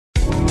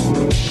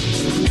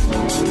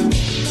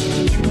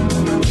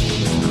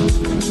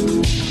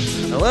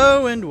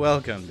Hello and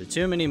welcome to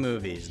Too Many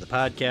Movies, the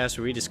podcast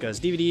where we discuss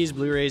DVDs,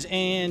 Blu-rays,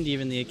 and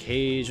even the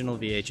occasional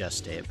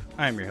VHS tape.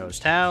 I'm your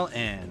host, Hal,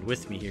 and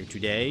with me here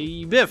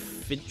today,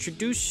 Biff.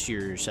 Introduce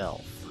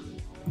yourself.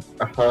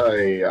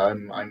 Hi,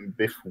 I'm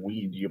Biff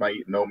Weed. You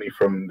might know me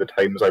from the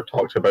times I've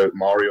talked about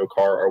Mario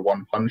Kart or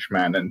One Punch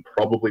Man, and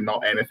probably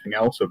not anything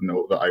else of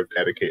note that I've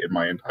dedicated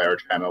my entire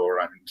channel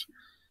around.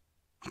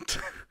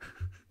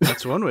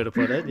 That's one way to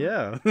put it,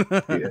 yeah.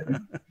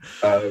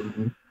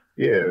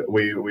 Yeah,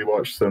 we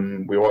watched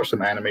some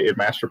animated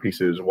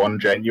masterpieces, one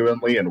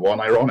genuinely and one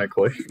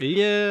ironically.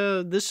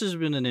 Yeah, this has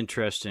been an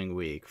interesting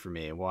week for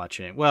me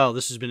watching. Well,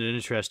 this has been an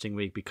interesting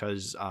week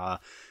because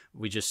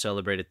we just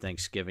celebrated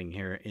Thanksgiving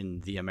here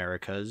in the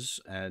Americas,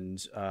 and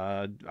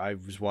I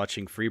was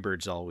watching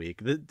Freebirds all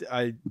week.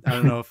 I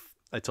don't know if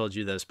I told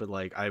you this, but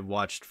like I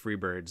watched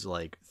Freebirds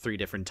like 3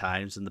 different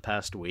times in the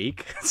past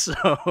week.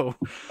 So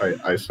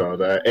I saw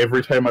that.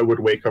 Every time I would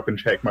wake up and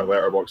check my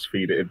letterbox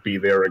feed, it'd be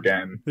there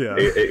again. Yeah,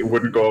 it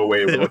wouldn't go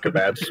away with like a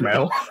bad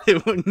smell.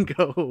 It wouldn't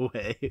go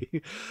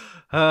away.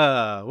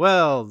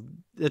 Well,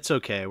 it's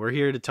okay. We're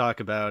here to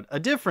talk about a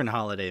different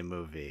holiday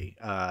movie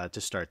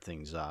to start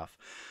things off.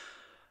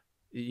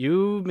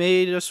 You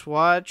made us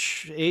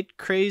watch 8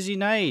 Crazy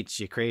Nights,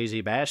 you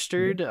crazy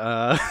bastard.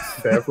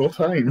 Several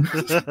times.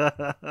 This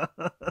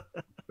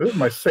is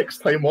my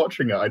 6th time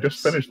watching it. I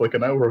just finished like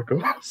an hour ago.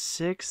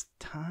 6th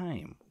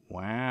time.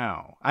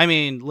 Wow. I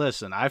mean,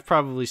 listen, I've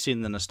probably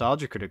seen the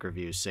Nostalgia Critic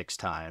review 6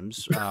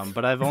 times,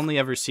 but I've only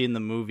ever seen the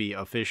movie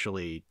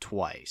officially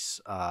twice.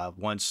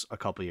 Once a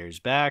couple years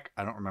back.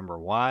 I don't remember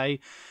why.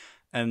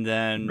 And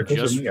then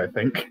because of me, I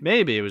think.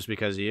 Maybe it was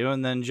because of you.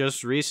 And then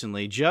just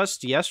recently,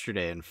 just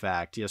yesterday, in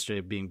fact,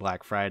 yesterday being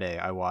Black Friday,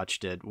 I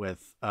watched it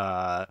with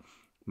my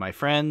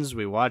friends.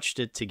 We watched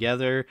it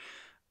together.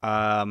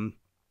 And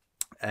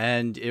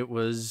it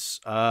was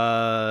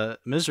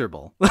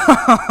miserable,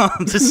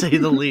 to say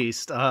the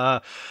least.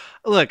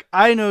 Look,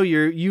 I know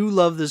you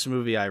love this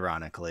movie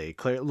ironically.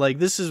 Like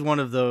this is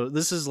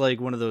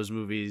like one of those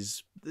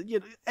movies,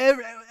 you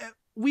know,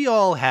 we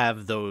all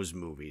have those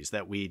movies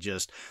that we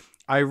just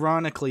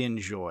ironically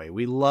enjoy.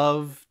 We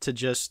love to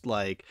just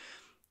like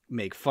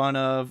make fun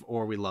of,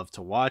 or we love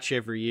to watch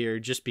every year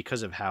just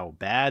because of how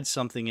bad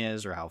something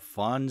is or how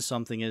fun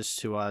something is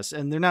to us.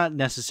 And they're not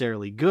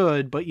necessarily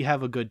good, but you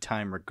have a good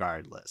time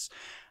regardless.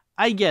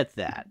 I get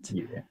that.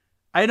 Yeah.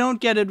 I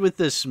don't get it with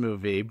this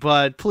movie,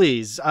 but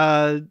please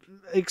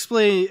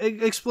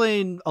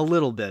explain a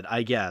little bit,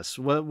 I guess.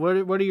 What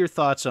are your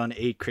thoughts on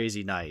 8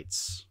 Crazy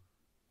Nights?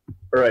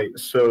 All right.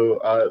 So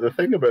the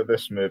thing about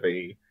this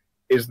movie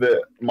is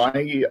that my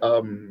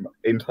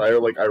entire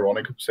like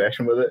ironic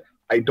obsession with it,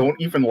 I don't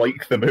even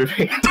like the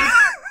movie.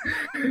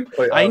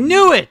 Like, I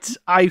knew it!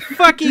 I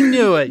fucking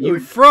knew it! You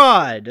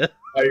fraud!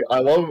 I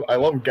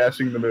love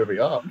gassing the movie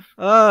up,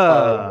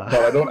 but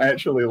I don't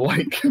actually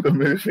like the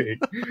movie.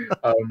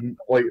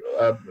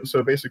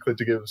 So basically,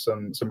 to give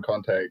some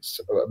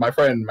context, my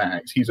friend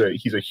Max, he's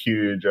a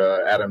huge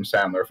Adam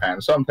Sandler fan.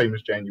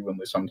 Sometimes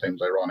genuinely,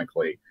 sometimes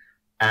ironically.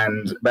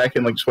 And back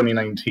in like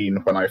 2019,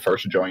 when I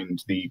first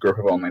joined the group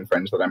of online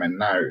friends that I'm in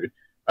now,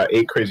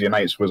 8 Crazy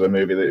Nights was a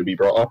movie that would be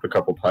brought up a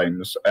couple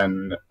times.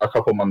 And a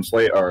couple months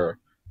later,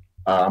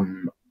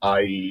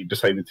 I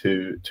decided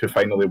to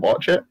finally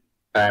watch it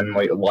and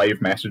like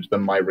live message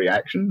them my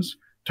reactions.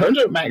 Turns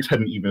out Max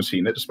hadn't even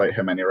seen it, despite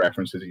how many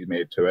references he's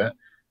made to it.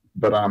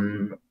 But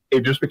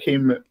it just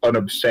became an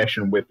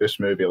obsession with this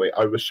movie. Like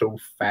I was so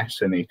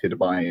fascinated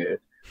by it.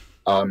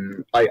 I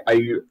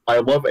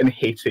love and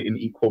hate it in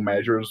equal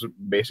measures,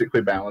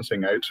 basically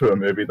balancing out to a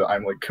movie that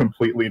I'm like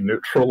completely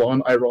neutral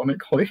on,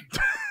 ironically.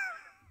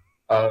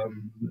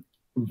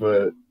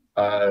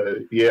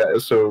 Yeah,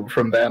 so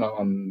from then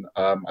on,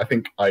 I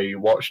think I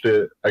watched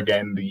it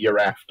again the year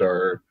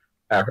after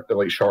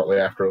like shortly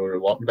after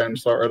lockdown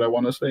started, I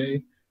want to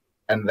say.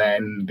 And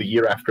then the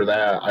year after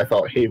that, I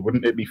thought, hey,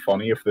 wouldn't it be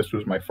funny if this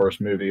was my first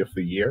movie of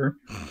the year?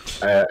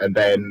 And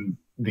then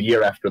the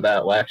year after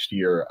that, last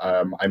year,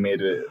 I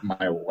made it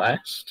my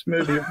last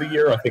movie of the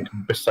year, I think,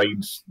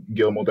 besides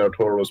Guillermo del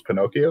Toro's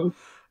Pinocchio.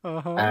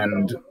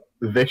 And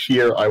this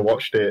year, I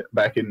watched it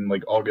back in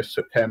like August,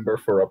 September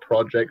for a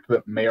project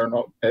that may or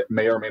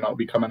may not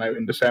be coming out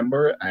in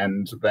December.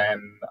 And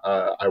then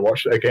I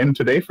watched it again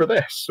today for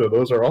this. So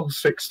those are all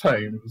 6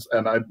 times.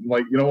 And I'm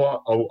like, you know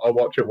what? I'll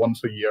watch it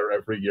once a year,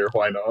 every year.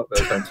 Why not?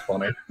 That sounds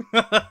funny.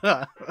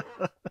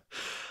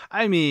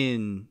 I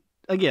mean,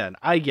 again,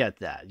 I get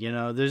that. You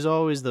know, there's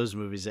always those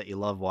movies that you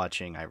love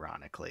watching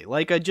ironically.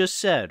 Like I just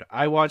said,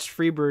 I watched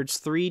Freebirds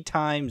 3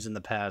 times in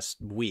the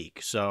past week,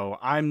 so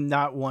I'm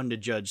not one to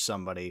judge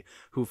somebody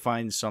who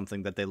finds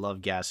something that they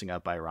love gassing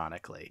up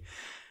ironically.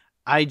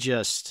 I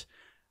just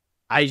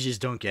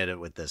don't get it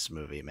with this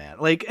movie, man.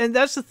 Like, and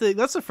that's the thing.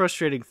 That's the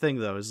frustrating thing,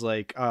 though, is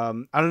like, I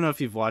don't know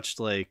if you've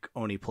watched like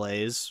Oni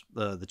Plays,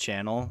 the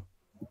channel.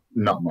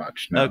 Not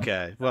much, no.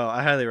 Okay, well,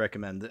 I highly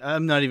recommend it.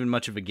 I'm not even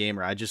much of a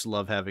gamer. I just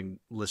love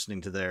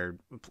listening to their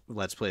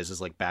Let's Plays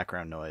as like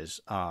background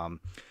noise.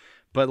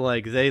 But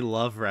like they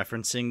love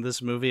referencing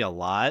this movie a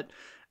lot,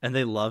 and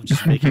they love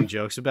just making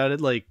jokes about it.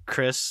 Like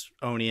Chris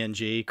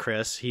ONING,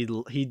 Chris, he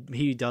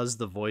does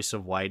the voice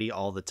of Whitey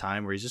all the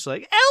time, where he's just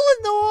like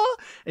Eleanor,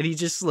 and he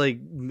just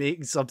like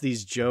makes up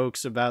these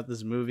jokes about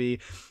this movie.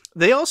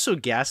 They also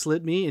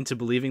gaslit me into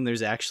believing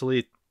there's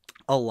actually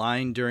a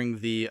line during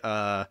the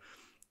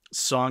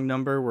song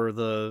number where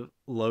the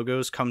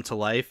logos come to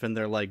life and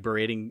they're like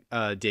berating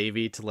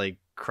Davey to like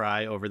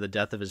cry over the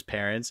death of his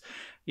parents.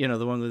 You know,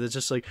 the one that's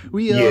just like,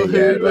 we all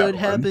heard what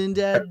happened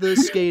at the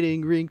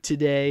skating rink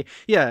today.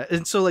 Yeah,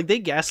 and so like they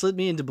gaslit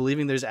me into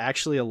believing there's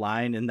actually a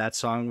line in that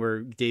song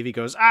where Davey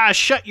goes,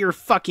 shut your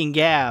fucking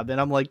gab. And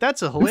I'm like,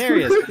 that's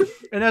hilarious.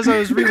 And as I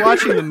was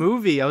rewatching the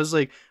movie, I was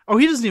like, oh,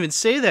 he doesn't even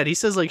say that. He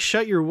says like,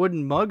 shut your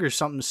wooden mug or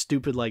something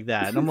stupid like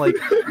that. And I'm like,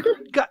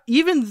 God,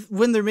 even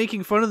when they're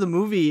making fun of the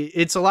movie,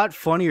 it's a lot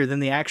funnier than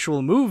the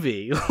actual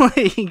movie.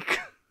 Like,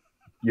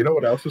 you know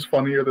what else is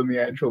funnier than the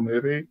actual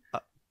movie?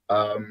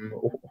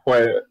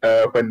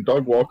 When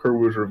Doug Walker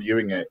was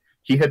reviewing it,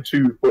 he had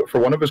to, for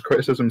one of his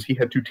criticisms, he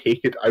had to take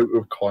it out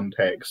of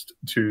context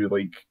to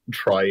like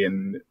try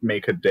and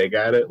make a dig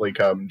at it. Like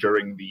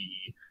during the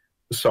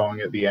song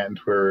at the end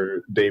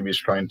where Davey's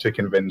trying to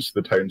convince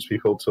the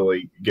townspeople to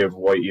like give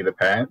Whitey the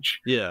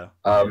patch. Yeah.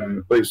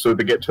 Like, so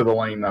they get to the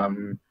line,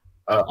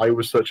 I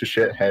was such a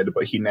shithead,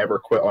 but he never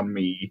quit on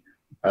me.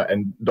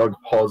 And Doug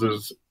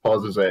pauses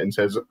it and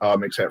says,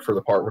 except for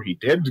the part where he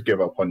did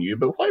give up on you,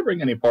 but why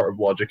bring any part of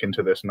logic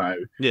into this now?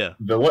 Yeah.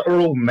 The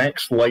literal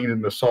next line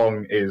in the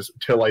song is,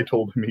 till I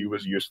told him he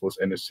was useless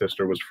and his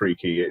sister was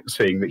freaky,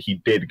 saying that he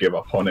did give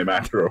up on him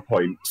after a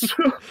point.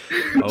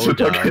 So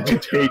Doug had to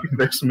take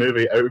this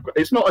movie out.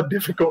 It's not a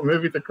difficult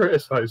movie to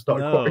criticize, Doug.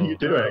 No. What are you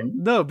doing?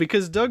 No,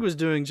 because Doug was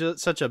doing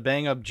such a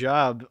bang-up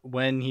job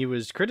when he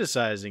was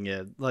criticizing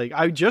it. Like,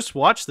 I just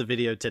watched the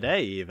video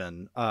today,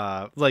 even.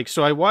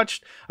 So I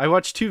watched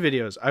two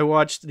videos. I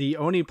watched the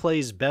Oni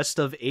Plays Best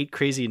of 8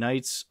 Crazy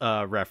Nights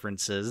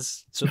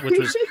references,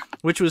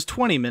 which was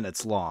 20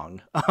 minutes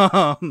long.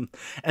 And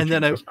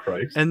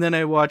then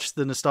I watched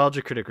the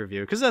Nostalgia Critic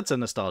review, because that's a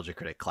Nostalgia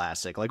Critic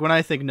classic. Like, when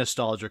I think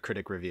Nostalgia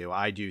Critic review,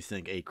 I do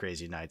think 8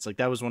 Crazy Nights. Like,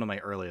 that was one of my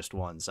earliest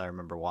ones I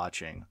remember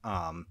watching.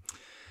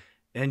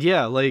 And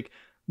yeah, like,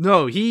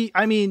 no, he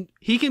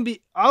can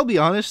be, I'll be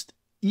honest,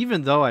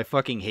 even though I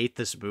fucking hate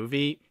this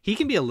movie, he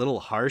can be a little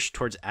harsh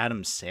towards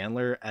Adam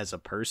Sandler as a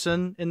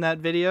person in that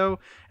video.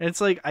 And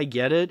it's like, I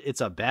get it.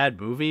 It's a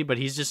bad movie, but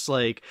he's just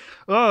like,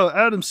 oh,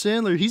 Adam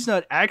Sandler, he's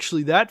not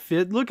actually that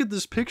fit. Look at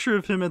this picture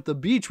of him at the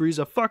beach where he's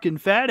a fucking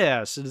fat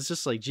ass. And it's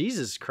just like,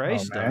 Jesus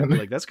Christ, dog.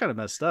 Like, that's kind of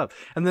messed up.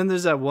 And then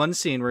there's that one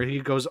scene where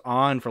he goes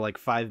on for like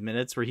 5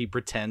 minutes where he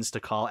pretends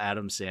to call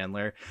Adam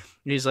Sandler.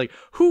 And he's like,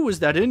 who was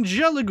that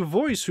angelic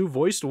voice who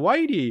voiced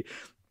Whitey?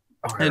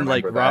 And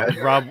like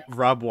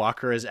Rob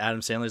Walker as Adam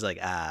Sandler's like,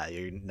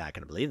 you're not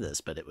gonna believe this,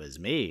 but it was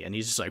me. And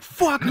he's just like,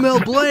 fuck Mel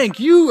Blanc,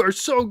 you are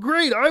so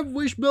great. I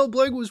wish Mel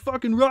Blanc was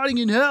fucking rotting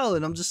in hell.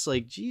 And I'm just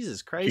like,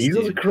 Jesus Christ,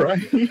 Jesus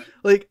Christ.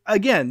 Like,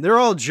 again, they're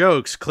all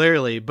jokes,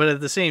 clearly, but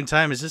at the same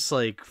time, it's just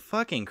like,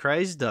 fucking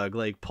Christ, Doug,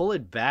 like, pull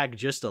it back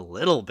just a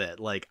little bit.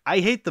 Like, I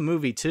hate the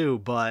movie too,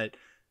 but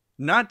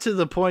not to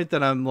the point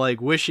that I'm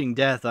like wishing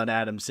death on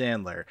Adam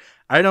Sandler.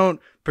 I don't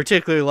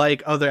particularly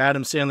like other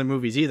Adam Sandler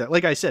movies either.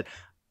 Like I said,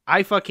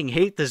 I fucking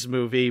hate this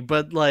movie,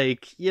 but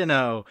like, you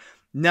know,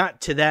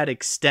 not to that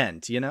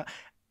extent, you know.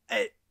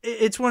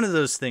 It's one of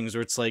those things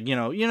where it's like, you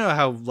know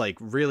how like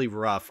really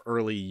rough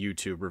early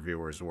YouTube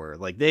reviewers were.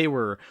 Like, they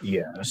were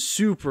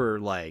super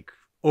like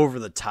over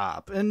the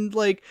top, and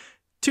like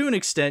to an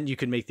extent you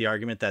could make the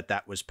argument that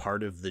that was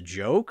part of the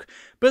joke,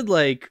 but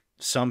like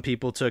some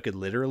people took it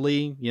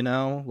literally, you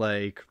know,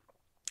 like,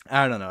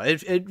 I don't know.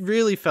 It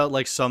really felt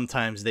like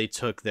sometimes they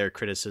took their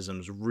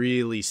criticisms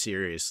really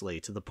seriously,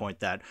 to the point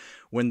that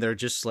when they're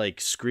just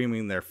like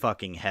screaming their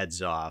fucking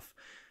heads off,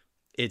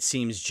 it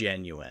seems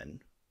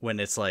genuine. When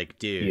it's like,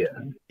 dude,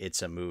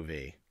 it's a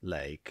movie.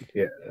 Like,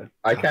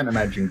 I can't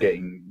imagine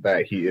getting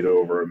that heated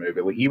over a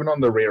movie. Like, even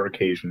on the rare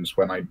occasions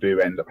when I do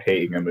end up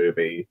hating a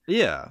movie,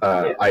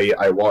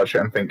 I watch it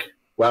and think,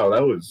 wow,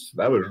 that was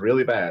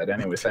really bad.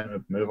 Anyway, time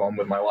to move on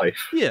with my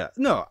life. Yeah,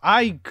 no,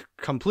 I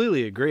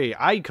completely agree.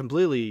 I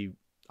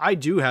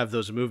do have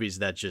those movies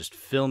that just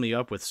fill me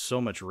up with so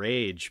much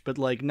rage, but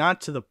like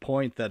not to the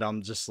point that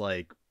I'm just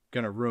like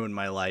gonna ruin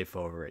my life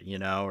over it, you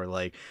know, or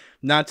like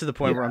not to the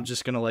point where I'm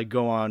just gonna like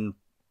go on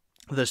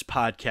this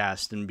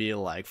podcast and be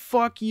like,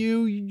 fuck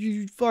you,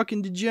 you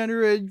fucking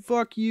degenerate,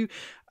 fuck you.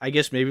 I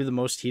guess maybe the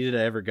most heated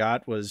I ever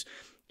got was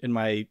in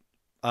my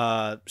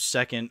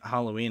second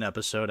Halloween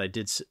episode. I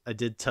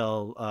did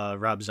tell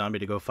Rob Zombie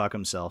to go fuck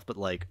himself, but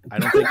like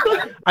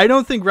I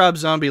don't think Rob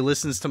Zombie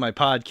listens to my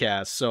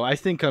podcast, so I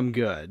think I'm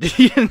good.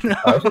 You know?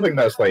 I also think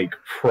that's like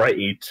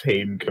pretty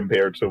tame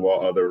compared to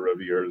what other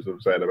reviewers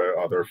have said about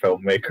other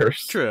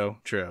filmmakers.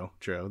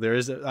 True. There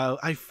is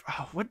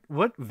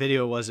what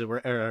video was it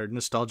where our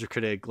Nostalgia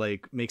Critic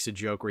like makes a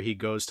joke where he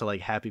goes to like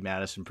Happy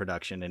Madison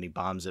production and he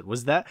bombs it?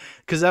 Was that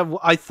because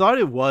I thought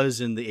it was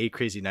in the 8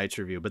 Crazy Nights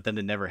review, but then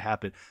it never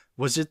happened.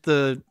 Was it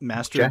the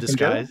Master of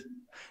Disguise?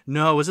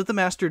 No, was it the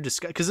Master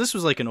Disguise? Because this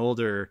was like an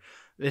older.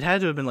 It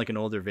had to have been like an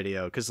older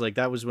video, because like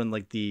that was when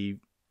like the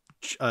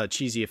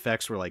cheesy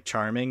effects were like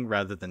charming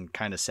rather than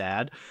kind of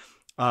sad.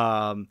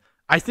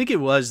 I think it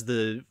was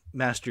the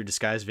Master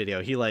Disguise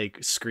video. He like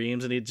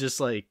screams, and he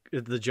just like,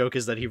 the joke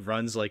is that he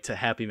runs like to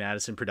Happy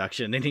Madison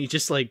production, and he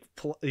just like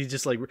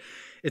it's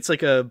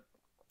like a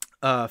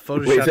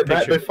Photoshop Wait, is it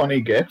picture. that the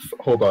funny GIF?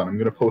 Hold on, I'm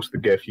gonna post the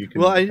GIF. You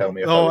can tell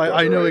me. If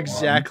I know right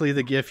exactly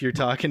the GIF you're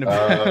talking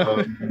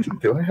about.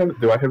 Do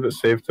I have it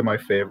saved to my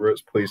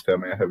favorites? Please tell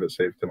me I have it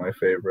saved to my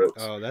favorites.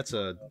 Oh, that's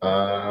a.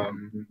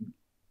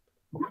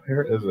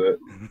 Where is it?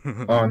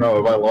 Oh no,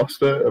 have I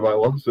lost it? Have I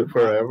lost it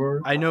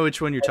forever? I know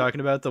which one you're talking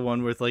about. The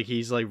one with like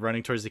he's like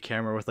running towards the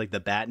camera with like the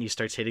bat, and he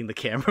starts hitting the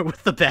camera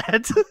with the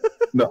bat.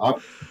 No,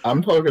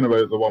 I'm talking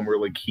about the one where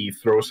like he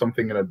throws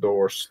something in a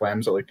door,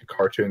 slams it like a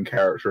cartoon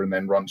character, and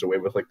then runs away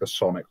with like the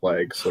Sonic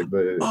legs, like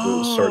the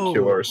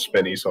circular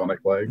spinny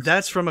Sonic legs.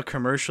 That's from a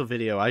commercial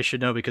video. I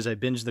should know because I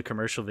binged the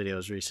commercial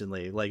videos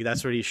recently. Like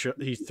that's where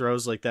he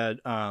throws like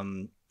that.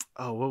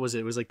 Oh, what was it?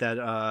 It was like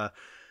that.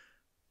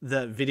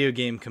 That video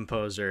game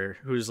composer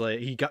who's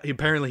like he got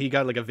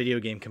like a video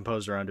game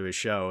composer onto his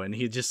show, and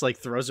he just like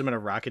throws him in a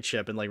rocket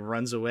ship and like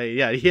runs away.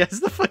 Yeah, he has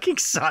the fucking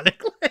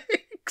Sonic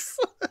legs.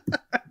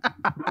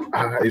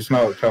 It's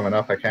not coming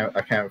up. I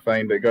can't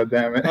find it. God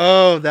damn it.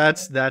 Oh,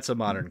 that's a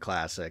modern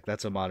classic.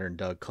 That's a modern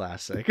Doug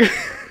classic.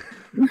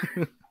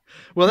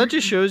 Well, that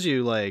just shows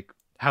you like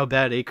how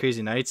bad 8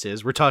 Crazy Nights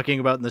is. We're talking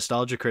about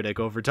Nostalgia Critic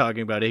over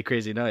talking about 8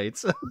 Crazy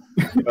Nights.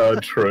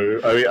 True.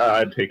 I mean,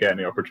 I'd take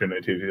any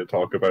opportunity to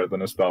talk about the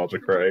Nostalgia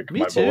Critic.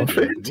 Me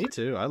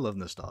too. I love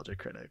Nostalgia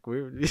Critic.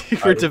 We're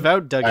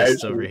devout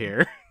Dougists over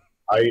here.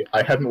 I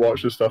hadn't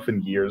watched his stuff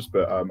in years,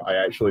 but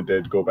I actually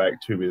did go back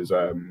to his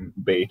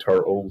Bay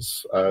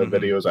Turtles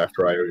videos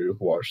after I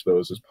watched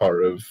those as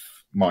part of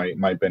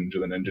my binge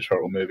of the Ninja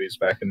Turtle movies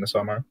back in the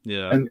summer.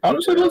 Yeah. And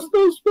honestly, those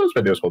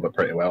videos hold up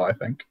pretty well, I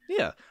think.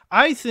 Yeah.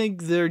 I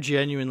think they're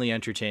genuinely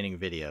entertaining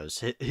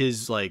videos.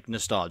 His like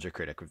Nostalgia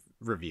Critic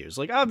reviews.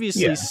 Like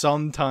obviously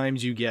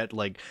sometimes you get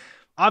like,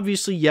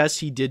 obviously, yes,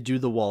 he did do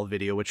the wall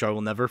video, which I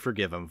will never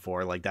forgive him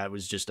for. Like that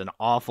was just an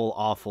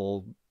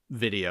awful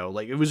video.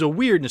 Like it was a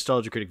weird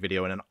Nostalgia Critic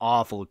video and an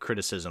awful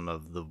criticism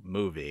of the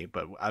movie,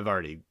 but I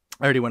already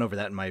went over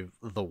that in my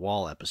The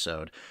Wall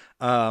episode.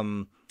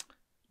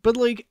 But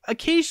like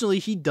occasionally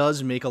he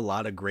does make a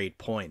lot of great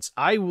points.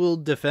 I will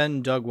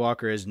defend Doug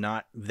Walker as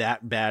not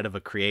that bad of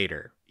a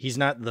creator. He's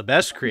not the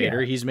best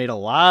creator. Yeah. He's made a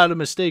lot of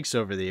mistakes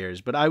over the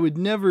years, but I would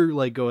never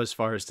like go as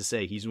far as to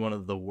say he's one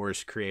of the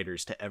worst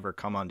creators to ever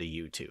come onto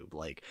YouTube.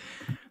 Like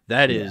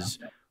that is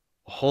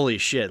holy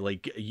shit.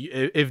 Like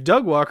if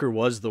Doug Walker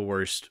was the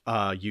worst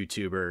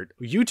YouTuber,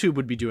 YouTube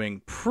would be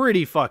doing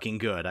pretty fucking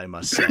good, I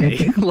must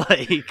say.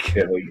 Like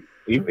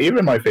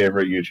even my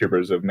favorite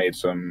YouTubers have made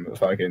some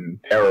fucking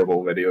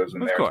terrible videos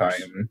in their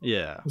time.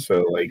 Yeah.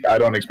 So like, I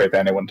don't expect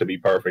anyone to be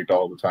perfect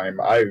all the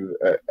time. I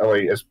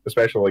like,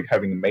 especially like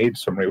having made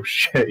some real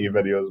shitty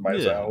videos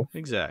myself. Yeah,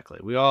 exactly.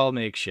 We all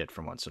make shit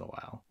from once in a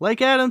while.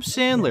 Like Adam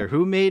Sandler,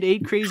 who made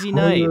 8 Crazy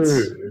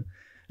Nights.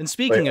 And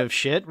speaking of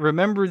shit,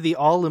 remember the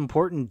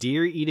all-important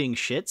deer-eating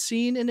shit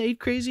scene in 8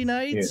 Crazy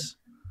Nights? Yeah.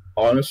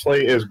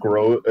 Honestly, as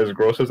gross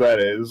as that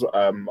is,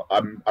 I'm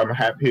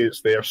happy it's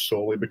there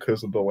solely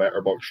because of the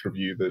Letterboxd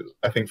review that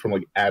I think from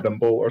like Adam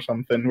Bowl or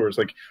something, where it's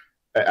like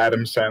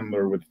Adam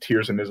Sandler with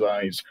tears in his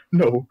eyes.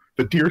 No,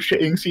 the deer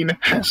shitting scene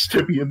has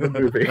to be in the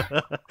movie.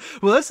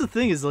 Well, that's the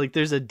thing is like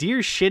there's a deer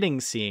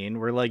shitting scene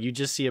where like you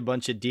just see a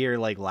bunch of deer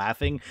like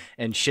laughing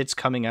and shit's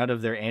coming out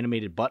of their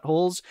animated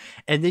buttholes,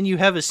 and then you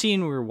have a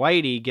scene where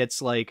Whitey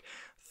gets like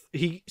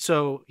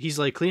he's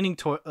like cleaning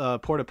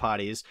porta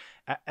potties.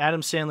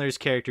 Adam Sandler's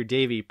character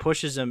Davey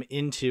pushes him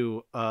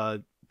into a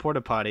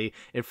porta potty.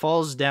 It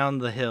falls down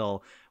the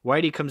hill.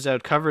 Whitey comes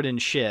out covered in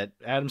shit.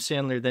 Adam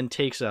Sandler then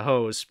takes a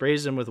hose,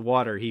 sprays him with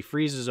water. He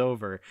freezes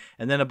over,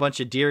 and then a bunch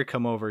of deer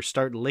come over,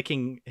 start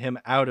licking him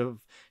out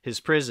of his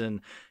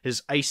prison,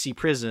 his icy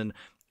prison,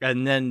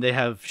 and then they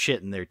have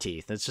shit in their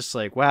teeth. It's just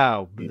like,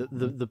 wow,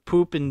 the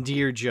poop and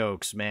deer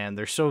jokes, man,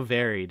 they're so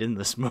varied in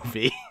this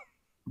movie.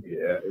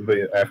 Yeah,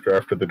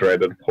 after the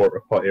dreaded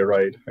porta potty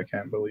ride, I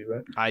can't believe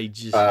it. I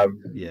just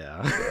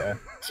yeah.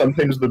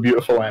 Sometimes the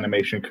beautiful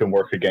animation can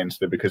work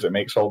against it because it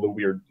makes all the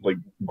weird, like,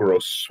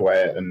 gross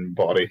sweat and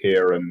body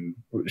hair and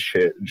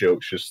shit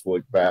jokes just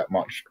look that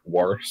much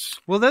worse.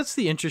 Well, that's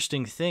the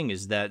interesting thing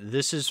is that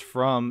this is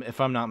from,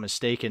 if I'm not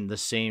mistaken, the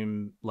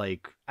same,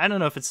 like, I don't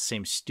know if it's the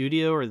same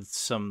studio or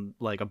some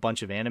like a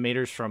bunch of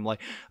animators from like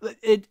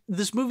it.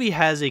 This movie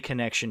has a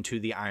connection to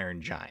the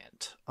Iron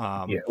Giant.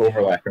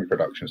 Overlapping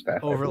production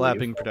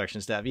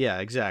staff. Yeah,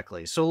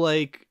 exactly. So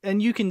like, and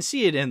you can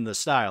see it in the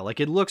style. Like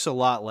it looks a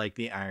lot like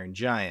the Iron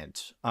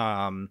Giant.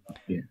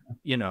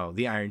 You know,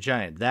 the Iron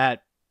Giant,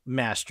 that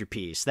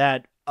masterpiece,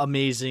 that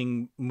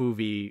amazing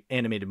movie,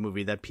 animated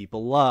movie that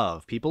people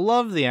love. People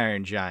love the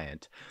Iron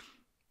Giant.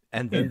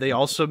 And then they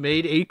also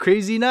made 8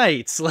 Crazy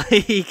Nights.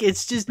 Like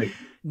it's just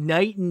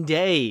night and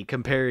day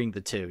comparing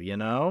the two, you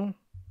know?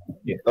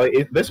 Yeah,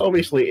 like this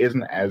obviously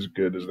isn't as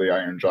good as the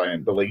Iron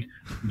Giant, but like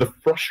the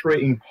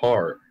frustrating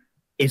part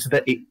is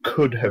that it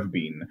could have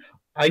been.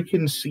 I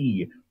can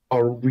see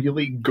a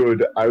really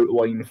good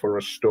outline for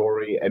a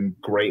story and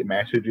great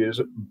messages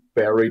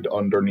buried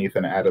underneath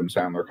an Adam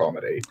Sandler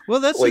comedy.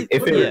 Well, that's Like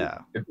yeah.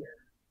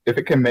 if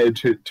it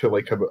committed to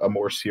like a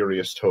more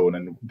serious tone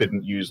and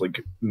didn't use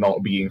like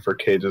not being for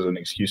kids as an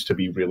excuse to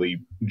be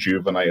really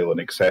juvenile and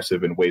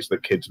excessive in ways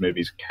that kids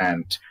movies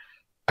can't,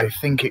 I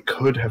think it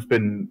could have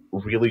been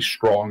really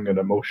strong and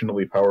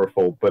emotionally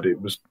powerful, but it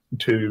was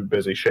too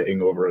busy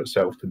shitting over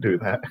itself to do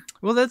that.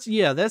 Well, that's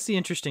the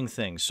interesting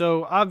thing.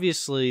 So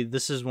obviously,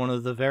 this is one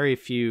of the very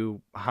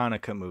few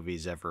Hanukkah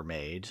movies ever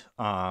made.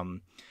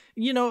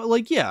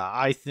 Like, yeah,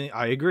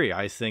 I agree.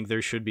 I think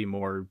there should be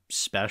more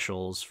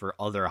specials for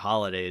other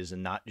holidays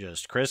and not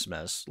just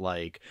Christmas.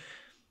 Like,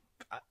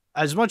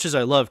 as much as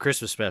I love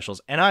Christmas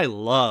specials, and I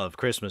love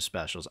Christmas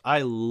specials,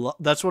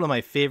 that's one of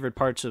my favorite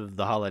parts of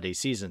the holiday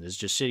season, is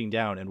just sitting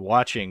down and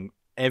watching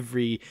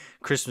every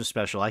Christmas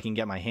special I can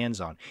get my hands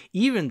on.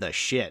 Even the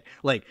shit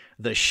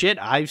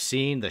I've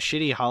seen, the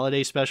shitty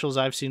holiday specials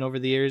I've seen over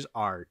the years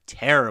are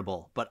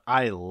terrible, but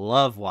I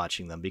love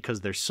watching them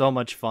because they're so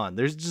much fun.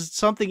 There's just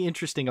something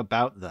interesting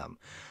about them.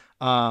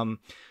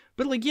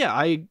 But like, yeah,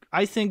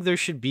 I think there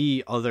should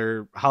be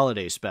other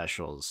holiday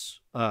specials.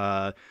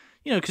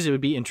 Because it would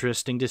be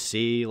interesting to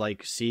see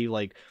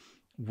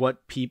what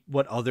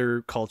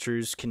other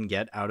cultures can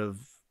get out of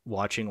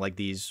watching like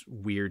these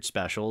weird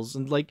specials.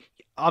 And like,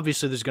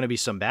 obviously there's going to be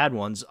some bad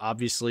ones,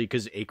 obviously,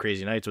 because 8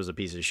 Crazy Nights was a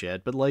piece of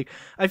shit, but like,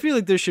 I feel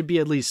like there should be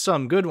at least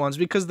some good ones,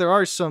 because there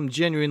are some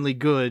genuinely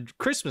good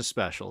Christmas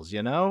specials,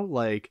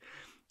 like,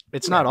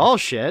 it's not all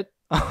shit.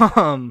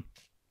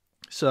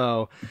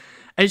 So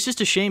it's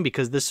just a shame,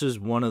 because this is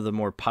one of the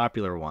more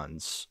popular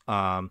ones.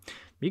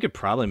 You could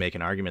probably make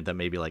an argument that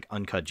maybe like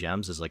Uncut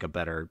Gems is like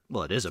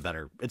it's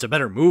a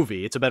better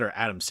movie. It's a better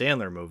Adam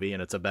Sandler movie,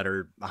 and it's a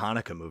better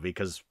Hanukkah movie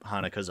because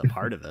Hanukkah's a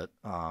part of it.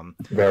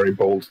 Very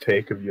bold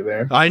take of you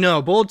there. I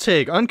know, bold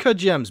take. Uncut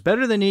Gems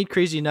better than 8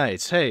 Crazy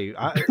Nights. Hey,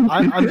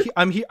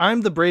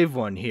 I'm the brave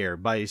one here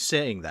by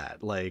saying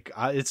that. Like,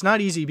 it's not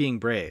easy being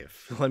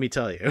brave. Let me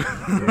tell you.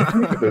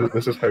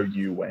 This is how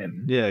you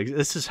win. Yeah,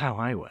 this is how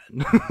I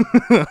win.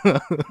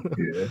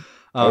 Yeah.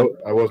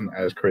 I wasn't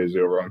as crazy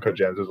over Uncut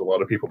Gems as a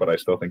lot of people, but I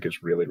still think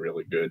it's really,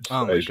 really good.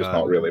 It's just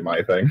not really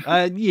my thing.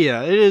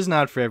 Yeah, it is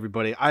not for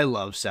everybody. I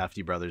love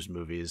Safdie Brothers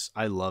movies.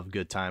 I love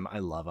Good Time. I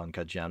love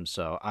Uncut Gems.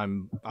 So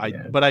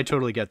but I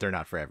totally get they're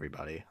not for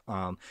everybody.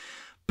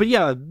 But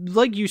yeah,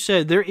 like you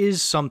said, there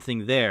is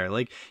something there.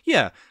 Like,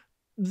 yeah,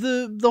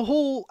 the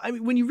whole, I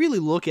mean, when you really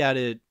look at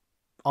it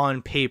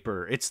on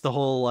paper, it's the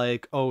whole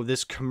like, oh,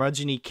 this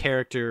curmudgeon-y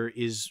character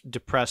is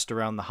depressed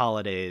around the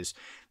holidays,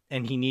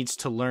 and he needs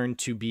to learn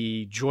to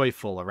be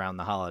joyful around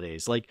the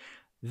holidays. Like,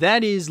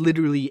 that is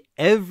literally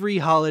every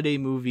holiday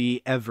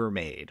movie ever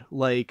made.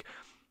 Like,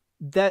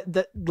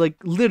 that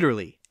like,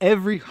 literally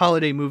every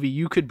holiday movie,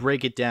 you could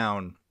break it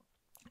down,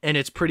 and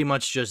it's pretty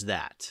much just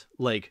that.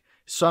 Like,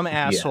 some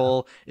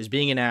asshole is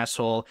being an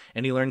asshole,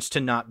 and he learns to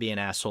not be an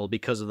asshole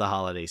because of the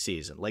holiday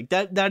season. Like,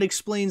 that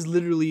explains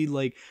literally,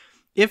 like,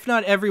 if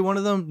not every one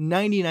of them,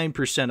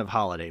 99% of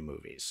holiday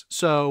movies.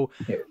 So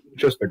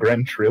just the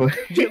Grinch, really.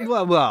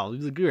 well,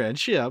 the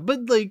Grinch, yeah.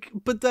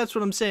 But that's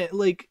what I'm saying.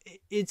 Like,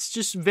 it's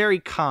just very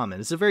common.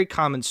 It's a very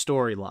common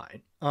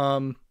storyline.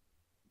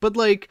 But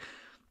like,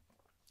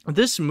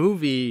 this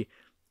movie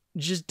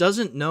just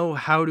doesn't know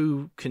how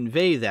to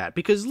convey that,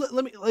 because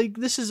let me, like,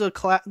 this is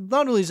not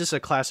only is this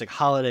a classic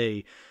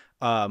holiday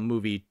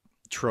movie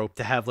trope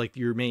to have like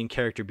your main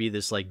character be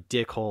this like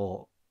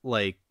dickhole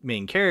like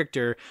main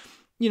character.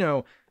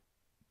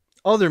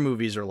 Other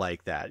movies are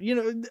like that.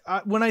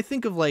 When I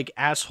think of like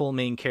asshole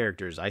main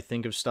characters, I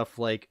think of stuff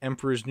like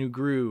Emperor's New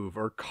Groove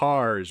or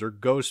Cars or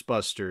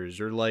Ghostbusters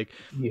or like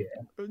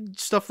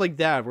stuff like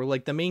that, where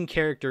like the main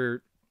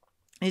character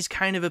is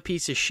kind of a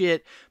piece of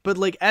shit, but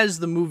like as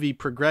the movie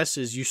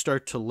progresses, you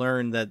start to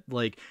learn that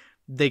like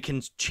they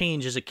can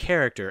change as a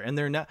character, and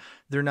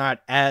they're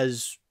not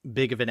as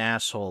big of an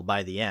asshole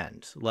by the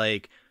end.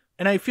 Like,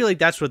 and I feel like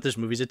that's what this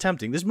movie's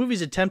attempting. This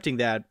movie's attempting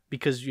that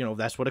because,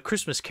 that's what A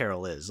Christmas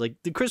Carol is. Like,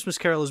 The Christmas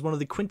Carol is one of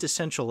the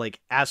quintessential,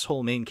 like,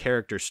 asshole main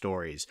character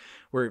stories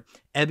where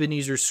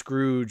Ebenezer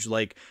Scrooge,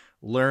 like,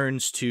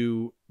 learns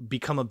to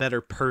become a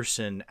better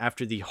person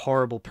after the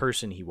horrible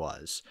person he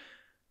was.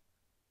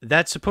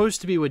 That's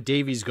supposed to be what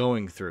Davy's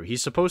going through.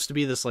 He's supposed to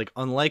be this, like,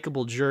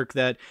 unlikable jerk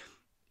that,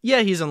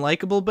 yeah, he's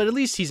unlikable, but at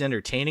least he's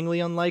entertainingly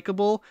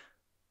unlikable.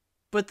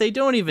 But they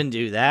don't even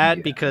do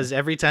that, because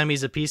every time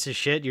he's a piece of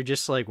shit, you're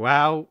just like,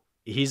 wow,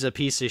 he's a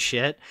piece of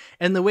shit.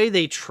 And the way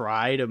they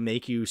try to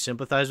make you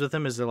sympathize with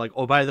him is they're like,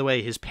 oh, by the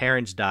way, his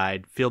parents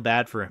died. Feel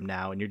bad for him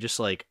now. And you're just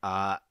like,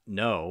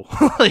 no.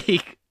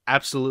 Like,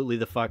 absolutely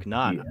the fuck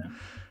not.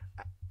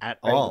 At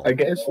all. I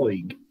guess,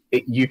 like,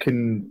 you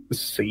can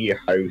see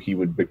how he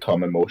would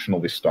become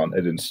emotionally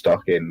stunted and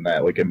stuck in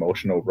that, like,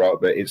 emotional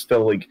rut, but it's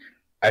still, like,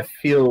 I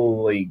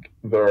feel like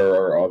there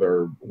are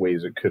other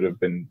ways it could have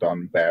been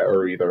done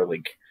better, either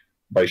like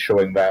by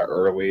showing that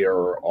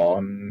earlier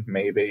on,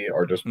 maybe,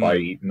 or just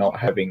by not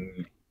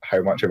having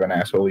how much of an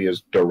asshole he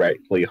is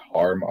directly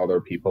harm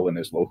other people in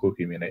his local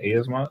community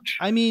as much.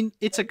 I mean,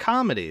 it's a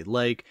comedy.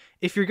 Like,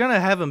 if you're gonna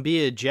have him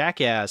be a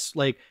jackass,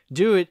 like,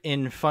 do it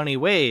in funny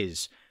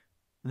ways.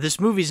 This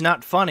movie's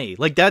not funny.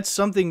 Like, that's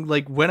something,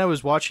 like, when I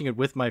was watching it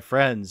with my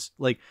friends,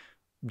 like,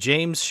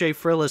 James Shea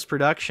Frillis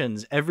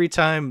Productions, every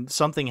time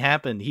something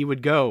happened, he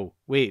would go,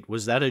 wait,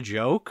 was that a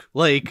joke?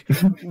 Like,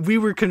 we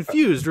were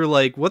confused. We're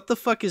like, what the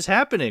fuck is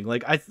happening?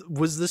 Like,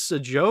 was this a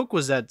joke?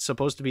 Was that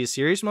supposed to be a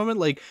serious moment?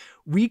 Like,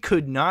 we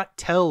could not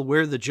tell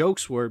where the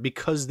jokes were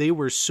because they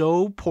were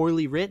so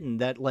poorly written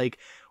that, like,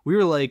 we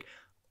were like,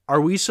 are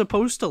we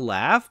supposed to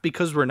laugh?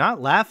 Because we're not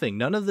laughing.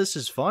 None of this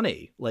is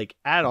funny, like,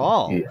 at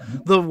all. Yeah.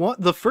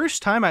 The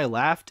first time I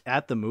laughed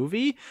at the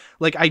movie,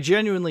 like, I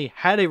genuinely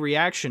had a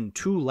reaction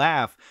to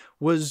laugh,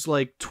 was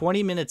like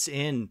 20 minutes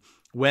in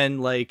when,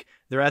 like,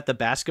 they're at the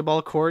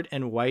basketball court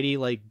and Whitey,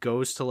 like,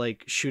 goes to,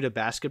 like, shoot a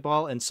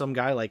basketball and some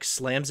guy, like,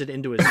 slams it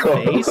into his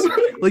face.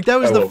 Like,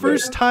 that was the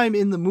first time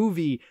in the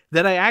movie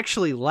that I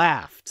actually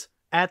laughed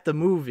at the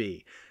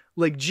movie.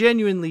 Like,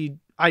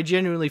 I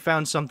genuinely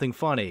found something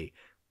funny.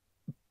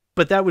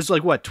 But that was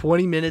like, what,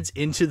 20 minutes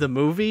into the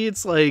movie?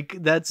 It's like,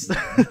 that's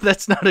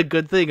not a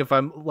good thing if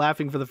I'm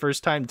laughing for the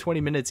first time 20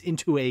 minutes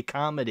into a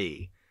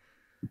comedy.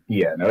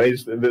 Yeah, no,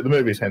 the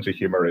movie's sense of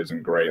humor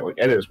isn't great. Like,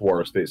 at its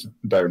worst, it's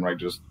downright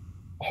just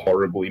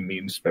horribly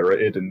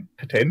mean-spirited and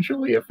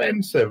potentially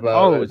offensive.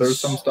 There's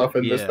some stuff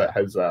in this that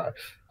has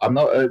I'm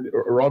not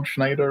Rob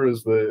Schneider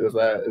is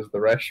the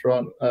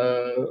restaurant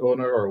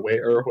owner or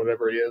waiter or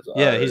whatever he is.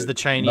 Yeah, he's the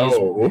Chinese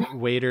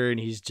waiter, and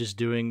he's just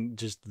doing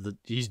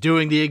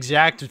the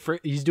exact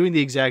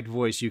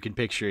voice you can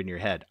picture in your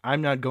head.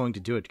 I'm not going to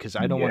do it because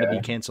I don't want to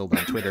be canceled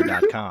on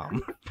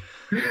Twitter.com.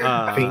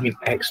 I think you mean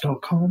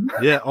X.com.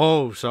 Yeah.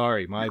 Oh,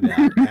 sorry, my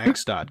bad.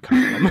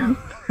 X.com.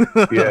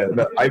 Yeah,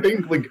 no, I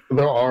think, like,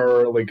 there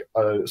are, like,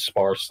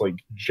 sparse, like,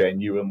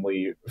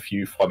 genuinely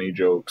few funny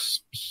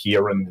jokes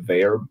here and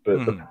there,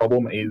 but the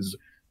problem is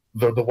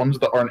they're the ones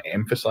that aren't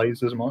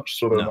emphasized as much,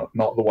 so they're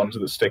not the ones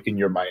that stick in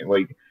your mind.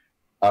 Like,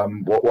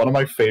 one of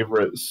my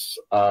favorites,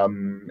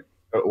 unironically,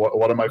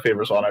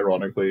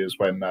 is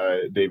when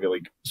Davey,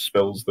 like,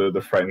 spills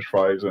the French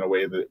fries in a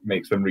way that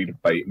makes them read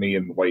 "bite me,"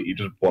 and Whitey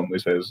just bluntly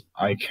says,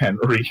 "I can't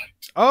read."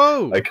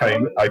 Oh, I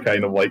kind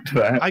of liked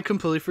that. I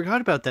completely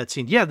forgot about that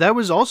scene. Yeah, that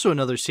was also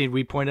another scene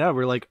we pointed out.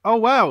 We're like, oh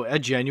wow, a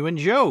genuine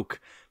joke.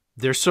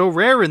 They're so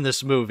rare in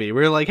this movie.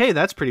 We're like, hey,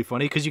 that's pretty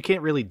funny because you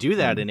can't really do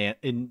that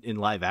in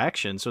live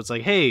action. So it's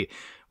like, hey,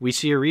 we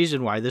see a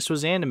reason why this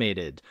was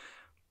animated.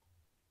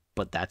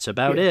 But that's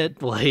about it.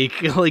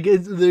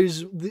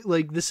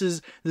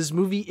 This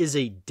movie is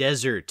a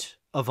desert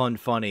of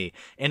unfunny,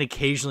 and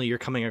occasionally you're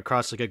coming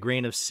across, like, a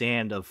grain of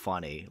sand of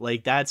funny.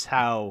 Like, that's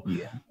how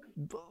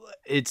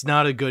it's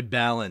not a good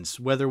balance.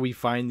 Whether we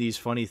find these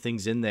funny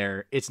things in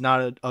there, it's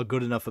not a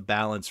good enough a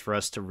balance for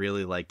us to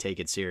really, like, take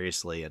it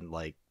seriously and,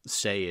 like,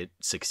 say it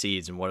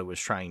succeeds in what it was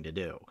trying to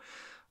do.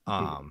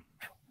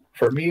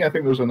 For me, I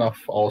think there's enough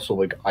also,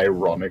 like,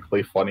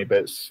 ironically funny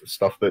bits,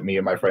 stuff that me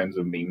and my friends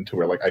have memed to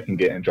where, like, I can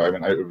get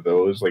enjoyment out of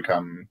those. Like,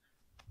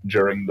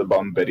 during the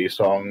Bum Biddy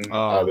song,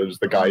 there's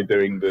the guy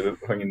doing the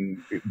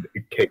fucking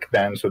kick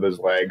dance with his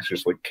legs,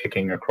 just, like,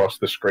 kicking across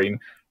the screen.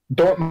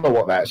 Don't know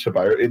what that's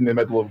about. In the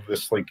middle of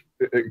this, like,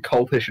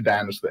 cultish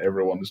dance that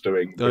everyone's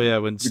doing. Oh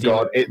yeah,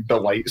 it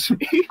delights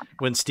me.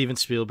 When Steven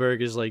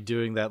Spielberg is, like,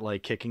 doing that,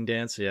 like, kicking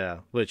dance,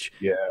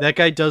 that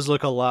guy does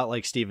look a lot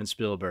like Steven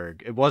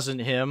Spielberg. It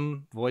wasn't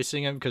him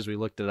voicing him because we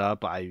looked it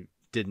up. I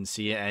didn't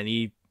see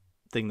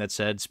anything that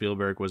said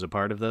Spielberg was a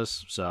part of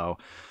this, so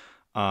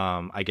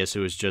I guess it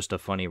was just a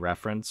funny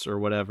reference or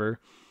whatever.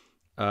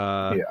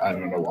 I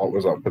don't know what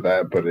was up with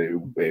that, but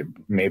it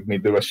made me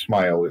do a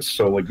smile. It's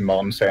so, like,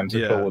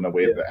 nonsensical in a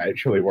way that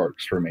actually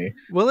works for me.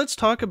 Well, let's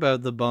talk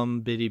about the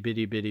Bum Biddy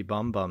Biddy Biddy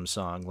Bum Bum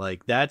song.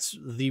 Like, that's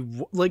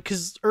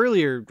because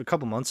earlier, a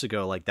couple months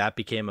ago, like, that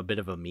became a bit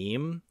of a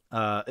meme,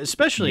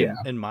 especially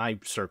in my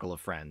circle of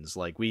friends.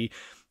 Like, we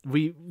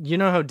you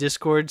know how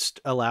Discord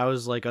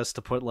allows, like, us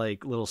to put,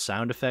 like, little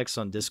sound effects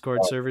on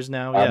Discord servers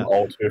now? I'm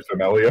all too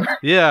familiar.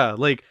 Yeah,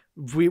 like,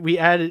 we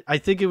added, I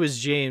think it was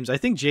James. I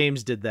think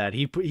James did that.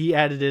 He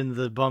added in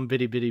the Bum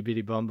Biddy Biddy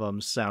Biddy Bum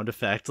Bum sound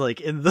effect, like,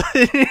 in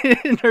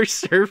our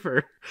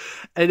server.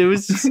 And it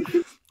was just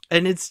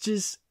and it's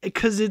just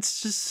because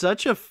it's just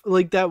such a,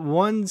 like, that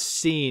one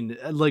scene,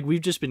 like,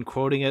 we've just been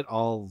quoting it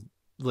all,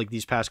 like,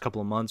 these past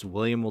couple of months.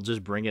 William will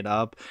just bring it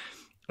up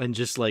and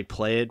just, like,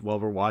 play it while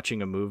we're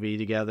watching a movie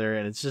together,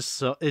 and it's just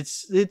so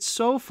it's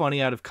so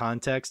funny out of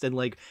context. And,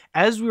 like,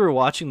 as we were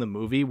watching the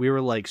movie, we were,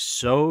 like,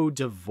 so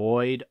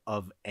devoid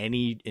of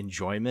any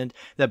enjoyment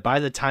that by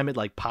the time it,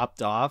 like,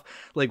 popped off,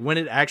 like, when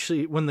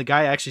the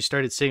guy actually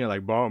started singing,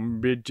 like, bum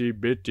bitty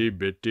bitty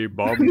bitty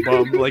bum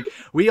bum, like,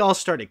 we all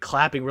started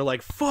clapping. We're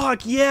like,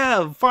 fuck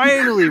yeah,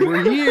 finally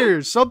we're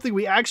here, something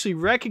we actually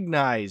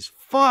recognize.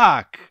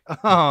 Fuck.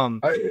 I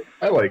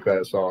like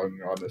that song,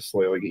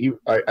 honestly. Like,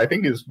 I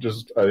think it's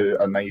just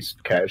a nice,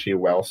 catchy,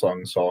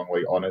 well-sung song,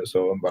 like, on its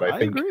own. But I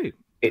think agree.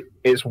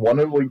 it's one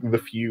of like the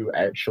few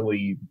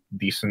actually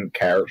decent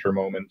character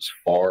moments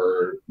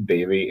for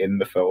Davy in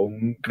the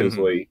film, because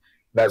like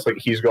that's like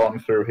he's gone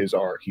through his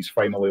arc. He's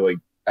finally like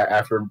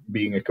after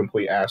being a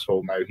complete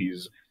asshole, now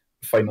he's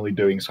finally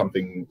doing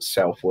something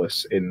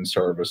selfless in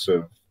service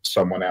of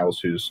someone else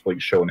who's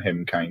like shown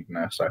him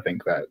kindness. I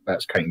think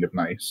that's kind of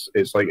nice.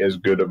 It's like as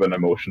good of an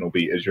emotional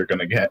beat as you're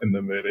gonna get in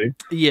the movie.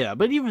 Yeah,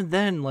 but even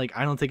then, like,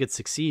 I don't think it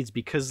succeeds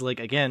because, like,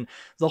 again,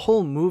 the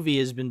whole movie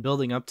has been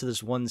building up to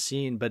this one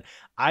scene, but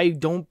I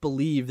don't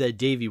believe that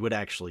Davy would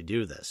actually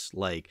do this.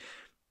 Like,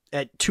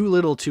 at too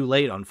little too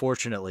late,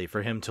 unfortunately,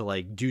 for him to,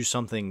 like, do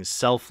something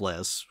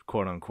selfless,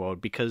 quote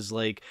unquote, because,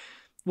 like,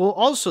 well,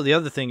 also the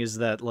other thing is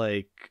that,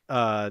 like,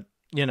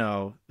 you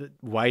know,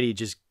 Whitey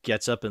just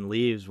gets up and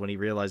leaves when he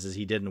realizes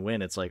he didn't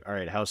win. It's like, all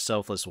right, how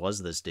selfless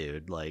was this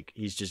dude? Like,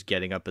 he's just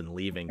getting up and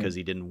leaving because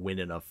he didn't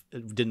win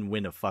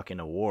a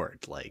fucking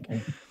award. Like,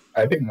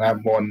 I think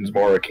that one's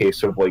more a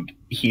case of like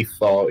he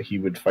thought he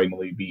would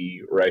finally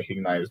be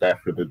recognized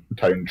after the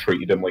town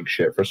treated him like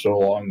shit for so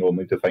long,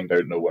 only to find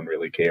out no one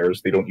really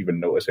cares. They don't even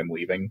notice him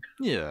leaving.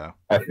 Yeah,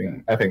 I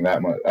think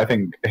that much. I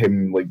think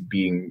him like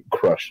being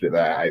crushed at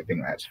that. I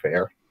think that's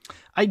fair.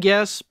 I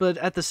guess, but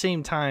at the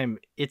same time,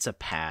 it's a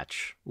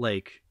patch.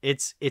 Like,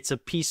 it's a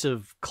piece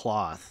of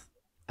cloth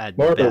at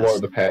More best. than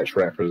what the patch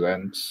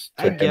represents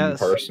to him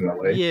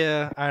personally.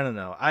 Yeah, I don't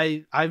know.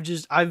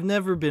 I've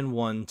never been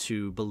one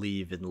to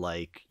believe in,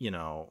 like, you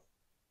know,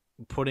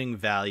 putting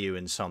value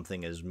in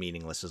something as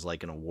meaningless as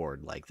like an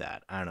award like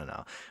that. I don't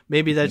know.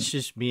 Maybe that's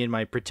just me and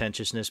my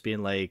pretentiousness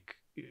being like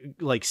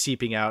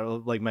seeping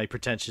out, like my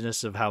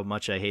pretentiousness of how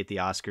much I hate the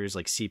Oscars,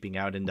 like seeping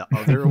out into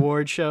other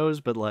award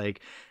shows. But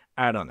like,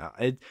 I don't know.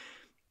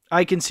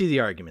 I can see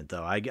the argument,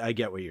 though. I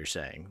get what you're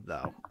saying,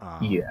 though.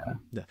 Yeah.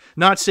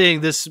 Not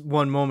saying this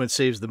one moment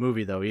saves the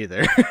movie, though,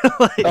 either.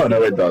 Like, oh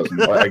no, it doesn't.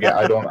 Like,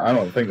 I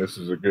don't think this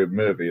is a good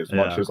movie as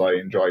much as I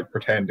enjoyed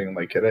pretending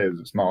like it is.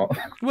 It's not.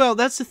 Well,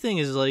 that's the thing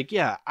is, like,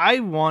 yeah,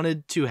 I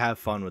wanted to have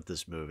fun with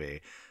this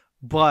movie,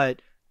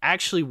 but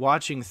actually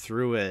watching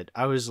through it,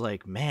 I was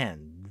like,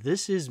 man,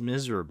 this is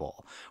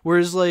miserable.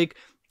 Whereas, like,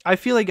 I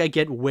feel like I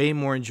get way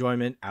more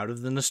enjoyment out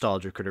of the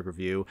Nostalgia Critic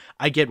review.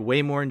 I get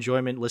way more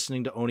enjoyment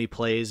listening to Oni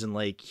Plays and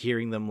like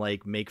hearing them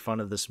like make fun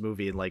of this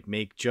movie and like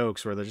make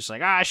jokes where they're just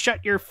like,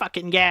 shut your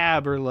fucking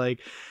gab, or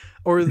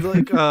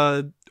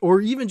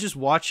even just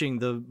watching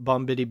the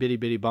bum bitty bitty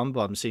bitty bum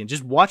bum scene,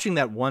 just watching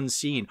that one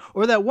scene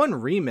or that one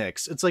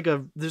remix. It's like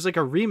there's like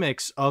a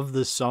remix of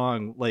the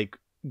song like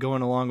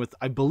going along with,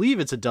 I believe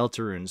it's a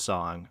Deltarune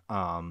song.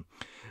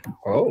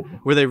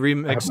 Where they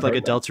remixed like a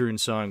Deltarune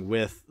song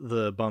with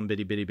the bum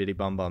bitty bitty bitty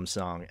bum bum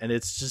song, and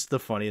it's just the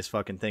funniest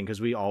fucking thing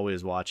because we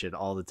always watch it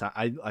all the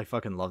time. I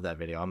fucking love that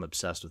video. I'm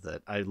obsessed with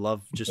it. I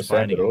love just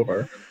finding it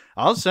over.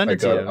 I'll send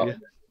it to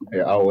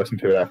you. I'll listen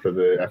to it after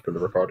the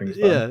recording.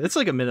 Yeah, it's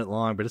like a minute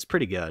long, but it's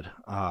pretty good.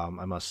 I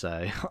must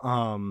say.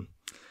 But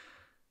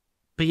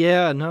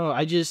yeah, no,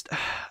 I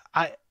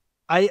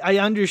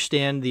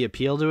understand the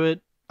appeal to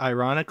it,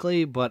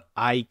 ironically, but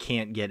I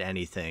can't get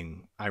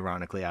anything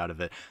ironically out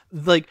of it.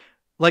 Like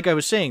I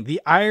was saying,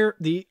 the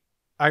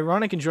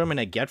ironic enjoyment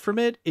I get from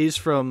it is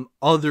from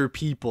other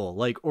people,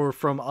 like, or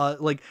from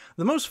like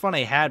the most fun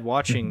I had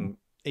watching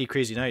Eight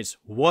Crazy Nights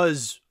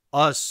was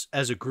us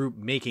as a group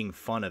making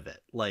fun of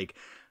it. Like,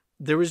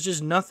 there was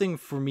just nothing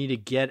for me to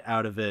get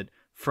out of it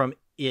from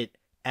it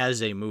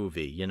as a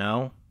movie, you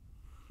know?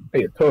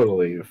 Yeah,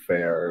 totally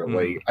fair.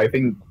 Like, I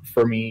think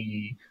for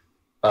me,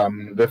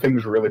 the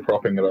things really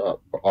propping it up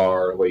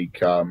are like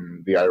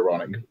the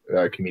ironic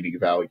comedic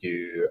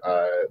value,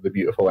 the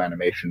beautiful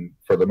animation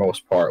for the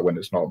most part when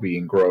it's not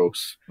being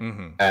gross,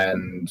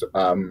 and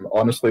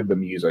honestly the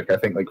music. I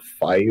think like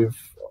 4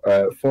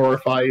 or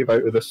 5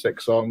 out of the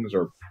 6 songs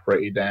are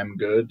pretty damn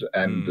good,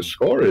 and the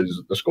score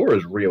is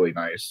really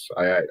nice.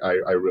 I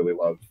really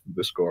love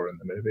the score in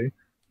the movie.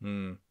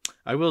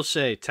 I will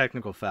say,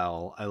 technical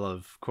foul. I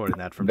love quoting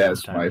that from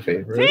That's time. My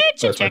favorite.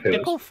 It's a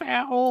technical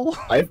foul.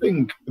 I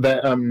think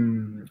that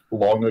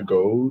Long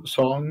Ago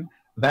song,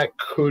 that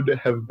could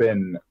have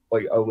been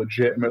like a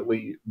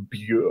legitimately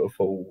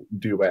beautiful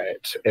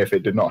duet if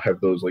it did not have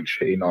those like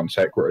shitty non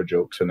sequitur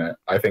jokes in it.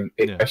 I think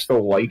I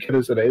still like it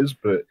as it is,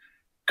 but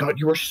God,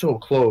 you were so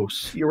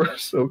close. You were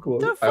so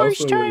close. The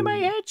first time I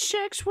had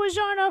sex was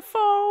on a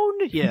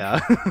phone. Yeah.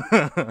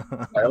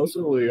 I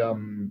also really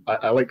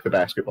I like the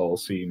basketball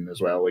scene as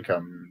well, like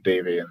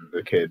Davey and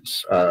the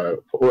kids.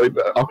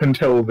 Up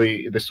until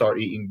they start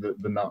eating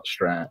the nut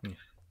strat.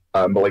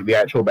 But like the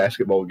actual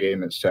basketball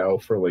game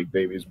itself, or like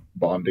Davey's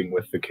bonding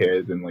with the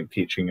kid and like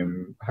teaching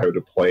him how to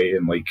play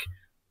and like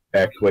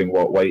echoing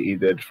what Whitey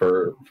did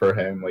for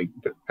him, like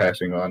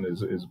passing on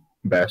his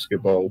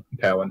basketball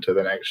talent to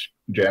the next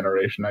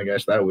generation. I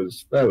guess that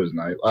was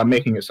nice. I'm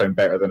making it sound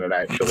better than it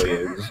actually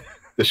is.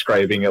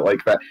 Describing it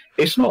like that,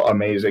 it's not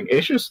amazing.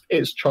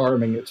 It's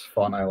charming. It's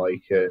fun. I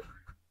like it.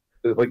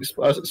 Like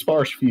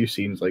sparse few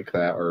scenes like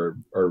that are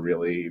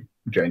really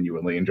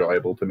genuinely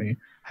enjoyable to me.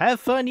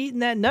 Have fun eating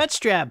that nut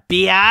strap,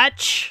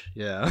 biatch.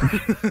 Yeah.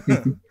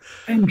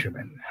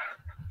 Benjamin.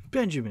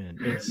 Benjamin.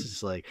 It's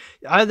just like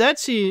that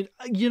scene.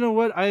 You know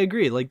what? I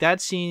agree. Like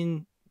that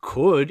scene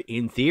could,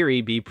 in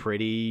theory, be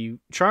pretty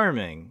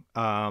charming.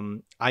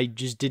 I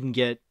just didn't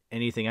get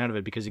anything out of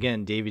it because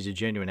again, Davy's a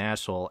genuine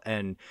asshole,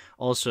 and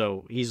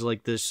also he's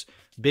like this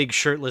big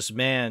shirtless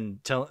man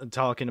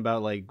talking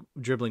about like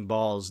dribbling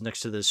balls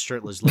next to this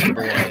shirtless little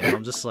boy, and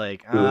I'm just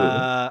like,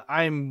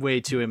 I'm way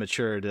too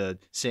immature to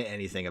say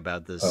anything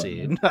about this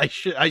scene.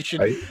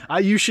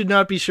 You should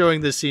not be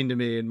showing this scene to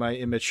me in my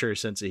immature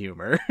sense of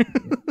humor.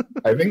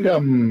 I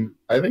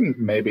think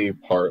maybe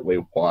partly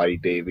why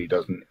Davy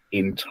doesn't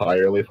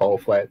entirely fall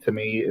flat to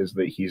me is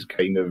that he's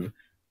kind of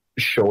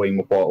showing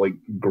what like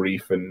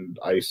grief and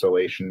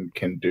isolation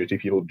can do to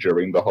people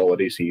during the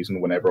holiday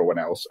season when everyone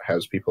else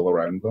has people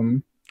around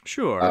them.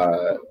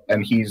 Sure.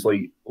 And he's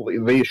like,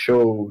 they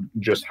show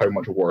just how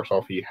much worse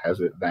off he has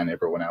it than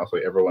everyone else.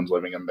 Like everyone's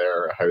living in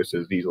their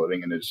houses, he's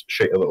living in his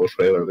shitty little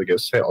trailer that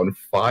gets set on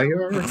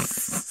fire.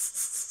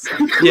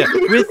 Yeah,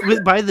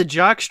 with by the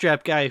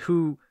jockstrap guy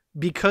who,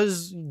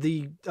 because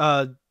the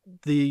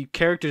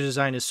character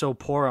design is so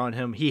poor on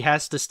him, he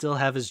has to still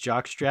have his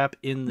jockstrap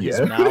in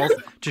his mouth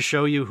to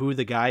show you who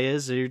the guy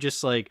is. And you're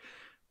just like,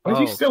 why is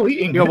he still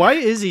eating it? Why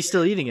is he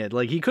still eating it?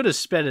 Like, he could have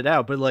sped it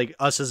out, but like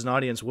us as an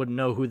audience wouldn't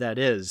know who that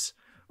is.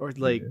 Or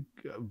like,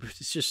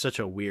 it's just such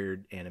a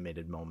weird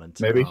animated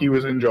moment. Maybe he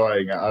was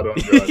enjoying it. I don't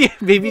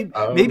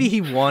know. maybe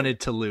he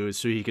wanted to lose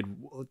so he could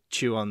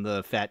chew on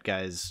the fat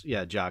guy's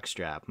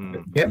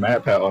jockstrap. Get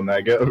Matt Pat on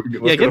that. Get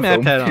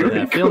Matt Pat on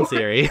that. Film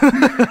theory.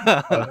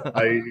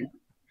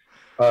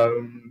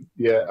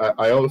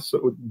 I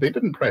also, they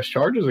didn't press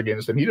charges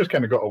against him. He just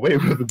kind of got away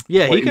with it.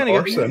 Yeah, he kind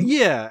of got.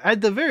 Yeah,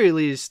 at the very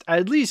least,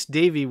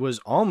 Davy was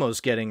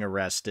almost getting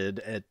arrested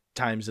at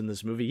times in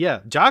this movie. Yeah,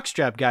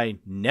 jockstrap guy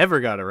never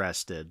got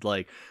arrested.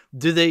 Like,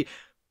 do they?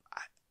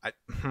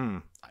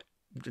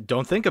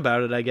 Don't think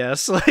about it. I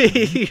guess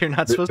like you're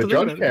not supposed to.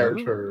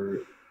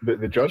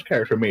 The judge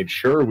character made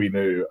sure we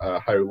knew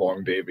how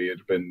long Davy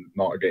had been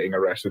not getting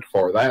arrested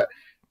for that.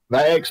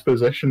 That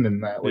exposition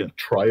in that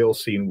trial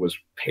scene was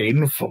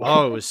painful.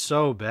 Oh, it was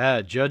so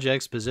bad. Judge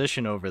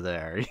Exposition over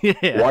there.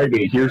 Yeah.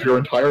 Whitey, here's your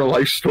entire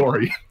life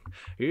story.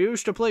 You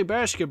used to play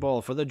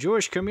basketball for the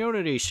Jewish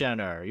Community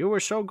Center. You were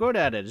so good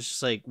at it. It's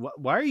just like,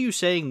 why are you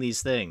saying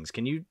these things?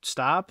 Can you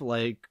stop?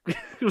 Like,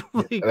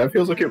 that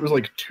feels like it was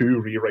like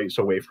 2 rewrites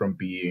away from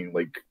being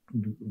like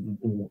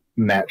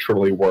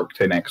naturally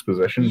worked in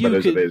exposition. But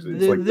as it is,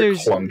 it's like the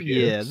clunkiest.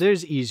 Yeah,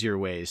 there's easier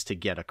ways to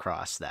get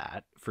across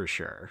that for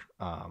sure.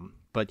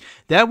 But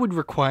that would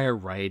require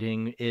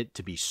writing it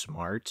to be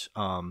smart,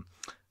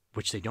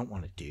 which they don't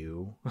want to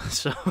do.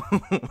 So,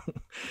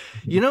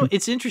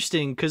 it's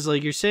interesting because,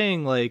 like, you're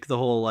saying, like, the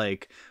whole,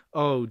 like,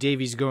 oh,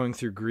 Davy's going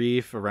through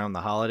grief around the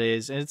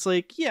holidays. And it's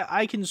like, yeah,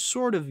 I can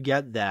sort of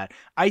get that.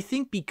 I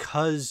think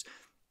because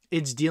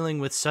it's dealing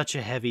with such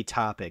a heavy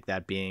topic,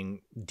 that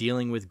being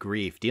dealing with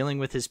grief, dealing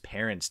with his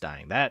parents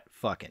dying, that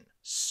fucking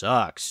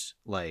sucks.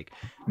 Like,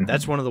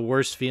 that's one of the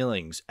worst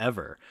feelings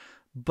ever.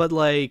 But,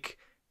 like,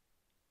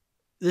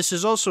 this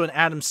is also an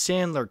Adam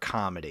Sandler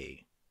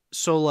comedy.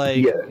 So,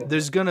 like,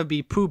 there's going to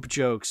be poop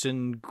jokes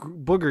and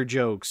booger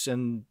jokes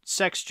and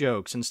sex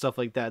jokes and stuff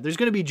like that. There's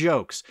going to be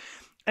jokes.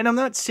 And I'm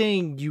not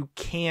saying you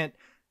can't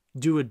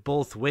do it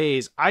both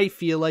ways. I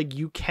feel like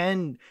you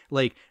can,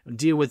 like,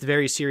 deal with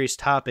very serious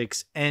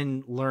topics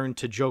and learn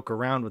to joke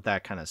around with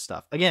that kind of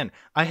stuff. Again,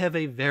 I have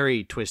a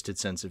very twisted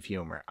sense of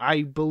humor.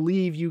 I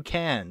believe you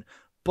can.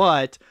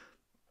 But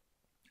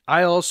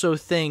I also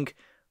think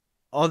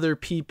other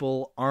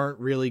people aren't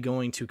really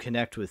going to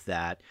connect with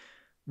that,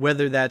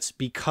 whether that's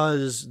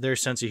because their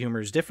sense of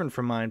humor is different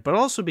from mine, but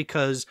also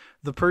because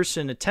the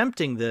person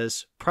attempting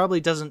this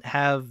probably doesn't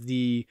have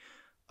the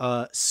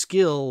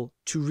skill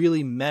to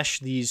really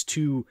mesh these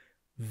two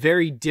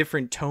very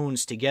different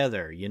tones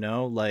together,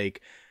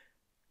 like,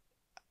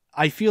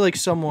 I feel like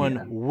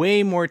someone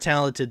way more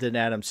talented than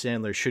Adam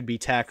Sandler should be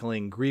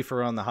tackling grief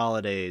around the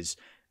holidays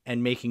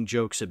and making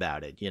jokes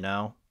about it,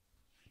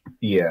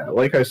 Yeah,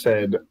 like I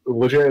said,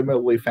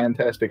 legitimately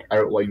fantastic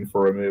outline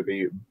for a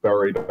movie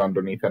buried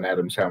underneath an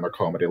Adam Sandler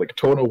comedy. Like,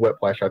 tonal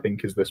whiplash, I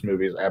think, is this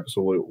movie's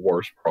absolute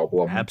worst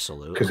problem.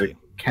 Absolutely. Because it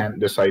can't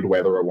decide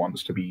whether it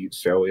wants to be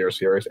silly or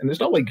serious. And it's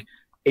not like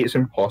it's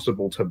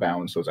impossible to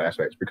balance those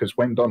aspects, because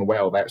when done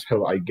well, that's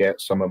how I get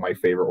some of my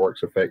favorite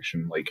works of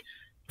fiction. Like,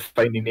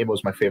 Finding Nemo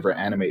is my favorite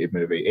animated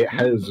movie. It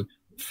has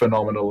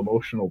phenomenal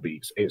emotional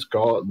beats. It's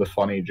got the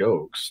funny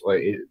jokes.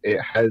 Like,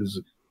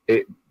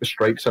 it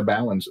strikes a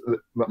balance.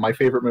 My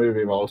favorite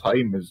movie of all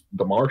time is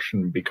The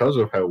Martian, because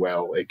of how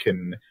well it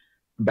can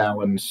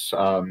balance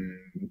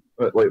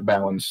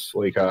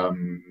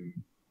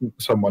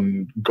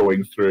someone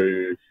going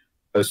through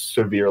a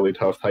severely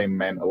tough time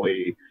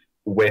mentally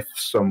with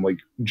some like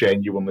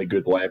genuinely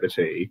good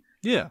levity.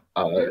 Yeah.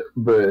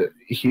 But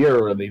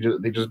here they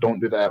just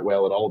don't do that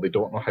well at all. They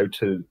don't know how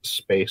to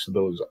space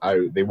those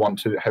out. They want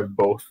to have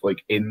both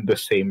like in the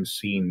same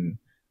scene,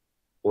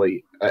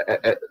 like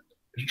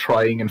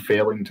trying and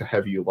failing to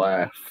have you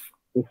laugh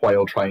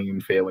while trying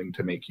and failing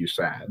to make you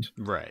sad.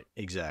 Right,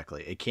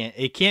 exactly.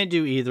 It can't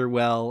do either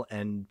well,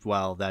 and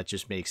well, that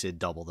just makes it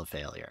double the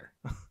failure.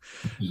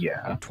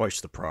 Yeah.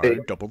 Twice the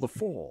pride, double the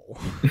fall.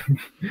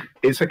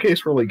 It's a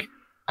case where, like,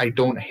 I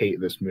don't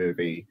hate this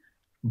movie,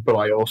 but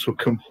I also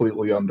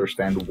completely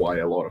understand why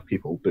a lot of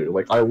people do.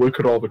 Like, I look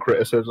at all the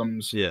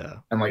criticisms, Yeah.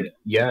 and, like,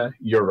 yeah,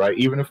 you're right.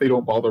 Even if they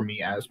don't bother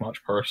me as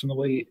much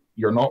personally,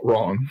 you're not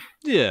wrong.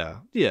 Yeah.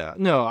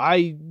 No,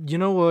 you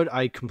know what?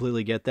 I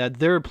completely get that.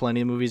 There are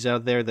plenty of movies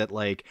out there that,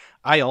 like,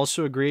 I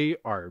also agree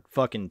are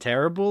fucking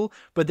terrible,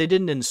 but they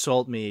didn't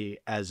insult me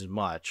as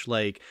much.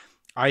 Like,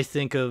 I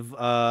think of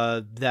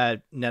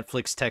that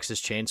Netflix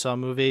Texas Chainsaw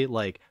movie.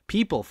 Like,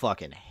 people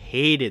fucking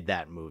hated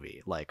that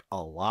movie, like,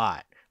 a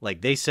lot.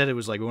 Like, they said it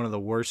was like one of the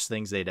worst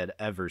things they'd had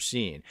ever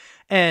seen.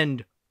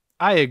 And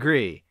I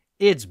agree.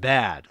 It's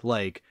bad.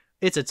 Like,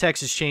 it's a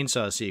Texas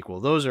Chainsaw sequel.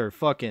 Those are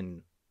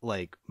fucking,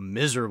 like,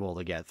 miserable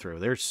to get through.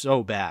 They're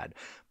so bad.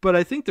 But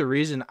I think the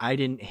reason I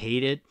didn't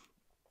hate it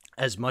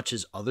as much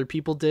as other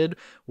people did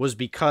was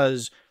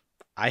because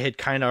I had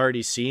kind of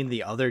already seen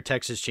the other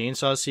Texas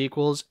Chainsaw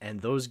sequels, and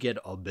those get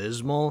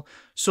abysmal.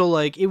 So,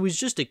 like, it was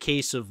just a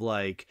case of,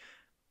 like,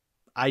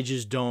 I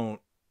just don't,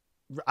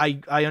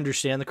 I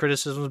understand the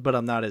criticisms, but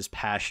I'm not as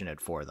passionate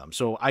for them.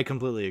 So I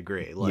completely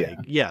agree. Like,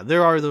 yeah,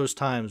 there are those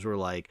times where,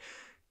 like,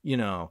 you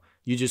know,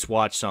 you just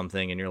watch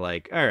something and you're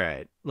like, all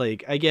right,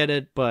 like, I get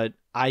it, but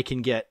I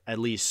can get at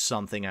least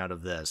something out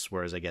of this.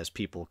 Whereas I guess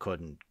people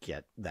couldn't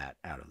get that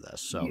out of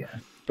this. So yeah,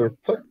 there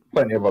are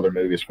plenty of other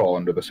movies fall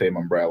under the same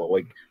umbrella.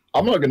 Like,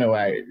 I'm not going to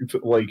act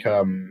like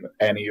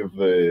any of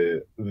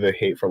the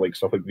hate for, like,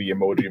 stuff like the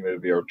Emoji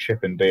Movie or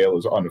Chip and Dale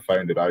is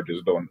unfounded. I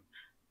just don't.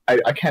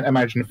 I can't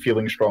imagine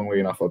feeling strongly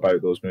enough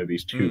about those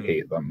movies to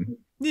hate them.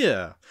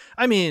 Yeah.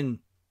 I mean,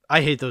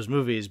 I hate those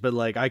movies, but,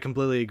 like, I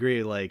completely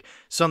agree. Like,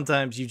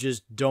 sometimes you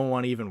just don't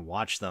want to even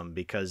watch them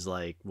because,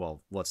 like,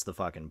 well, what's the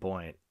fucking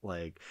point?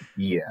 Like,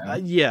 yeah.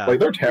 Yeah. Like,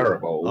 they're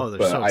terrible. Oh, they're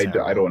but so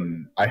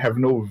terrible. I have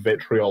no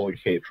vitriolic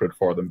hatred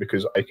for them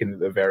because I can at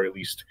the very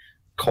least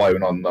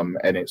clown on them,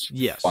 and it's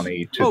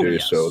funny to do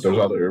so. There's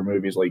other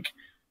movies like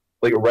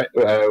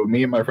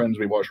me and my friends,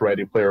 we watched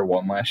Ready Player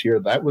One last year.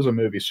 That was a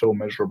movie so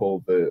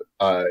miserable that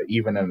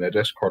even in a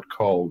Discord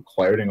call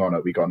clouding on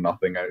it, we got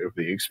nothing out of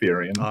the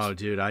experience. Oh,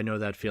 dude, I know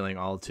that feeling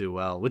all too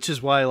well, which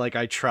is why, like,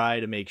 I try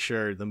to make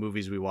sure the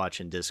movies we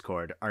watch in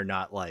Discord are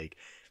not like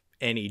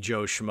any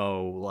Joe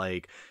Schmo,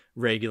 like,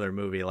 regular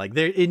movie. Like,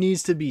 it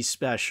needs to be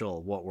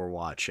special what we're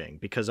watching,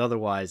 because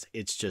otherwise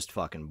it's just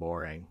fucking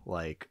boring.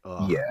 Like,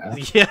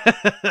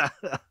 yeah.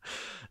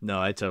 No,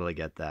 I totally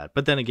get that.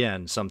 But then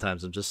again,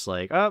 sometimes I'm just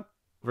like, oh,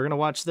 we're gonna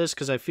watch this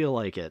because I feel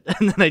like it,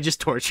 and then I just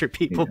torture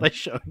people by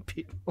showing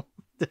people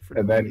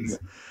different movies.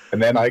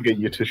 And then I get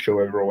you to show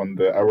everyone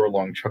the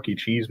hour-long Chuck E.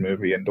 Cheese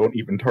movie and don't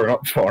even turn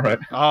up for it.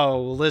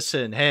 Oh,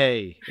 listen,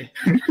 hey.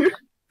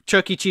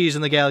 Chuck E. Cheese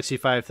in the Galaxy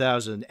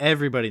 5000.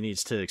 Everybody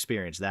needs to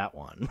experience that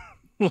one.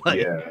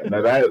 Like, yeah,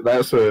 now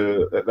that's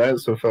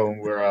a film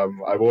where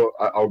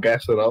I'll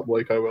gas it up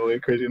like I will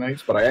at Crazy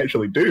Nights, but I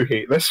actually do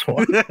hate this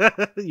one.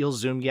 You'll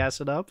zoom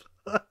gas it up?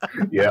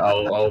 Yeah,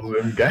 I'll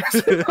zoom gas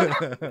it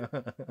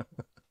up.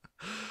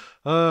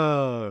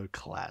 Oh,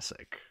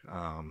 classic.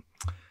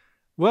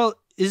 Well,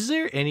 is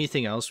there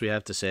anything else we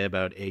have to say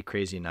about 8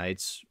 Crazy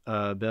Nights,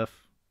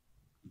 Biff?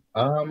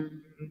 I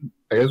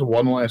guess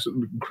one last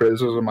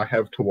criticism I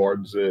have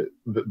towards it,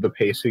 the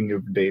pacing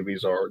of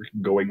Davy's arc,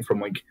 going from,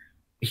 like,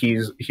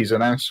 he's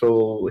an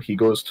asshole, he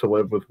goes to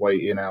live with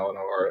Whitey and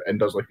Eleanor and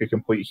does, like, a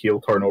complete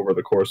heel turn over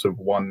the course of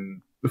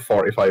one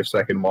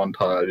 45-second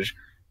montage,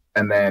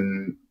 and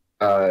then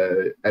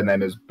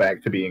is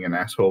back to being an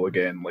asshole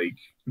again, like,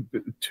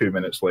 2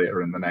 minutes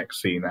later in the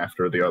next scene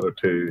after the other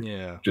two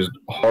just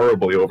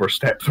horribly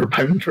overstep their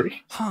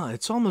boundary.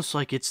 It's almost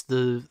like it's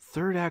the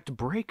third act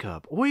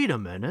breakup. Wait a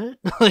minute.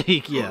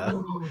 Like, yeah.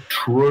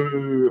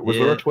 True. Was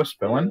there a twist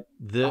villain?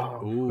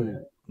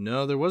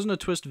 No, there wasn't a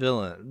twist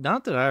villain.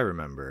 Not that I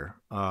remember.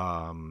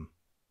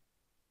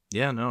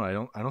 Yeah, no,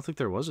 I don't think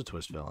there was a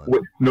twist villain.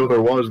 Wait, no,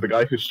 there was. The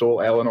guy who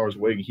stole Eleanor's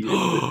wig.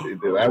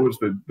 That was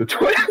the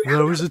twist.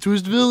 That was the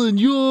twist villain.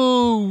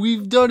 Yo,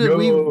 we've done it.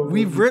 Yo.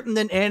 We've written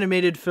an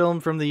animated film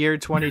from the year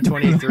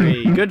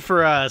 2023. Good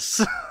for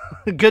us.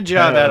 Good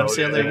job, Adam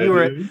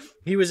Sandler. Yeah,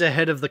 he was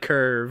ahead of the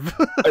curve.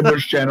 And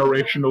there's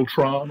generational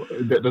trauma.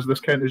 Does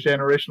this count as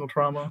generational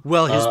trauma?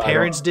 Well, his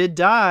parents did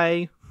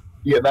die.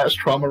 Yeah, that's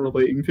trauma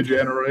relating to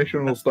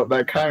generational stuff.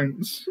 That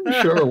counts.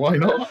 Sure, why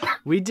not?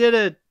 We did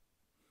it.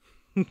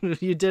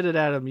 You did it,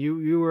 Adam.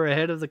 You were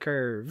ahead of the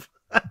curve.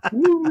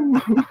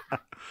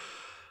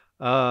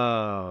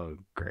 Oh,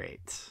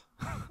 great.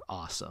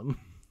 Awesome.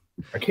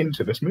 Akin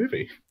to this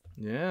movie.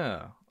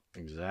 Yeah,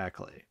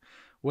 exactly.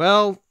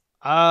 Well,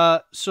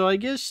 so I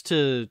guess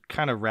to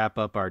kind of wrap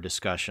up our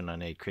discussion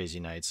on 8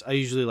 Crazy Nights, I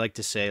usually like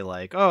to say,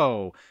 like,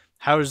 oh,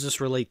 how does this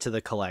relate to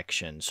the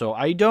collection? So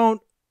I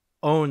don't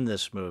own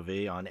this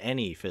movie on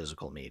any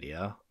physical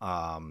media.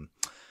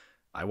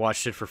 I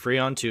watched it for free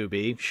on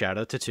Tubi. Shout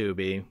out to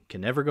Tubi. Can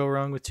never go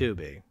wrong with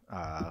Tubi.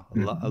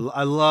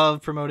 I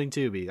love promoting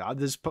Tubi.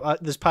 This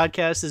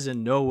podcast is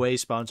in no way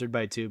sponsored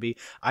by Tubi.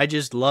 I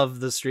just love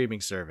the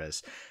streaming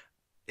service.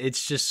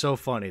 It's just so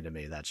funny to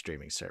me, that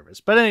streaming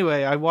service. But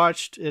anyway, I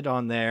watched it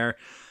on there.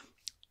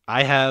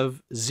 I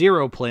have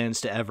zero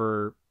plans to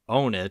ever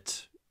own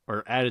it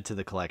or add it to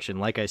the collection.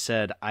 Like I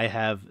said, I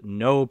have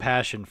no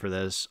passion for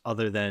this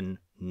other than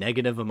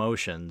negative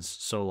emotions.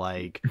 So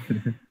like,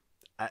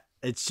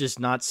 it's just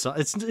not so.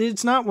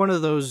 It's not one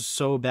of those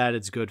so bad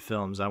it's good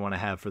films I want to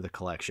have for the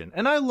collection.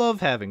 And I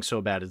love having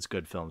so bad it's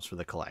good films for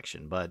the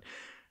collection, but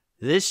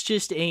this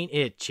just ain't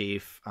it,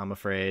 Chief. I'm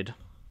afraid.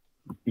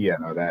 Yeah,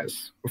 no,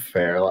 that's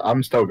fair.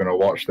 I'm still going to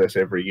watch this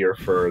every year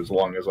for as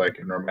long as I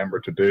can remember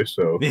to do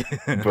so.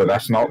 But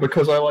that's not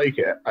because I like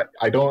it.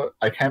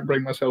 I can't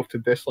bring myself to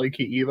dislike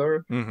it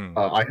either. Mm-hmm.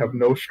 I have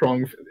no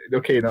strong...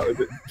 Okay, now,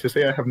 to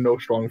say I have no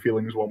strong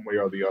feelings one way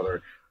or the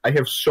other, I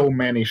have so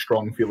many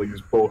strong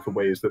feelings both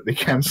ways that they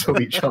cancel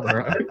each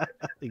other out.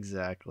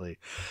 Exactly.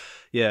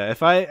 Yeah,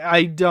 if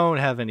I don't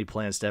have any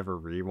plans to ever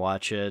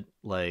rewatch it.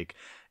 Like,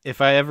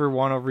 if I ever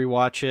want to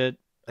rewatch it,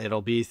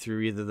 it'll be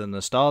through either the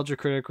Nostalgia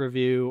Critic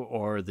review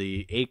or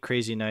the 8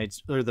 Crazy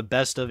Nights, or the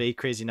best of 8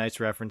 Crazy Nights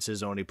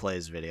references only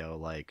plays video.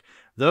 Like,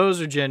 those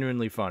are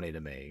genuinely funny to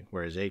me,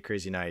 whereas 8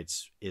 Crazy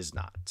Nights is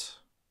not.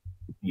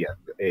 Yeah,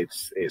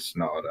 it's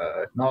not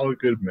a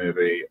good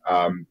movie.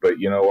 But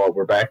you know what?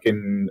 We're back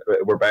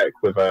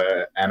with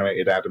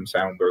animated Adam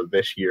Sandler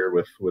this year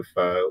with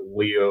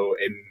Leo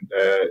in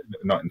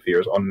not in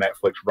theaters, on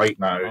Netflix right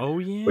now. Oh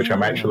yeah, which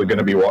I'm actually going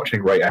to be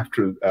watching right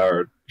after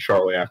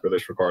shortly after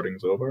this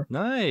recording's over.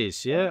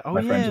 Nice, yeah. Oh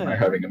my friends and I are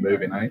having a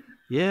movie night.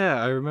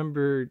 Yeah, I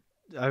remember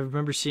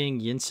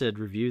seeing Yinsid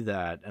review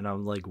that, and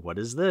I'm like, what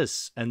is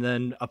this? And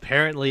then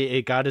apparently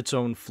it got its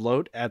own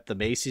float at the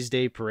Macy's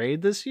Day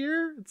Parade this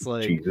year. It's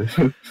like,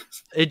 Jesus.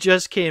 It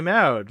just came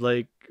out.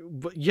 Like,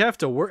 you have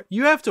to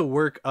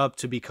work up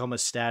to become a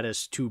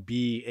status to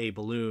be a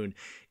balloon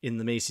in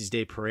the Macy's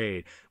Day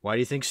Parade. Why do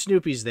you think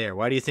Snoopy's there?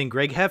 Why do you think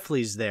Greg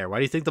Heffley's there? Why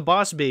do you think the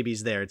Boss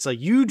Baby's there? It's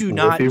like, you do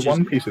not just,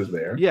 One Piece is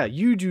there. Yeah,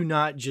 you do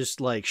not just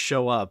like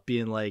show up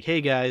being like,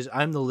 hey guys,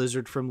 I'm the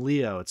lizard from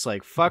Leo. It's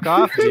like, fuck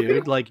off,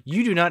 dude. Like,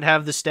 you do not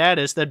have the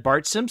status that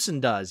Bart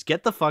Simpson does.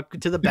 Get the fuck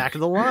to the back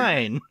of the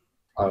line.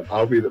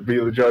 I'll be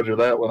the judge of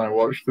that when I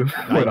watch the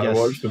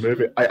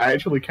movie. I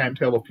actually can't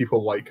tell if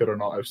people like it or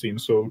not. I've seen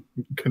such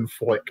a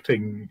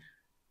conflicting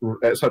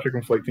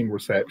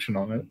reception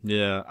on it.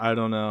 Yeah, I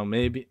don't know.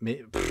 Maybe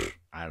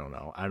I don't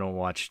know. I don't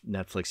watch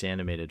Netflix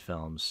animated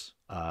films.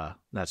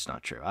 That's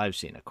not true. I've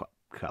seen a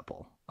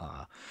couple.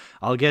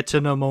 I'll get to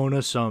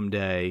Nimona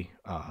someday.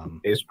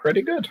 It's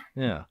pretty good.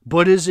 Yeah,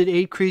 but is it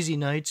 8 Crazy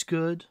Nights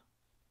good?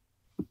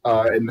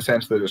 In the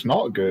sense that it's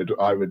not good,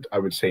 I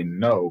would say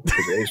no,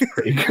 because it is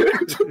pretty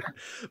good.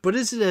 But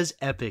is it as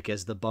epic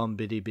as the Bum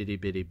Bitty Bitty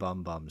Bitty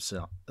Bum Bum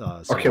song?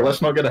 Okay,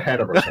 let's not get ahead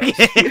of ourselves.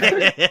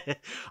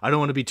 I don't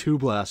want to be too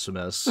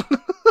blasphemous.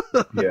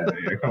 yeah,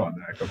 come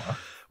on.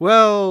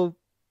 Well,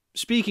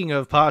 speaking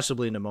of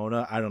possibly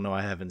Nimona, I don't know,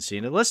 I haven't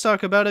seen it. Let's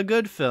talk about a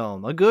good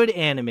film, a good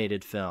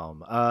animated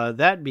film.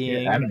 That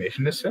being... Yeah,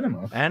 animation is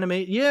cinema.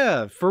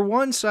 Yeah, for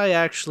once I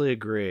actually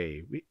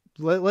agree.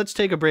 Let's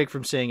take a break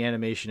from saying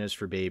animation is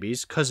for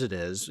babies, because it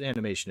is.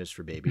 Animation is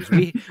for babies.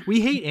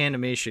 We hate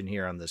animation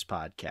here on this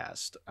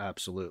podcast,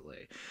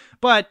 absolutely.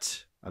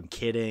 But I'm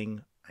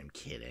kidding.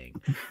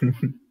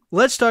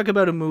 Let's talk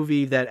about a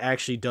movie that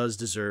actually does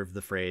deserve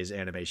the phrase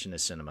animation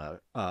is cinema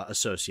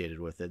associated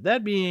with it.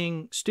 That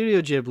being Studio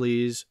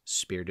Ghibli's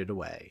Spirited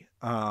Away.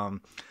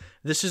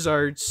 This is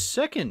our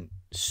second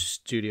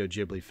Studio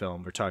Ghibli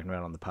film we're talking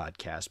about on the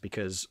podcast,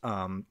 because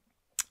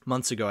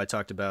months ago I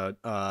talked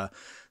about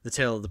The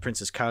Tale of the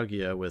Princess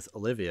Kaguya with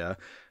Olivia,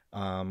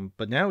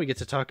 but now we get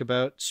to talk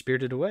about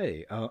Spirited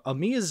Away, a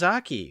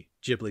Miyazaki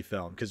Ghibli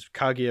film, because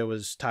Kaguya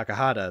was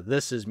Takahata.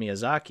 This is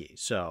Miyazaki,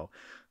 so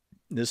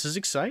this is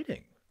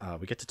exciting.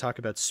 We get to talk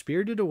about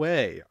Spirited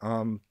Away.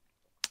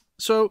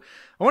 So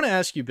I want to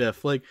ask you,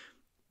 Biff, like,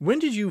 when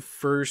did you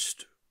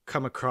first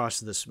come across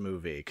this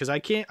movie? Because I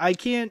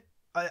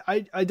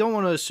don't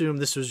want to assume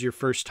this was your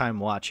first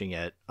time watching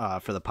it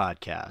for the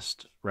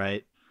podcast,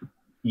 right?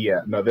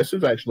 Yeah, no, this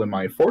is actually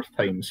my fourth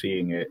time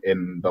seeing it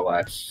in the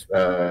last,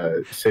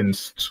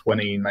 since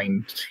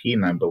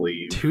 2019, I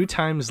believe. 2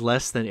 times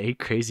less than 8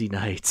 Crazy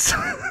Nights.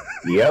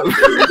 Yep.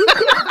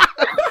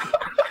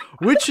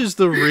 Which is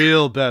the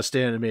real best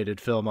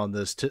animated film on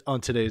this on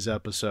today's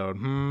episode?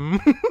 I'm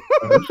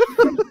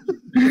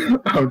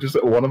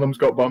just, one of them's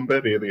got Bum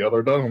Bitty, the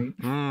other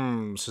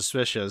don't.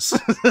 Suspicious.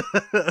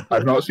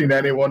 I've not seen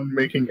anyone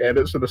making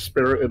edits of the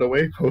Spirited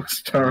Away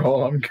poster,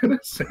 all I'm gonna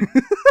say.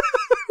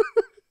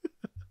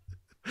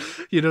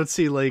 You don't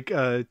see like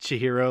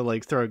Chihiro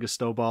like throwing a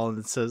snowball and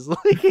it says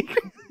like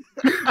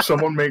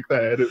someone make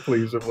that edit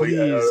please of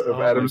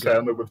Adam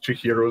Sandler with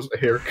Chihiro's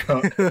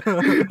haircut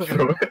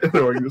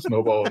throwing the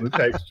snowball and the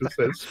text just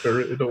says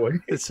Spirited Away.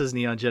 It says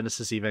Neon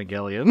Genesis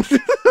Evangelion.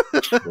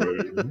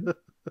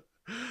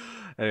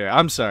 Anyway,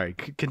 I'm sorry,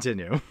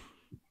 continue.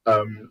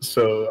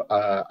 So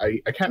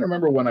I can't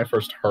remember when I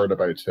first heard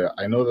about it.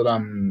 I know that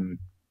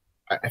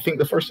I think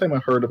the first time I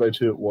heard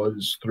about it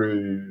was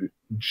through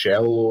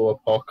Jello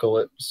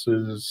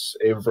Apocalypse's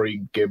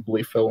every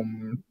Ghibli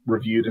film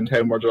reviewed in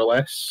 10 words or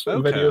less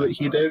video that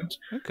he did.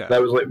 Okay.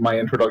 That was like my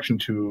introduction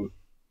to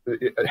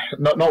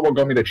not what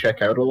got me to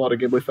check out a lot of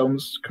Ghibli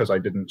films, because I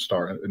didn't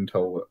start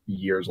until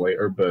years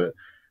later, but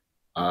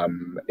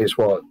it's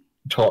what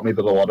taught me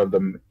that a lot of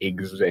them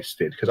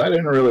existed, because I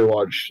didn't really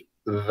watch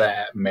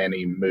that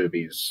many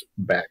movies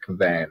back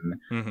then.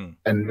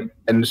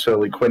 And so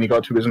like when he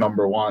got to his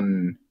number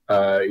one,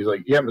 he's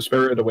like, yeah,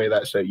 Spirited Away,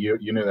 that's it, you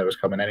knew that was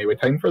coming anyway.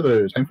 Time for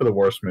the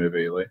worst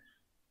movie. Like,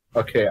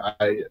 okay,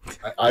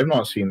 I've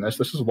not seen this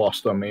is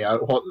lost on me.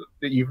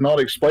 You've not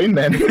explained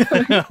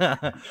anything.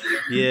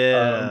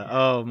 Yeah.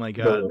 Oh my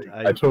god,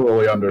 I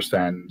totally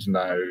understand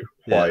now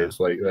why it's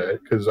like that,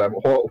 because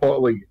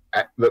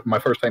my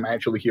first time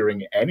actually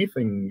hearing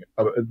anything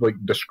like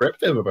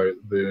descriptive about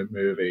the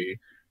movie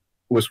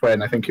was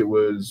when I think it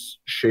was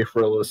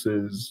Schaefer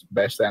Ellis's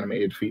Best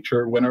Animated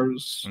Feature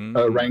winners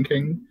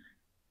ranking,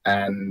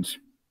 and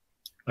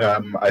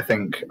I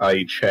think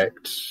I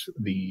checked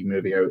the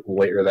movie out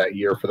later that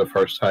year for the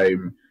first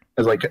time.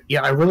 I was like,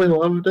 yeah, I really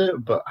loved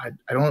it, but I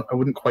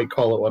wouldn't quite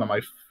call it one of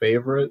my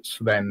favorites.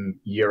 Then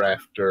year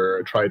after,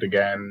 I tried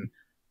again,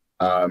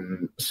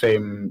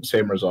 same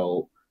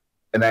result.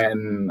 And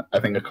then I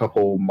think a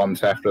couple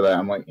months after that,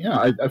 I'm like,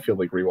 yeah, I feel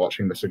like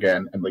rewatching this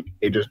again, and like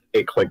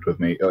it clicked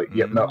with me. Like,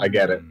 yeah, no, I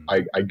get it.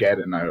 I get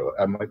it now.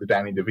 I'm like the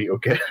Danny DeVito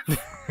kid.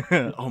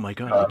 Oh my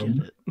god, I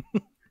get it.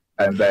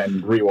 And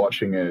then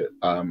rewatching it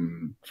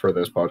for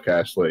this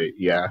podcast, like,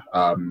 yeah,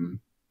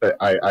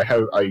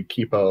 I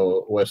keep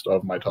a list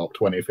of my top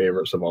 20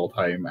 favorites of all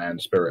time, and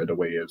Spirited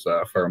Away is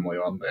firmly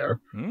on there.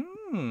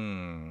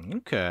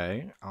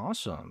 Okay,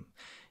 awesome.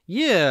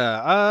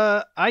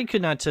 Yeah, I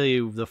could not tell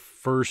you the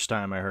first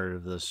time I heard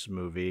of this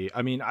movie.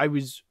 I mean, I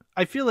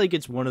feel like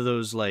it's one of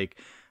those, like,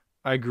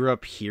 I grew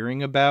up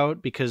hearing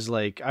about, because,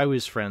 like, I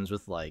was friends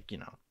with, like, you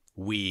know,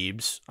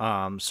 weebs.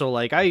 So,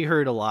 like, I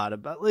heard a lot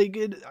about, like,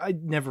 I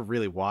never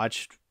really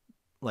watched,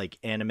 like,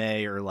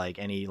 anime or, like,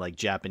 any, like,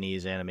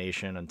 Japanese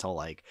animation until,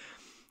 like,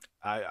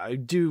 I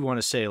do want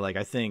to say, like,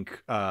 I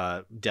think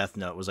Death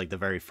Note was, like, the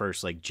very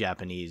first, like,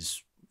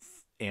 Japanese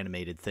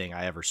animated thing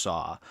I ever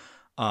saw.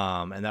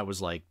 And that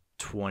was, like,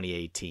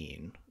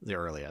 2018, the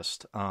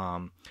earliest.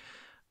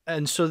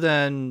 And so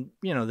then,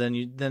 you know,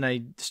 then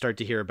I start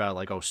to hear about,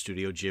 like, oh,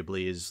 Studio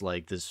Ghibli is,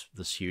 like, this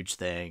huge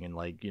thing, and,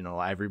 like, you know,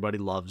 everybody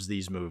loves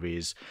these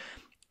movies.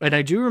 And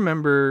I do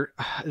remember,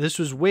 this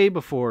was way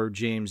before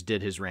James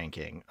did his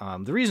ranking.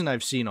 The reason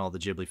I've seen all the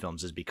Ghibli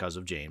films is because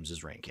of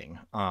James's ranking.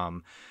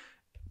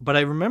 But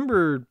I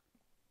remember,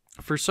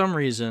 for some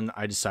reason,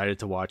 I decided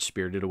to watch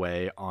Spirited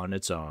Away on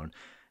its own.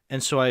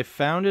 And so I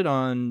found it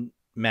on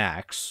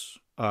Max,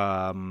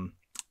 and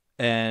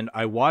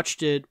I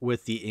watched it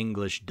with the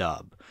English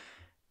dub,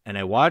 and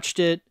I watched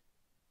it,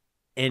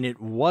 and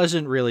it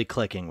wasn't really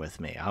clicking with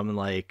me. I'm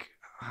like,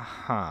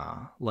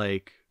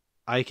 like,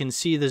 I can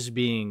see this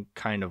being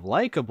kind of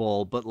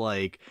likable, but,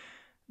 like,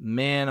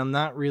 man, I'm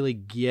not really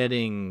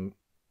getting,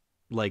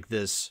 like,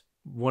 this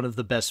one of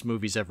the best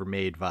movies ever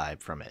made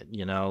vibe from it,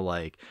 you know?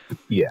 Like,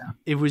 yeah,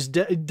 it was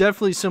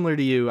definitely similar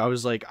to you. I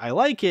was like, I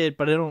like it,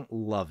 but I don't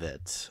love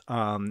it.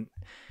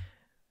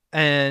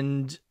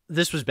 And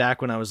this was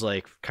back when I was,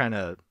 like, kind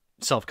of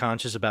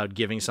self-conscious about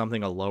giving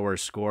something a lower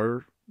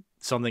score.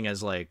 Something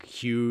as, like,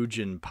 huge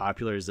and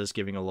popular as this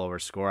giving a lower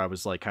score, I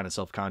was, like, kind of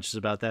self-conscious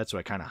about that, so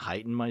I kind of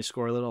heightened my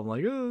score a little. I'm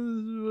like,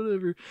 oh,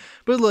 whatever.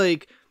 But,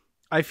 like,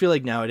 I feel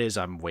like nowadays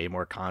I'm way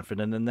more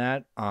confident in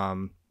that.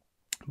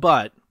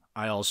 But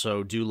I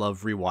also do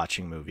love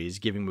rewatching movies,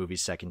 giving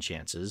movies second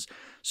chances.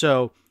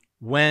 So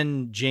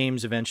when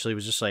James eventually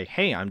was just like,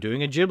 hey, I'm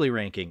doing a Ghibli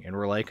ranking, and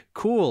we're like,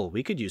 cool,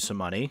 we could use some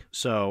money.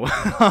 So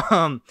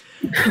I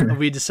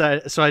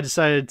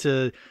decided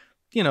to,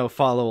 you know,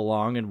 follow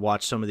along and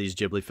watch some of these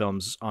Ghibli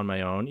films on my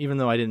own, even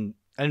though I didn't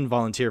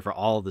volunteer for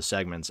all of the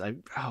segments.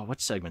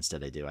 What segments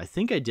did I do? I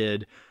think I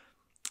did,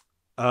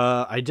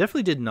 I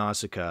definitely did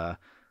Nausicaa.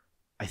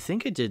 I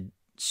think I did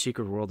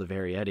Secret World of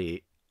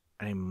Arrietty,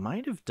 and I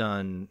might have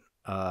done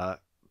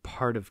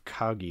part of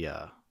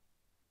Kaguya.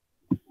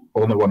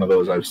 Only one of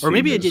those I've seen. Or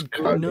maybe I did.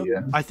 Kaguya. No,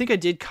 I think I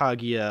did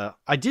Kaguya.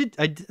 I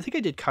think I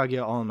did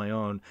Kaguya all on my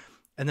own,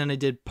 and then I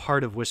did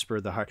part of Whisper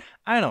of the Heart.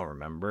 I don't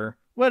remember.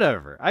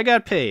 Whatever. I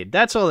got paid.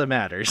 That's all that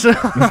matters.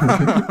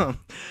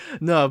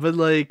 No, but,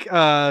 like,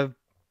 but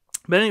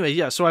anyway,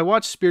 yeah. So I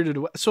watched Spirited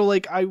Away. So,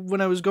 like,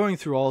 when I was going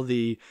through all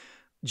the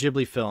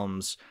Ghibli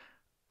films,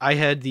 I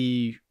had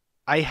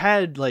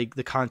like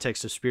the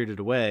context of Spirited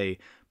Away,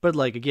 but,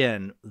 like,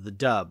 again, the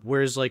dub.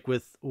 Whereas, like,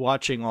 with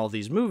watching all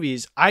these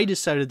movies, I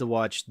decided to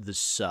watch the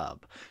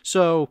sub.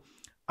 So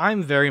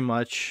I'm very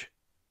much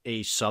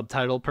a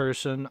subtitle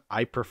person.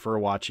 I prefer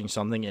watching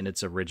something in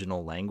its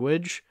original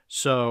language.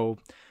 So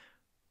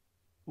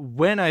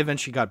when I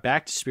eventually got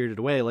back to Spirited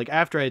Away, like,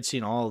 after I had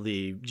seen all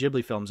the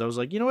Ghibli films, I was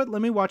like, you know what?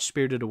 Let me watch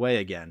Spirited Away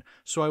again.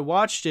 So I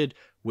watched it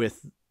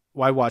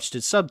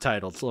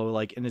subtitled, so,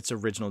 like, in its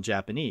original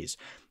Japanese.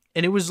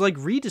 and it was like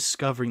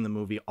rediscovering the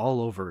movie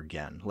all over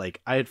again.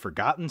 Like I had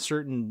forgotten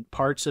certain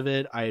parts of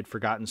it. I had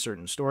forgotten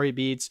certain story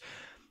beats,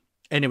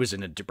 and it was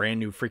in a brand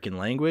new freaking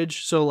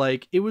language. So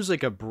like it was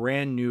like a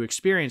brand new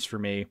experience for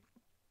me.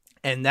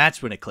 And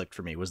that's when it clicked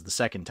for me, was the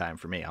second time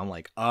for me. I'm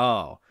like,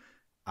 oh,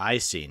 I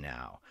see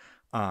now.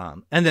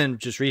 And then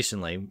just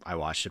recently I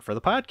watched it for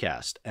the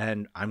podcast,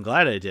 and I'm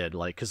glad I did,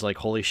 like, cause like,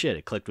 holy shit,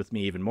 it clicked with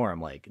me even more.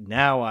 I'm like,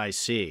 now I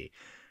see.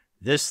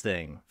 This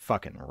thing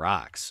fucking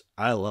rocks.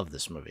 I love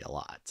this movie a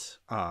lot.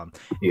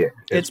 Yeah,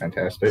 it's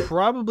fantastic.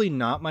 Probably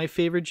not my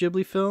favorite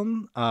Ghibli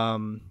film,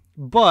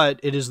 but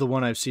it is the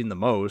one I've seen the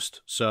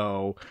most,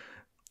 so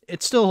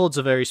it still holds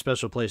a very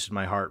special place in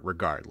my heart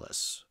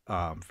regardless,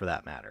 for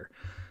that matter.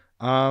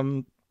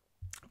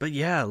 But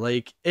yeah,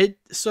 like it,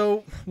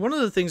 so one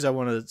of the things I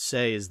want to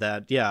say is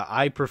that, yeah,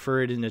 I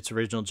prefer it in its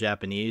original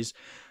Japanese,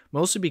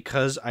 mostly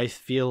because I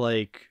feel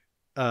like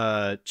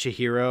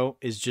Chihiro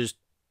is just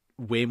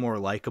way more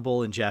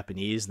likable in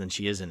Japanese than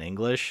she is in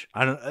English.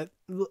 I don't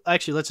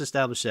actually, let's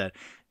establish that.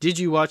 Did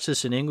you watch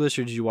this in English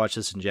or did you watch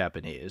this in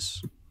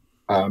Japanese?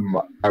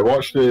 I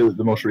watched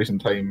the most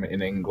recent time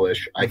in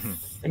English. I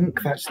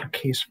think that's the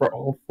case for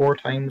all 4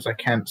 times. I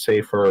can't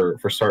say for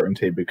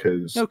certainty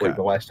because like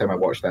the last time I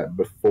watched that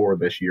before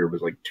this year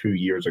was like 2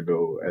 years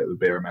ago at the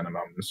bare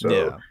minimum.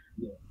 So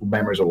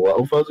memory's a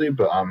little fuzzy,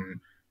 but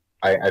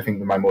I think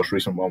my most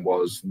recent one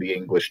was the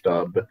English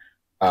dub.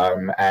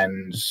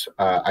 And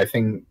I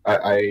think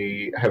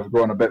I have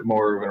grown a bit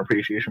more of an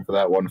appreciation for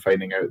that one,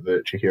 finding out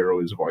that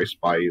Chihiro is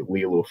voiced by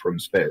Lilo from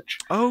Stitch.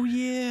 Oh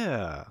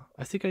yeah,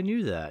 I think I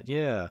knew that.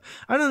 Yeah,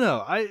 I don't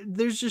know.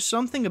 There's just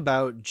something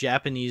about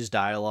Japanese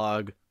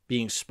dialogue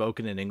being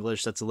spoken in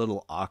English that's a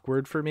little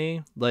awkward for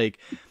me. Like,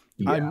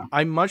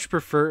 I much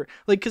prefer,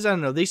 like, because I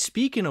don't know, they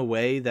speak in a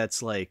way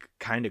that's like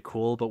kind of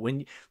cool, but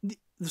when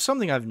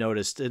something I've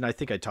noticed, and I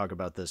think I talk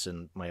about this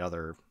in my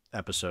other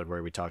episode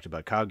where we talked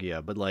about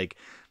Kaguya, but like,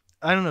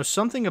 I don't know,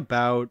 something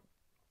about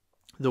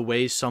the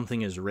way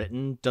something is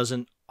written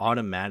doesn't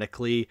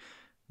automatically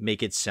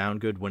make it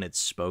sound good when it's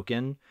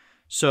spoken.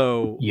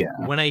 So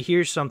when I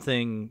hear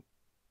something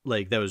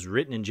like that was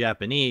written in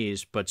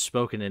Japanese but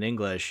spoken in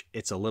English,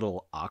 it's a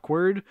little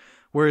awkward.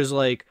 Whereas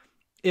like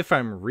if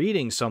I'm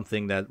reading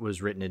something that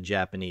was written in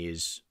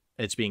Japanese,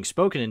 it's being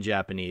spoken in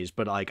Japanese,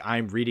 but like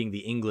I'm reading the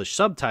English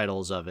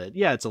subtitles of it,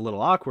 yeah, it's a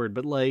little awkward,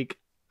 but like,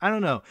 I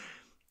don't know,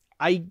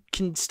 I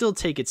can still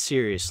take it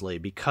seriously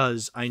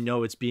because I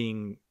know it's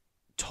being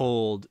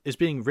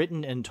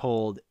written and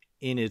told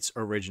in its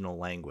original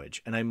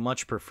language, and I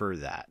much prefer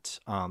that.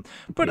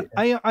 But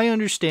I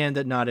understand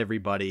that not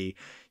everybody,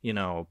 you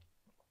know,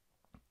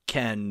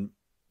 can,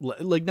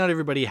 like, not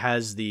everybody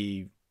has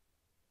the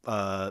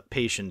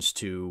patience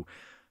to,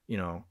 you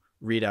know,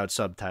 read out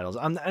subtitles.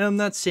 I'm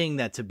not saying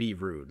that to be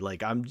rude.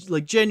 Like, I'm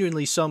like,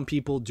 genuinely, some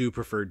people do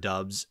prefer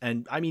dubs,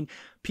 and I mean,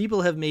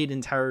 people have made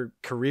entire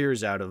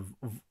careers out of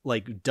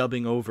like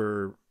dubbing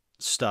over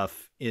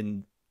stuff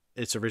in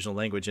its original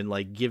language and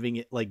like giving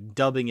it, like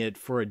dubbing it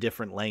for a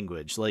different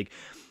language. Like,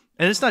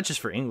 and it's not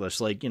just for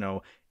English, like, you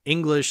know,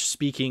 English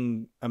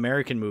speaking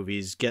American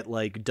movies get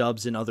like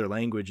dubs in other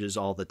languages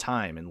all the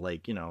time, and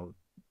like, you know,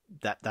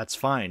 that's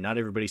fine. Not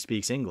everybody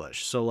speaks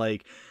English, so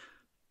like,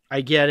 I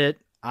get it.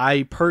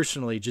 I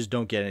personally just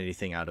don't get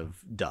anything out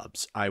of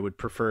dubs. I would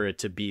prefer it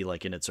to be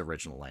like in its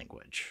original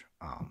language.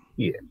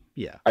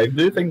 Yeah. I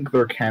do think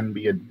there can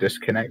be a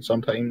disconnect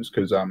sometimes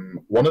because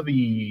one of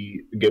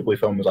the Ghibli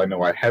films I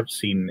know I have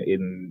seen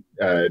in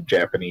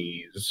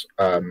Japanese,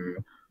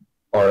 or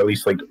at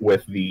least like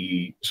with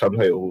the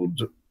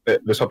subtitled.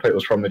 The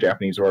subtitles from the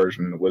Japanese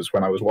version was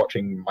when I was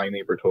watching My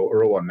Neighbor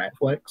Totoro on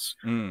Netflix.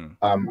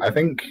 I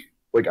think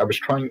like I was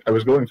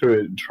going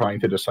through it trying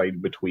to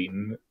decide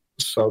between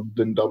subbed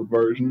and dubbed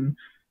version.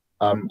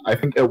 I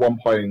think at one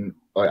point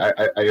I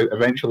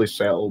eventually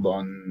settled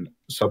on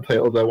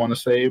subtitled, I want to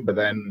say, but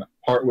then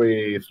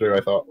partway through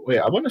I thought, wait,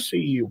 I want to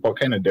see what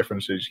kind of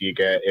differences you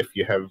get if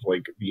you have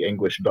like the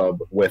English dub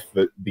with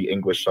the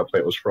English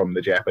subtitles from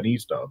the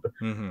Japanese dub.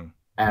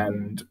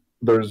 And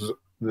there's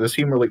the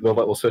scene where like the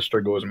little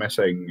sister goes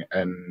missing,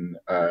 and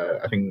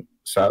I think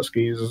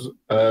Satsuki's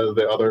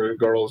the other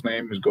girl's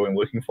name is going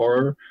looking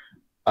for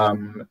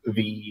her.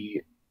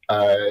 The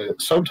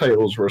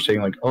subtitles were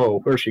saying like, "Oh,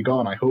 where's she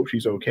gone? I hope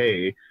she's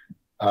okay."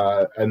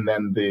 And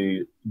then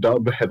the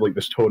dub had like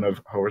this tone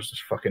of, "Oh, where's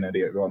this fucking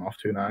idiot gone off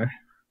to now?"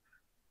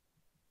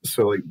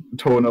 So like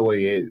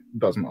tonally, it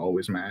doesn't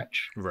always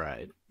match.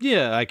 Right.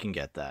 Yeah, I can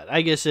get that.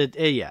 I guess it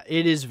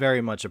is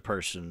very much a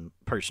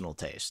personal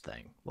taste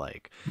thing.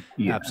 Like,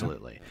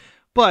 absolutely.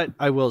 But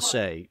I will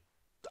say,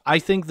 I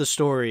think the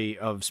story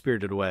of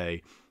Spirited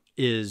Away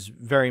is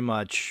very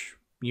much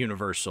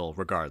universal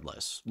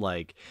regardless.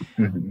 Like,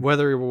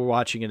 whether we're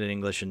watching it in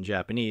English and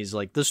Japanese,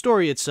 like the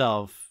story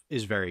itself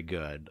is very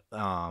good.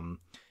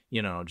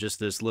 You know, just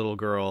this little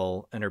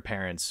girl and her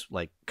parents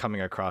like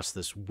coming across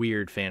this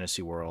weird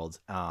fantasy world,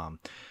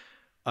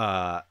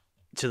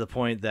 to the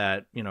point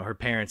that, you know, her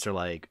parents are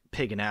like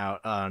pigging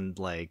out on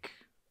like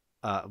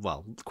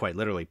well, quite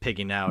literally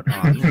pigging out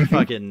on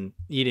fucking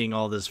eating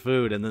all this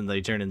food, and then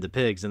they turn into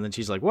pigs, and then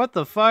she's like, what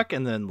the fuck?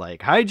 And then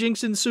like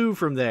hijinks ensue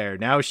from there.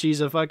 Now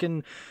she's a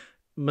fucking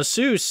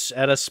masseuse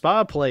at a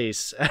spa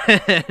place,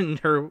 and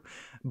her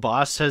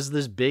boss has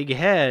this big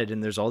head,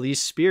 and there's all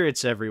these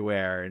spirits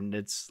everywhere,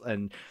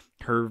 and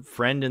her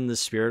friend in the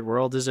spirit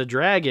world is a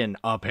dragon,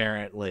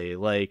 apparently.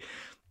 Like,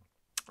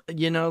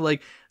 you know,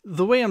 like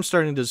the way I'm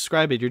starting to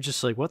describe it, you're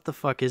just like, what the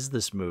fuck is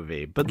this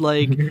movie? But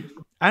like,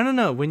 I don't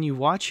know, when you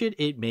watch it,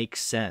 it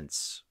makes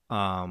sense.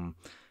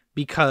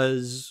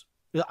 Because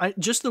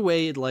just the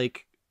way it,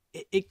 like,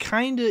 it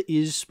kind of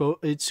is,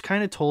 it's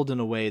kind of told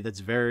in a way that's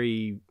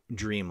very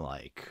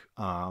dreamlike.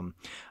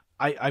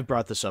 I've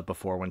brought this up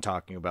before when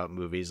talking about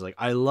movies. Like,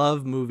 I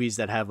love movies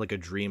that have like a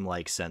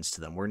dreamlike sense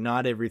to them, where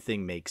not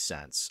everything makes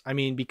sense. I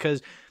mean,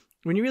 because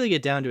when you really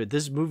get down to it,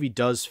 this movie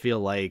does feel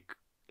like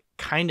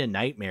kind of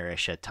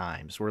nightmarish at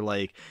times, where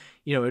like,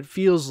 you know, it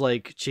feels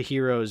like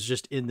Chihiro is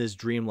just in this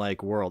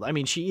dreamlike world. I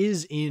mean, she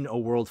is in a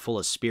world full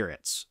of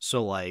spirits.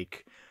 So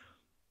like,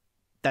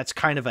 that's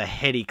kind of a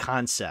heady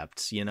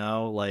concept, you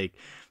know, like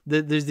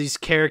there's these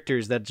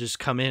characters that just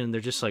come in and they're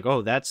just like,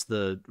 oh, that's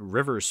the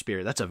river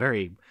spirit. That's a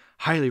very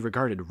highly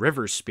regarded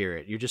river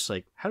spirit. You're just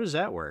like, how does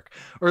that work?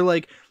 Or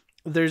like,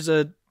 there's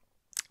a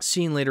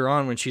scene later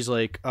on when she's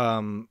like,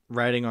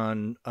 riding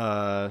on,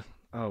 oh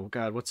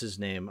God, what's his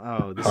name?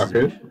 Oh, this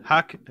is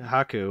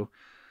Haku.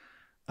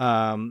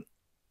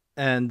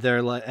 And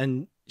they're like,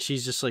 and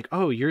she's just like,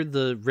 oh, you're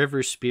the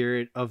river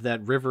spirit of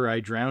that river I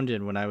drowned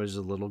in when I was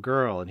a little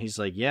girl. And he's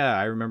like, yeah,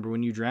 I remember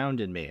when you drowned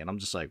in me. And I'm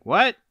just like,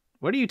 what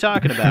are you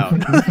talking about?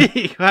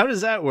 Like, how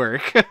does that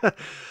work?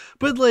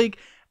 But like,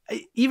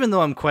 even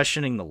though I'm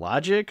questioning the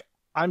logic,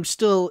 I'm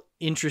still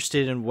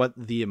interested in what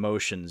the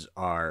emotions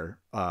are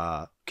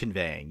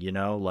conveying, you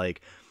know,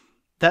 like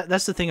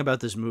that's the thing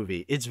about this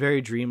movie. It's very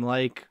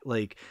dreamlike.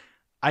 Like,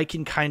 I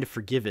can kind of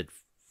forgive it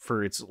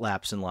for its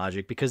lapse in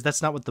logic, because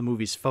that's not what the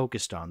movie's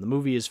focused on. The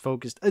movie is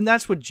focused, and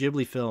that's what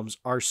Ghibli films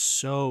are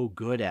so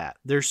good at.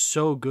 They're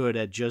so good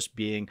at just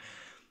being,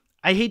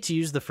 I hate to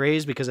use the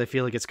phrase because I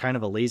feel like it's kind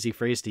of a lazy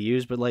phrase to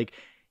use, but like,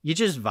 you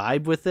just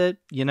vibe with it,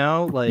 you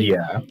know? Like,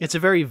 yeah. It's a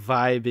very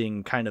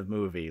vibing kind of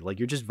movie. Like,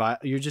 you're just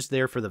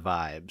there for the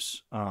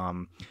vibes.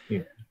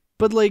 Yeah.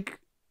 But like,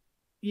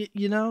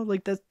 you know,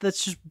 like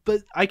that's just,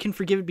 but I can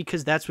forgive it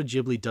because that's what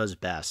Ghibli does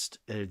best.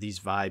 These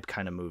vibe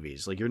kind of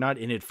movies. Like, you're not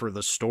in it for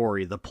the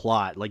story, the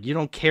plot. Like, you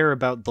don't care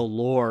about the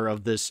lore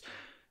of this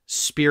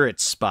spirit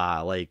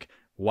spa. Like,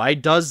 why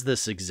does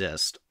this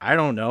exist? I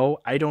don't know.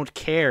 I don't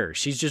care.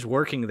 She's just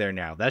working there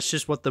now. That's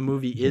just what the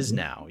movie is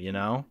now, you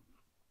know?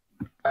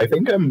 I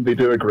think they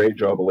do a great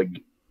job of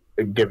like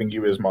giving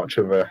you as much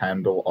of a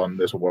handle on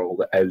this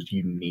world as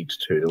you need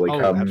to.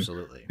 Like,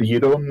 absolutely. You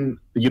don't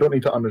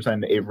need to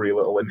understand every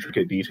little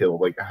intricate detail,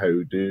 like how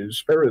do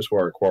spirits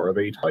work, what are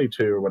they tied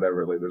to, or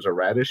whatever. Like, there's a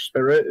radish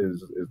spirit.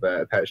 Is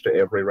that attached to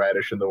every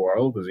radish in the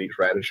world? Does each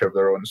radish have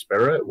their own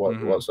spirit?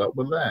 What's up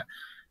with that?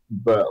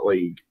 But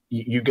like,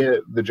 you get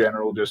the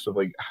general gist of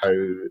like how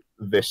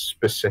this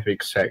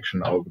specific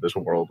section of this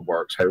world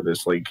works, how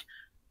this like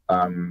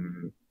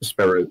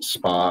spirit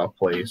spa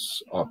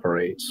place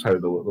operates, how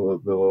the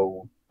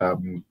little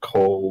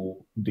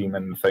coal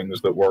demon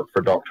things that work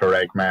for Dr.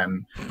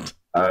 Eggman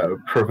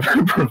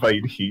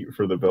provide heat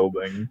for the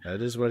building.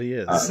 That is what he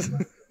is.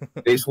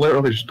 It's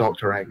literally just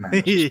Dr.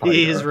 Eggman.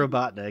 He is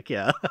Robotnik,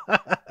 yeah.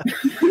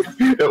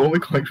 It only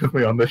clicked with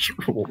me on this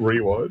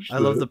rewatch. I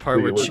love the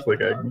part where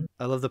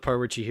I love the part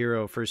where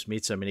Chihiro first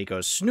meets him and he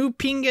goes,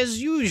 "Snooping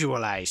as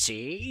usual, I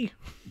see."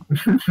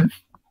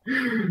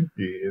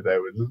 Yeah,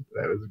 that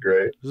was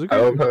great. I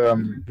love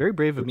very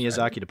brave of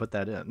Miyazaki to put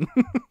that in.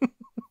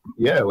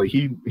 Yeah, like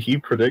he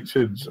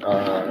predicted. This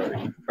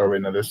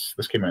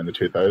came out in the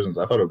 2000s.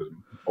 I thought it was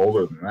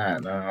older than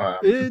that. No,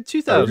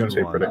 2001. I was going to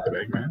say predicted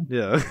Eggman.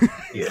 Yeah,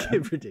 yeah,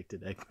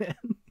 predicted Eggman.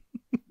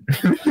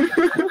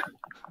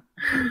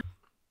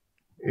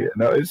 Yeah,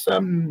 no, it's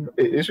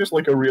just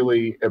like a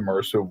really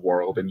immersive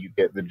world, and you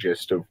get the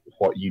gist of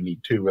what you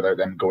need to without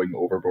them going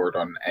overboard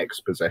on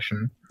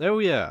exposition. Oh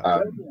yeah,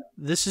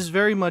 this is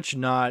very much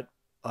not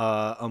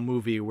a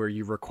movie where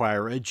you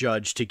require a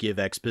judge to give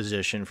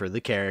exposition for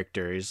the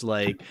characters.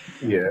 Like,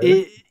 yeah,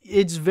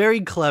 it's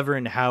very clever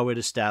in how it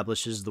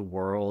establishes the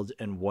world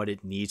and what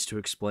it needs to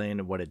explain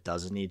and what it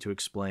doesn't need to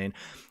explain.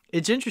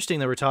 It's interesting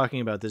that we're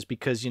talking about this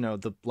because, you know,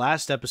 the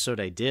last episode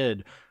I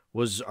did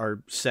was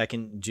our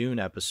second Dune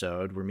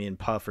episode where me and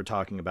Puff are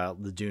talking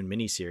about the Dune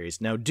miniseries.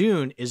 Now,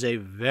 Dune is a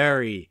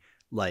very,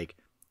 like,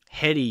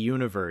 heady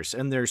universe,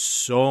 and there's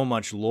so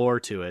much lore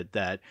to it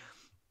that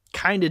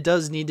kind of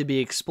does need to be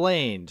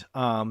explained.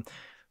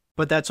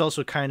 But that's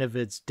also kind of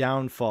its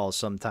downfall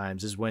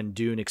sometimes, is when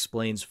Dune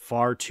explains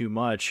far too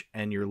much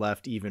and you're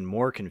left even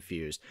more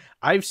confused.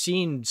 I've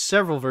seen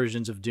several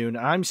versions of Dune.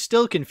 I'm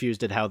still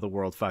confused at how the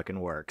world fucking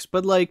works.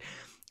 But, like,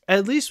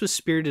 at least with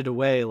Spirited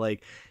Away,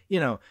 like, you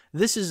know,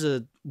 this is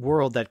a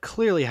world that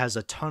clearly has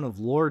a ton of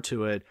lore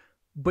to it,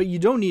 but you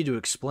don't need to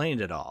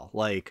explain it all.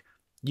 Like,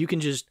 you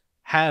can just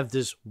have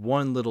this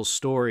one little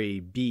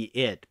story be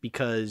it,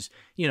 because,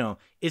 you know,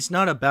 it's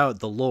not about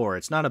the lore,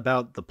 it's not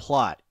about the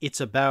plot, it's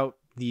about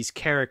these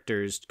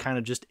characters kind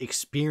of just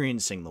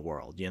experiencing the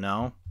world, you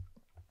know?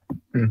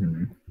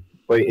 Mm-hmm.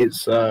 Like,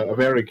 it's a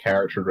very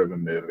character-driven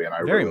movie, and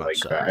I Very really much like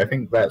so. that. I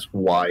think that's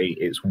why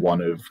it's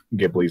one of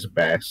Ghibli's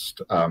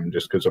best,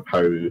 just because of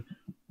how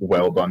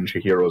well done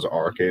Chihiro's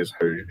arc is,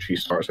 how she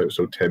starts out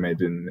so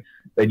timid, and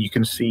then you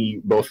can see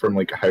both from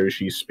like how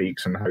she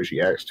speaks and how she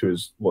acts to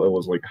as well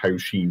as like how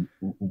she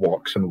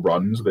walks and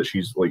runs, that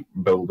she's like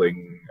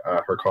building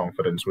her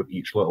confidence with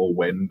each little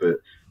win that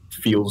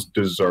feels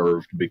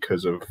deserved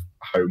because of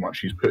how much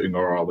she's putting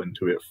her all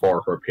into it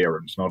for her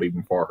parents, not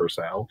even for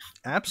herself.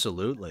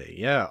 Absolutely.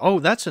 Yeah. Oh,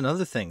 that's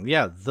another thing.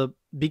 Yeah,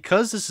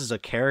 because this is a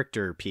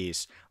character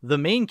piece, the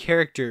main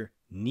character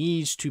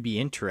needs to be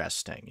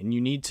interesting, and you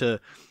need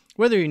to,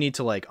 whether you need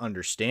to like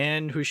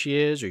understand who she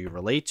is or you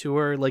relate to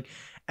her, like,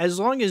 as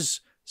long as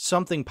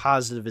something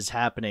positive is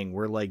happening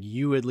where like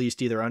you at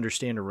least either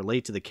understand or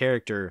relate to the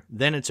character,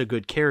 then it's a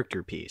good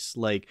character piece.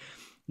 Like,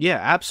 yeah,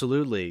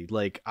 absolutely.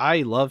 Like,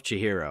 I love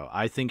Chihiro.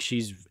 I think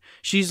she's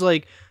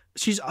like,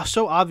 she's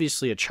so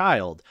obviously a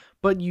child,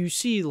 but you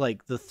see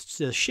like the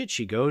shit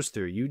she goes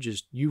through.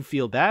 You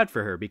feel bad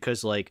for her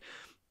because, like,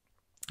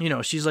 you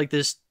know, she's like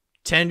this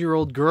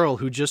 10-year-old girl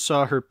who just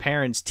saw her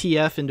parents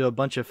TF into a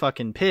bunch of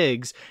fucking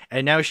pigs,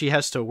 and now she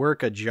has to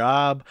work a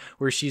job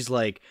where she's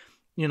like,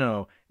 you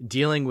know,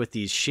 dealing with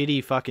these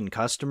shitty fucking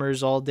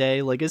customers all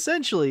day. Like,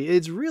 essentially,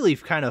 it's really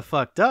kind of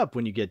fucked up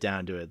when you get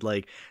down to it.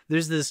 Like,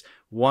 there's this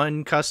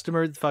one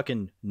customer,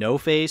 fucking No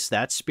Face,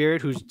 that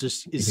spirit, who's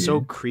just is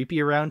so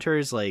creepy around her,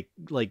 is like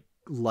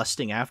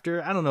lusting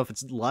after. I don't know if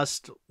it's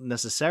lust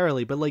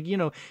necessarily, but like, you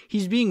know,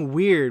 he's being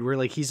weird where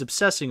like he's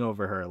obsessing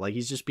over her. Like,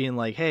 he's just being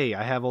like, hey,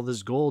 I have all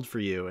this gold for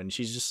you, and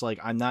she's just like,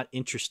 I'm not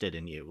interested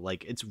in you.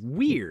 Like, it's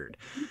weird.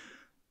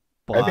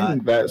 I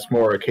think that's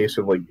more a case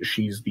of like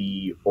she's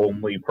the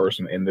only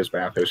person in this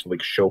bathhouse to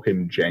like show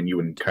him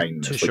genuine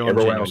kindness. Like,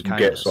 everyone else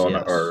gets on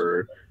at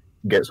her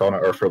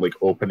for like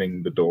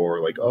opening the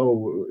door, like,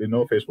 oh,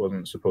 No Face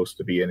wasn't supposed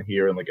to be in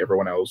here, and like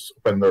everyone else,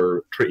 when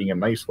they're treating him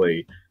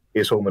nicely,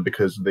 it's only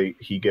because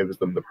he gives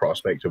them the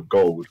prospect of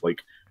gold.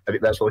 Like, I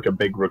think that's like a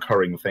big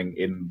recurring thing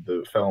in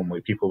the film.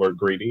 Like, people are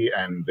greedy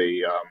and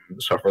they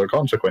suffer the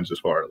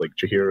consequences for it. Like,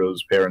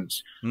 Chihiro's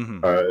parents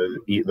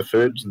eat the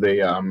food,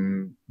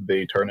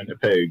 they turn into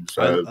pigs.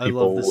 I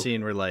love the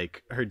scene where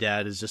like her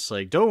dad is just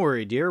like, "Don't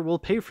worry, dear, we'll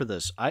pay for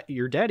this.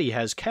 Your daddy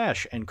has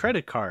cash and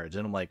credit cards."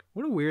 And I'm like,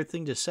 what a weird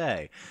thing to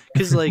say,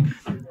 because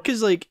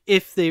like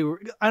if they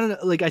were, I don't know,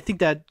 like, I think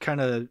that kind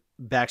of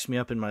backs me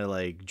up in my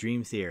like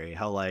dream theory,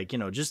 how like, you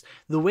know, just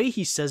the way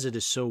he says it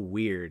is so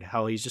weird,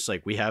 how he's just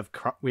like, we have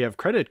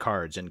credit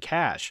cards and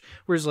cash,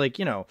 whereas like,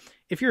 you know,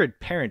 if you're a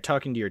parent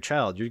talking to your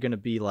child, you're going to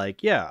be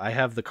like, yeah, I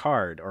have the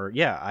card, or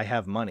yeah, I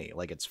have money,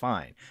 like, it's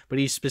fine. But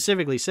he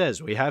specifically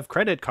says we have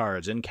credit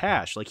cards and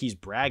cash, like he's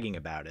bragging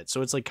about it.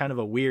 So it's like kind of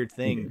a weird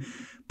thing,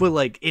 but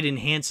like it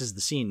enhances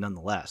the scene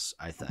nonetheless,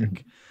 I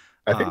think.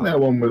 I think that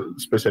one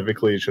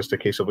specifically is just a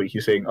case of like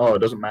he's saying, "Oh, it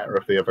doesn't matter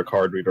if they have a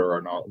card reader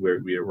or not.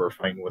 We're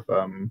fine with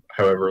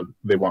however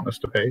they want us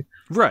to pay."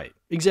 Right,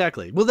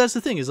 exactly. Well, that's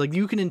the thing, is like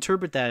you can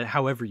interpret that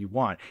however you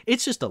want.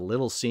 It's just a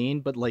little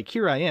scene, but like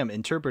here I am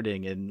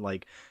interpreting in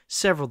like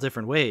several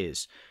different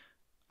ways.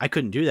 I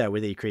couldn't do that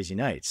with 8 Crazy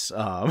Nights.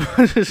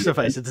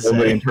 Suffice it to say,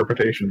 the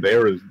interpretation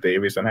there is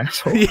Davy's an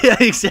asshole. Yeah,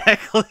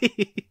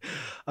 exactly.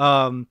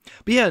 But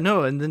yeah,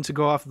 no, and then to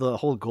go off the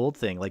whole gold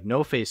thing, like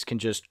No Face can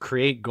just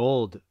create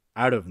gold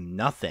out of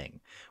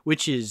nothing,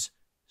 which is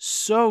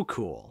so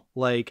cool.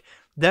 Like,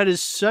 that is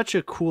such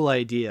a cool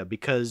idea,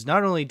 because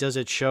not only does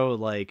it show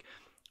like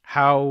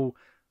how,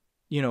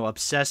 you know,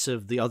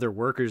 obsessive the other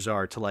workers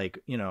are to like,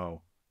 you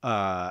know,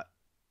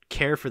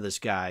 care for this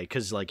guy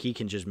because like he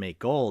can just make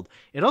gold,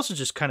 it also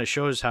just kind of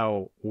shows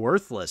how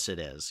worthless it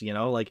is, you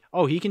know, like,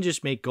 oh, he can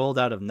just make gold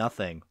out of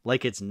nothing,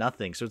 like it's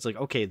nothing. So it's like,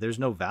 okay, there's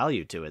no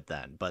value to it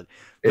then, but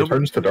it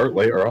turns to dirt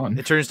later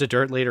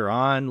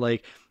on.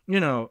 Like, you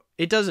know,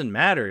 it doesn't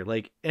matter.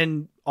 Like,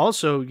 and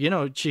also, you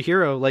know,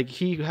 Chihiro, like,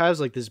 he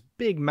has like this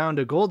big mound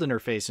of gold in her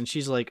face, and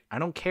she's like, I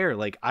don't care,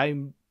 like,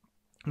 I'm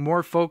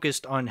more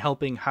focused on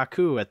helping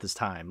Haku at this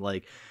time,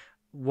 like,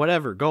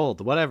 whatever,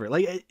 gold, whatever.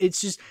 Like, it's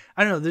just,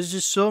 I don't know, there's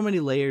just so many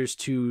layers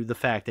to the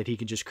fact that he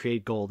can just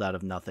create gold out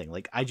of nothing.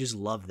 Like, I just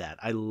love that.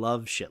 I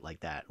love shit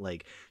like that,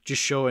 like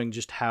just showing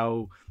just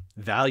how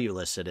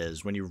valueless it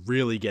is when you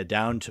really get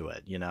down to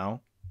it, you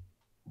know?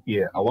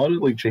 Yeah, a lot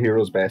of like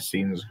Chihiro's best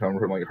scenes come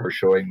from like her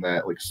showing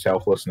that like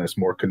selflessness,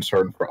 more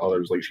concern for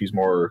others. Like, she's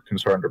more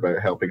concerned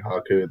about helping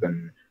Haku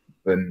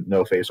than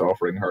No Face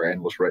offering her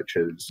endless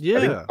riches. Yeah.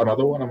 I think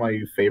another one of my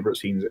favorite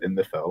scenes in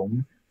the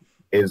film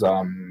is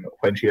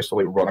when she has to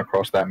like run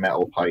across that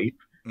metal pipe.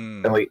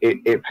 And like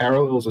it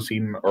parallels a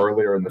scene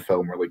earlier in the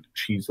film where like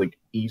she's like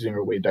easing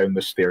her way down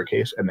the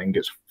staircase and then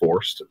gets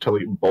forced to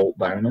like bolt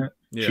down it.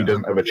 Yeah. She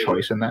doesn't have a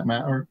choice in that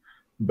matter.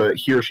 But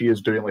here she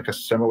is doing like a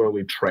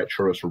similarly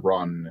treacherous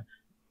run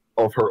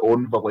of her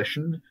own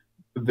volition,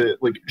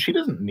 like she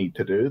doesn't need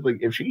to do, like,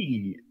 if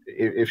she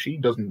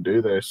doesn't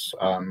do this,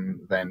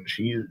 then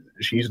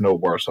she's no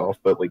worse off,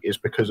 but like it's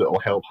because it'll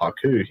help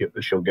Haku.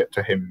 She'll get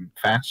to him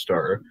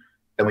faster,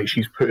 and like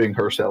she's putting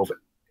herself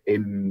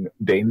in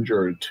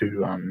danger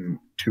to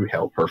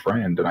help her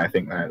friend, and I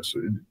think that's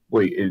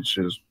like it's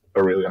just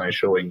a really nice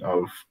showing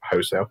of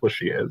how selfless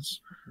she is.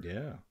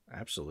 Yeah,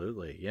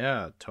 absolutely.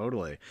 Yeah,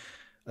 totally.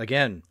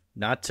 Again,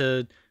 not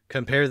to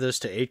compare this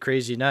to Eight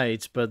Crazy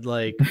Nights, but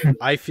like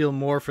I feel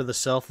more for the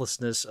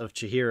selflessness of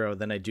Chihiro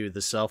than I do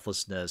the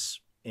selflessness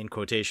in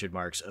quotation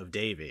marks of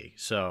Davy.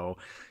 So,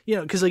 you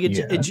know, because like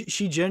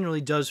she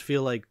generally does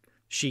feel like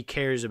she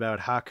cares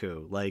about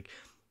Haku, like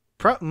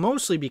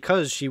mostly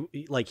because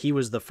he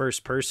was the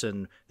first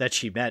person that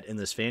she met in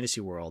this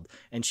fantasy world,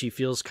 and she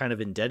feels kind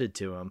of indebted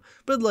to him.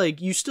 But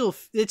like it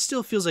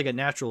still feels like a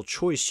natural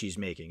choice she's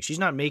making. She's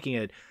not making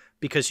it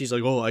because she's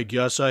like, oh, I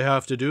guess I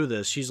have to do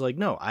this. She's like,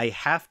 no, I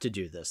have to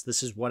do this.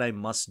 This is what I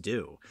must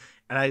do.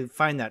 And I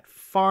find that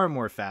far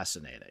more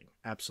fascinating.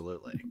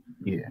 Absolutely.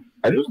 Yeah.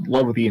 I just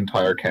love the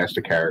entire cast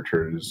of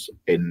characters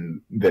in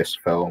this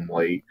film.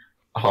 Like,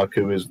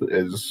 Haku is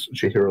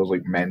Chihiro's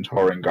like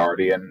mentor and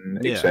guardian,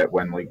 except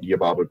when like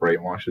Yubaba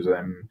brainwashes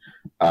him.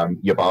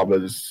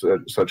 Yubaba is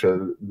such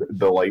a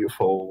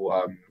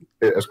delightful,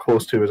 as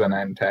close to as an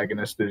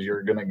antagonist as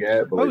you're gonna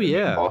get. But,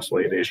 like, boss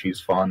lady,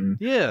 she's fun.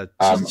 Yeah,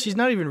 she's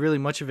not even really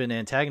much of an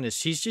antagonist.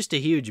 She's just a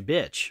huge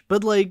bitch,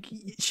 but like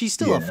she's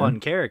still a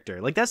fun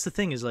character. Like that's the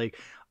thing is like,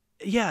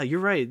 yeah, you're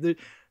right.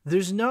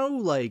 There's no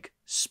like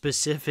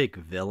specific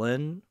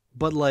villain.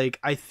 But like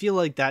I feel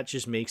like that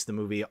just makes the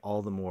movie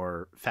all the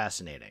more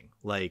fascinating.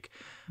 Like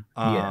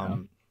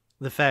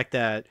the fact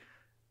that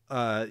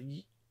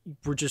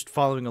we're just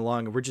following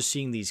along and we're just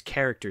seeing these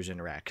characters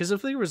interact. Because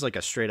if there was like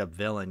a straight up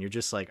villain, you're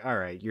just like, all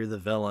right, you're the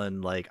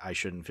villain. Like I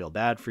shouldn't feel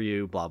bad for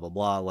you. Blah blah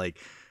blah. Like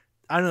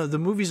I don't know. The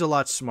movie's a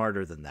lot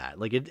smarter than that.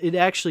 Like it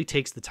actually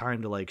takes the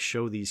time to like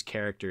show these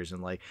characters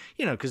and like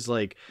because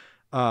like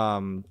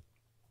like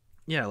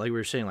we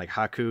were saying, like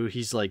Haku,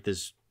 he's like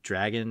this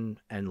dragon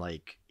and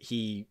like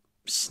he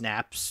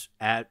snaps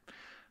at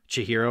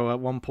Chihiro at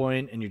one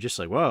point and you're just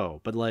like,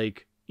 whoa, but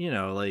like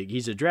like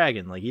he's a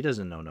dragon, like he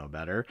doesn't know no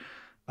better.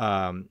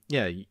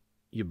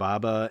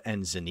 Yubaba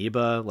and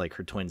Zeniba, like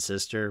her twin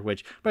sister,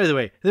 which by the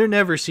way, they're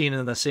never seen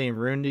in the same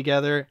room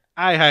together.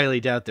 I highly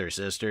doubt they're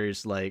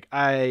sisters. Like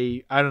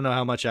I don't know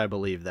how much I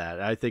believe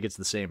that. I think it's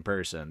the same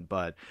person,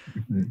 but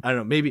I don't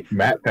know, maybe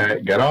Matt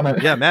Pat, get on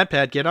it. Yeah, Matt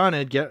Pat, get on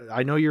it.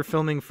 I know you're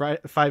filming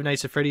Five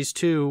Nights at Freddy's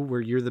 2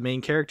 where you're the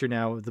main character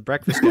now, the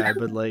breakfast guy,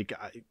 but like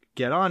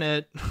get on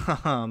it.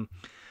 But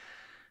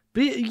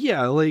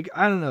yeah, like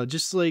I don't know,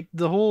 just like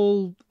the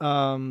whole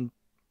I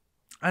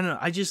don't know,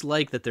 I just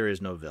like that there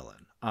is no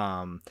villain.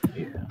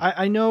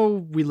 I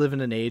know we live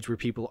in an age where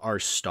people are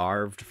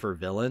starved for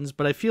villains,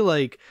 but I feel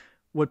like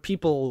what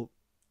people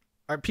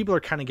are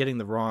kind of getting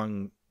the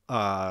wrong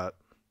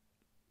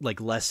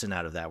like lesson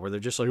out of that, where they're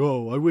just like,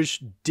 oh, I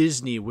wish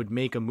Disney would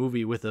make a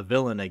movie with a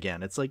villain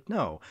again. It's like,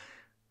 no,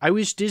 I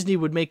wish Disney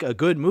would make a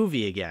good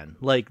movie again.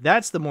 Like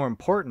that's the more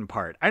important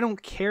part. I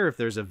don't care if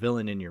there's a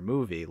villain in your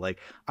movie. Like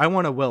I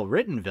want a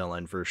well-written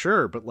villain for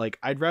sure, but like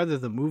I'd rather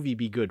the movie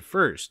be good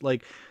first.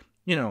 Like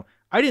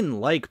I didn't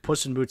like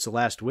Puss in Boots: The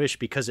Last Wish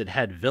because it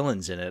had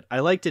villains in it. I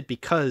liked it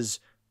because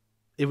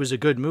it was a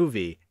good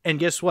movie. And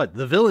guess what?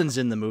 The villains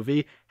in the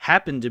movie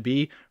happened to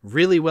be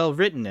really well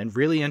written and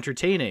really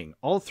entertaining.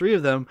 All three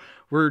of them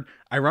were,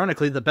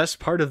 ironically, the best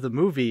part of the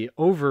movie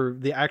over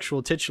the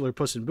actual titular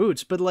Puss in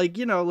Boots. But like,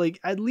 like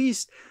at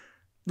least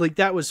like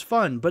that was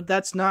fun. But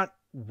that's not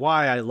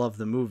why I love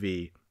the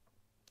movie.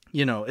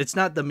 It's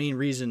not the main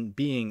reason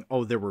being,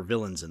 oh, there were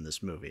villains in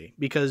this movie.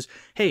 Because,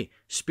 hey,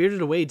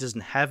 Spirited Away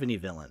doesn't have any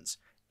villains.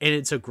 And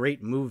it's a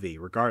great movie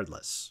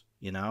regardless,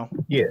 Yeah,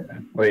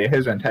 like it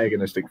has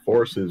antagonistic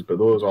forces, but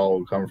those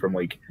all come from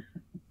like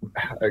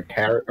a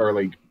character, or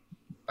like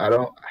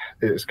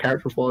is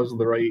character flaws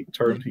the right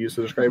term to use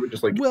to describe it?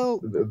 Just like,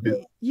 well,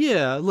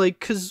 yeah, like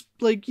because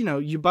like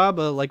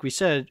Yubaba, like we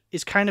said,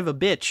 is kind of a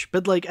bitch,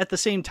 but like at the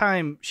same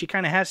time she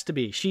kind of has to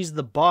be. She's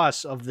the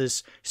boss of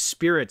this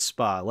spirit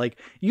spa. Like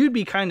you'd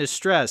be kind of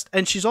stressed,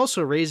 and she's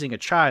also raising a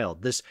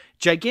child, this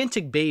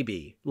gigantic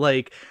baby.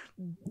 Like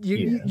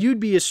you'd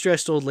be a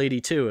stressed old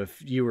lady too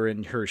if you were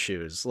in her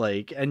shoes.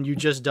 like, and you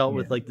just dealt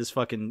with like this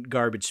fucking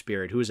garbage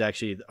spirit who was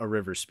actually a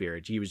river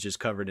spirit. He was just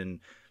covered in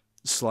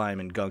slime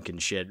and gunk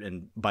and shit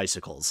and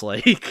bicycles,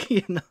 like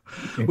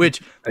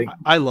which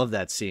I love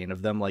that scene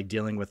of them like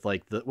dealing with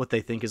like what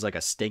they think is like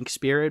a stink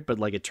spirit, but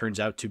like it turns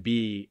out to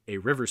be a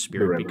river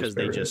spirit because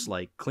they just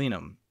like clean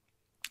them.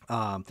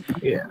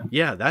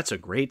 That's a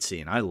great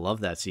scene. I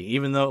love that scene,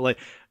 even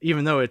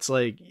though it's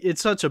like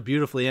it's such a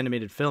beautifully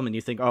animated film and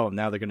you think, oh,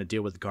 now they're gonna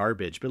deal with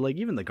garbage, but like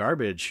even the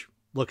garbage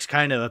looks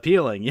kind of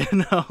appealing,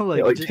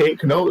 like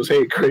take notes.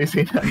 Hey,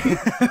 crazy.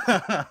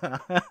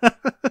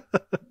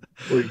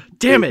 Like,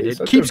 damn it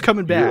keeps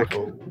coming back.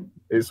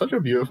 It's such a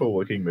beautiful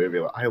looking movie.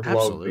 Like, I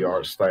love the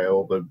art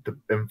style. The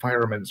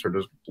environments are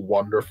just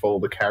wonderful.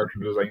 The character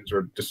designs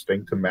are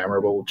distinct and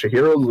memorable.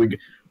 Chihiro's like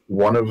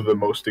one of the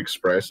most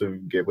expressive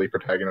Ghibli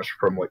protagonists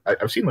from like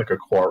I've seen like a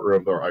quarter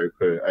of their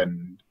output,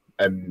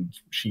 and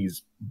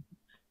she's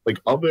like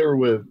up there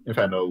with, if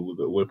I know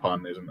that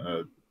Lupin isn't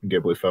a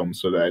Ghibli film,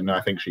 so that no,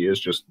 I think she is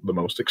just the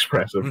most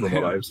expressive from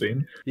what I've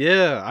seen.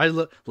 Yeah,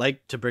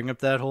 like to bring up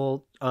that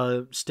whole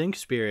stink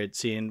spirit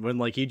scene when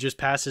like he just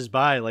passes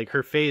by, like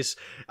her face.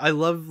 I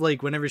love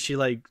like whenever she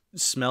like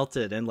smelt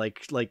it and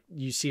like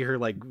you see her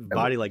like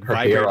body like her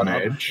hair on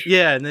up. edge.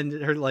 Yeah, and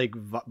then her like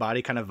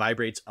body kind of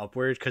vibrates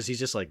upward because he's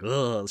just like,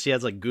 ugh. She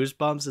has like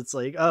goosebumps. It's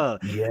like,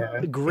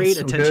 yeah, great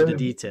so attention to good.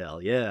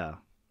 detail. Yeah.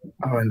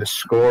 Oh, and the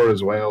score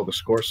as well. The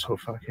score's so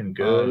fucking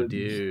good. Oh,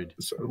 dude.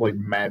 It's like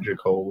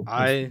magical.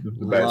 I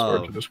the best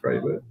word to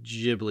describe it.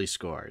 Ghibli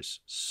scores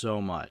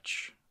so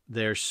much.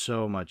 They're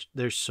so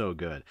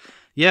good.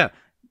 Yeah,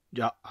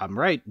 I'm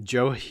right.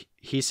 Joe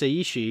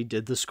Hisaishi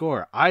did the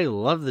score. I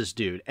love this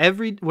dude.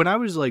 When I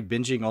was like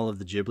binging all of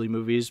the Ghibli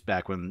movies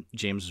back when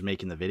James was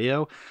making the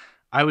video,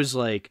 I was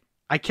like,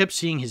 I kept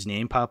seeing his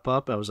name pop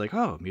up. I was like,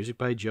 oh, music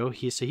by Joe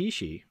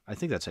Hisaishi. I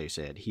think that's how you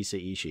say it,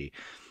 Hisaishi.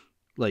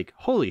 Like,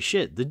 holy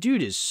shit, the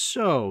dude is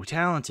so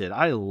talented.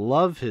 I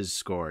love his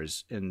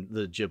scores in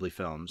the Ghibli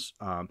films.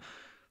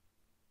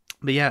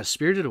 But yeah,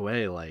 Spirited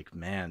Away, like,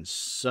 man,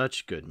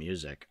 such good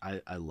music.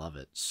 I love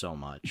it so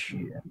much.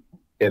 Yeah.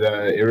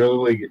 It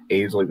really like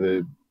aids like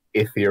the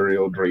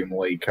ethereal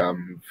dreamlike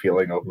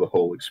feeling of the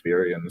whole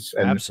experience.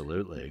 And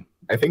absolutely.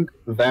 I think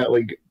that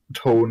like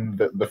tone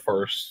that the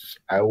first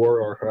hour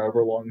or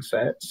however long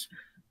sets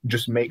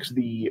just makes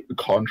the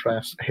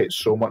contrast hit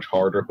so much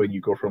harder when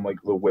you go from like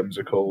the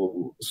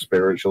whimsical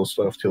spiritual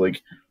stuff to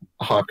like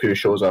Haku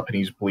shows up and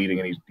he's bleeding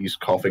and he's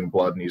coughing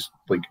blood and he's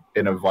like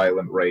in a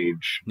violent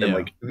rage. Yeah. And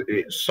like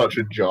it's such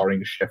a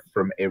jarring shift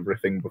from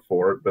everything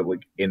before, but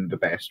like in the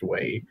best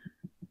way.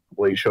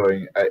 Like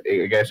showing, I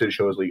guess it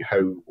shows like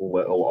how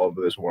little of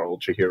this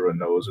world Chihiro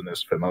knows and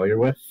is familiar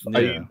with.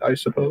 Yeah. I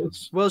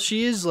suppose. Well,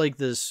 she is like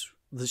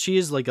she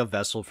is like a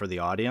vessel for the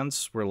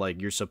audience where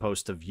like you're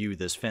supposed to view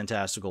this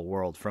fantastical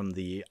world from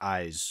the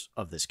eyes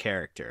of this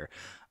character.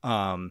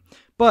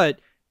 But,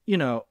 you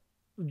know,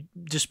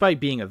 despite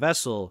being a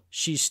vessel,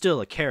 she's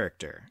still a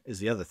character is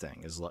the other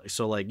thing.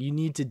 So like you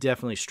need to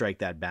definitely strike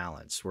that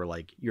balance where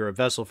like you're a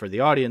vessel for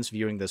the audience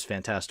viewing this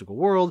fantastical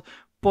world,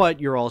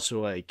 but you're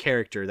also a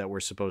character that we're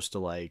supposed to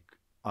like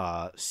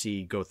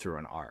see go through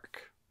an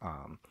arc.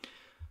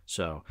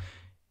 So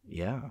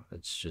yeah,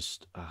 it's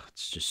just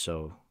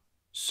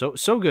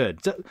so good.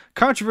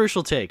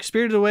 Controversial take.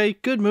 Spirited Away,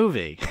 good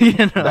movie.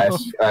 You know,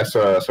 that's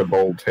a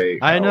bold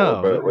take. I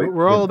know. But, like,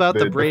 we're all about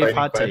the brave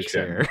hot takes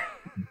here.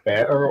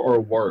 Better or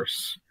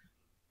worse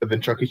than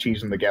Chuck E.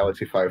 Cheese and the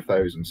Galaxy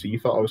 5000? So you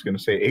thought I was going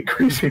to say 8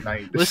 Crazy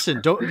Nights? Listen.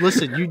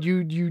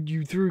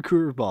 You threw a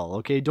curveball.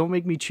 Okay, don't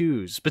make me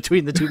choose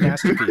between the two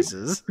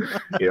masterpieces.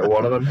 Yeah,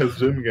 one of them has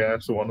zoom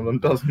gas, one of them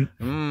doesn't.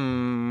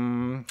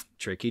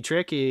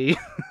 Tricky.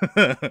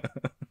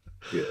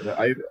 Yeah,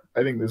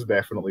 I think this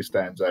definitely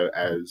stands out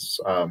as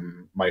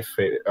one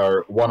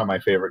of my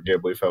favorite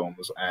Ghibli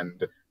films,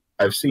 and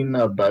I've seen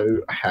about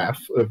half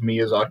of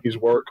Miyazaki's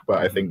work, but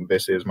I think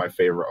this is my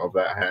favorite of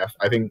that half.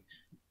 I think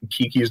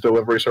Kiki's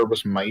Delivery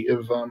Service might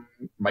have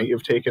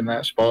taken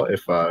that spot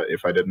if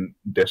I didn't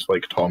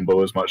dislike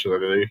Tombo as much as I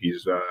do.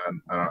 He's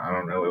I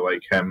don't really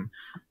like him,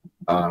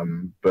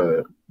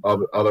 but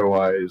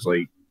otherwise,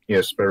 like,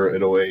 yeah,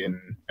 Spirited Away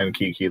and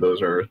Kiki,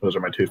 those are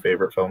my two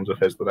favorite films of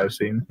his that I've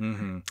seen.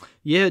 Mm-hmm.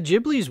 Yeah,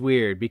 Ghibli's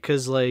weird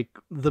because like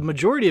the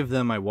majority of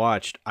them I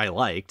watched I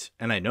liked,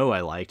 and I know I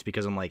liked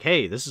because I'm like,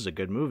 hey, this is a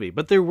good movie.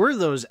 But there were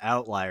those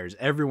outliers.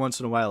 Every once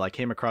in a while I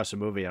came across a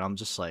movie and I'm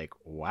just like,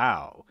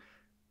 wow,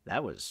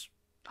 that was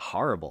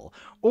horrible.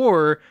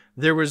 Or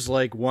there was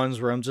like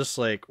ones where I'm just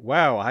like,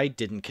 wow, I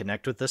didn't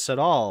connect with this at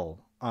all.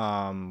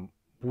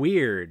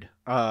 Weird.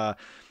 But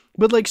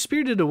like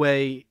Spirited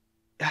Away,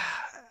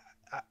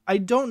 I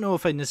don't know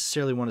if I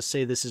necessarily want to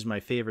say this is my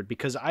favorite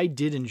because I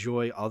did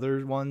enjoy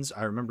other ones.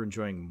 I remember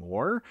enjoying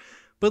more,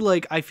 but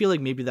like I feel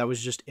like maybe that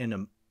was just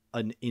in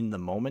an in the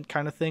moment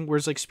kind of thing.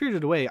 Whereas like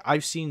Spirited Away,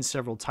 I've seen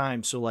several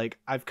times, so like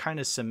I've kind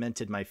of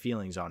cemented my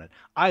feelings on it.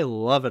 I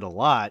love it a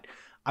lot.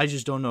 I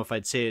just don't know if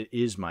I'd say it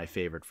is my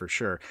favorite for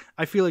sure.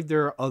 I feel like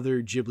there are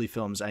other Ghibli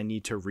films I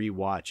need to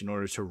rewatch in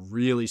order to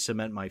really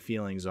cement my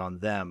feelings on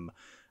them.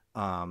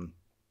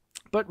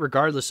 But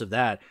regardless of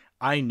that,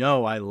 I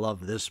know I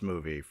love this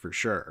movie for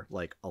sure,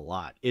 like a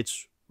lot.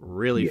 It's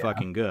really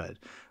fucking good.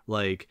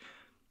 Like,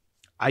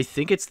 I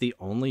think it's the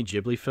only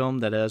Ghibli film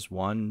that has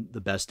won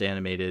the Best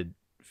Animated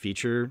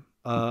Feature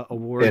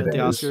award at the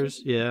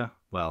Oscars. Yeah.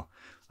 Well,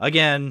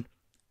 again,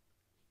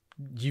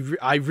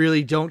 I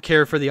really don't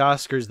care for the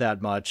Oscars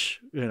that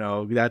much. You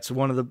know, that's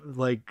one of the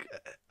like.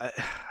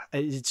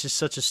 It's just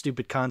such a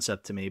stupid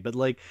concept to me. But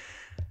like,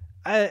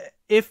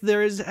 if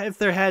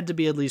there had to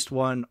be at least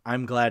one,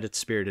 I'm glad it's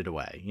Spirited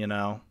Away, you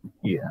know?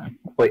 Yeah.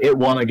 Like, it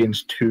won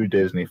against 2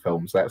 Disney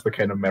films. That's the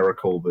kind of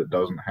miracle that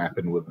doesn't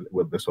happen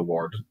with this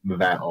award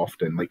that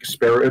often. Like,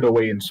 Spirited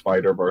Away and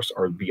Spider-Verse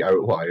are the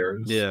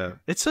outliers. Yeah.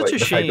 It's such a the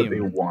shame. fact that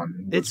they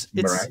won was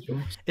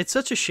miraculous. It's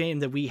such a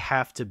shame that we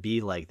have to be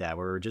like that,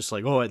 where we're just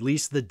like, oh, at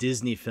least the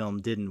Disney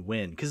film didn't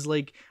win. Because,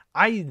 like,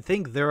 I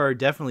think there are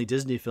definitely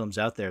Disney films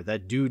out there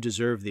that do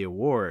deserve the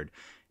award,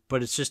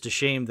 but it's just a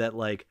shame that,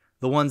 like,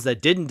 the ones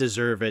that didn't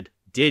deserve it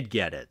did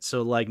get it.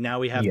 So, like, now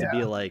we have to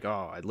be like,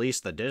 oh, at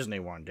least the Disney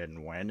one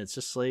didn't win. It's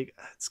just like,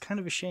 it's kind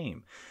of a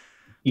shame.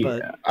 Yeah,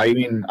 but, I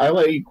mean, I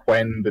like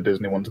when the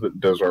Disney ones that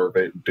deserve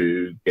it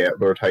do get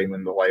their time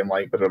in the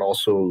limelight, but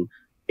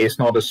it's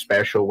not as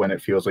special when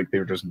it feels like they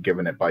were just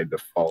given it by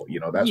default. You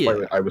know, that's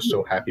why I was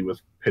so happy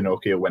with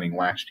Pinocchio winning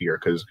last year,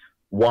 because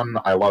 1,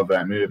 I love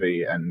that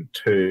movie, and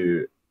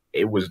 2,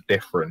 it was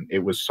different. It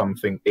was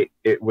something,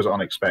 it was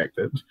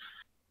unexpected.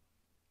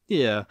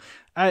 Yeah,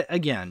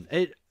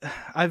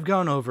 I've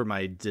gone over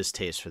my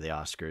distaste for the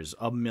Oscars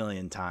a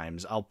million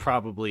times. I'll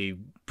probably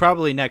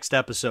next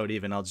episode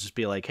even, I'll just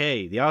be like,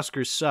 hey, the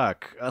Oscars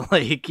suck.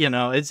 Like, you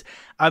know,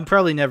 I'm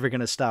probably never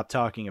going to stop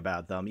talking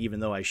about them, even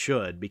though I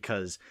should,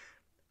 because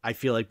I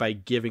feel like by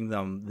giving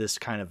them this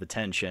kind of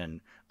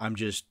attention, I'm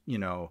just, you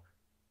know,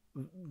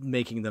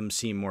 making them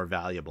seem more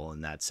valuable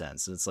in that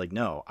sense. And it's like,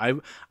 no,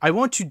 I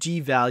want to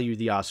devalue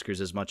the Oscars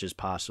as much as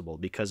possible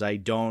because I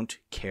don't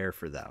care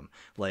for them.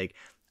 Like,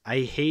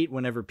 I hate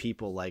whenever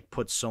people like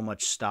put so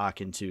much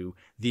stock into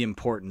the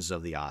importance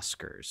of the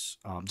Oscars.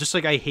 Just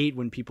like I hate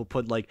when people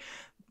put like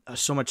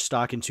so much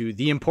stock into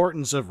the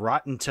importance of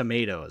Rotten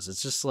Tomatoes.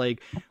 It's just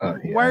like,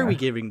 why are we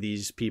giving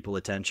these people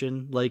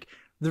attention? Like,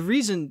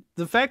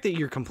 the fact that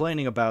you're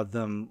complaining about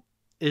them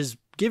is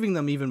giving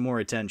them even more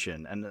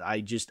attention. And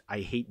I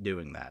hate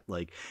doing that.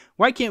 Like,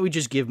 why can't we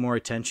just give more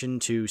attention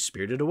to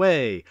Spirited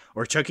Away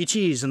or Chuck E.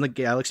 Cheese and the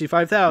Galaxy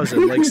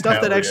 5000? Like,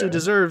 stuff that actually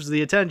deserves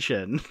the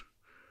attention.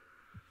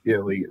 Yeah,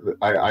 like,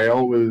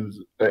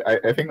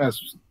 I think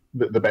that's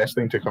the best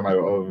thing to come out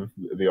of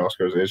the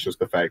Oscars is just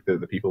the fact that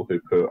the people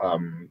who put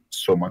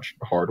so much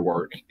hard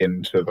work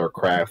into their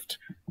craft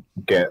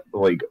get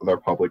like their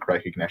public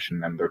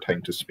recognition and their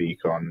time to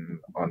speak on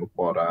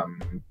what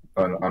on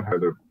how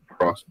the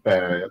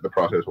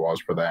process was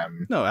for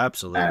them. No,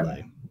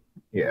 absolutely.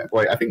 Yeah,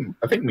 like I think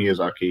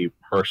Miyazaki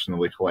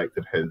personally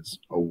collected his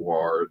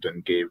award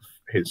and gave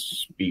his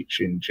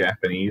speech in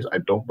Japanese. I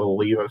don't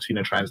believe I've seen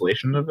a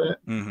translation of it,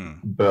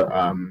 but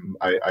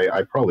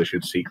I probably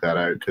should seek that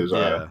out because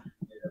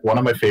one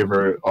of my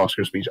favorite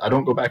Oscar speeches. I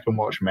don't go back and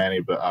watch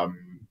many, but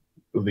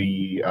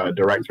the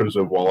directors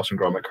of Wallace and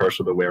Gromit: Curse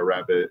of the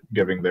Were-Rabbit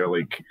giving their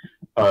like,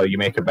 you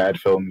make a bad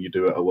film, you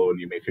do it alone.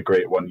 You make a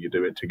great one, you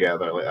do it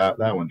together. Like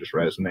that one just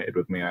resonated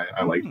with me.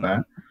 I liked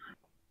that.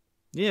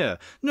 Yeah,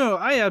 no,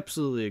 I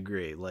absolutely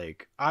agree.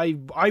 Like, I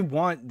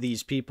want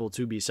these people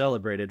to be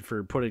celebrated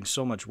for putting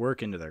so much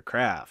work into their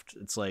craft.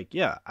 It's like,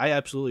 yeah, I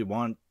absolutely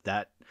want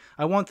that.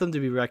 I want them to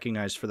be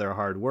recognized for their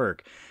hard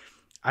work.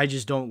 I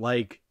just don't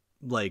like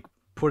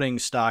putting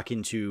stock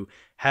into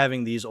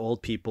having these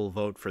old people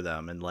vote for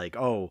them and like,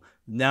 oh,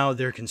 now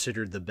they're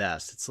considered the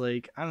best. It's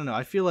like, I don't know.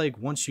 I feel like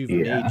once you've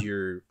made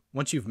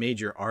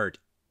your art,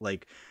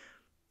 like,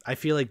 I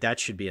feel like that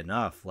should be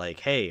enough.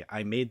 Like, hey,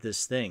 I made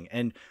this thing,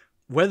 and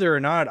whether or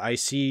not I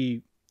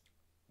see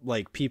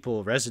like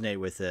people resonate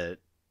with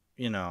it,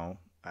 you know,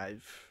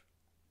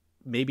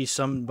 maybe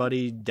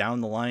somebody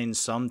down the line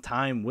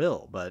sometime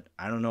will, but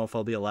I don't know if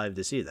I'll be alive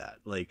to see that.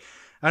 Like,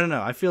 I don't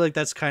know. I feel like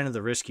that's kind of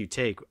the risk you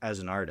take as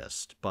an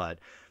artist, but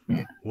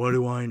what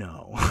do I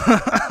know?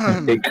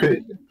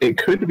 It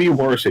could be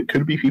worse. It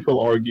could be people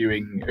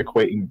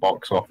equating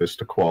box office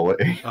to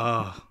quality.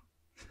 Oh,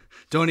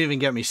 don't even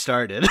get me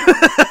started.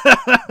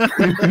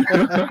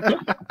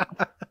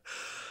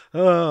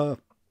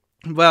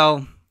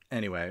 Well,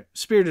 anyway,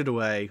 Spirited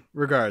Away,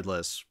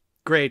 regardless,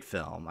 great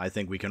film. I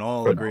think we can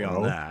all agree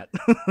on that.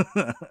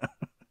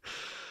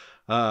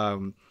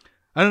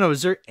 I don't know.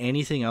 Is there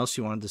anything else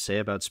you wanted to say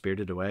about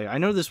Spirited Away? I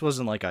know this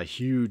wasn't like a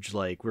huge,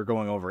 like, we're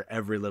going over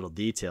every little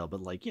detail,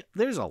 but like, you know,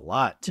 there's a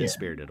lot to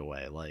Spirited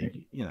Away. Like,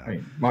 you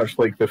know, much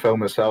like the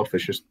film itself,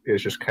 it's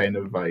just kind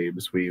of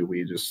vibes.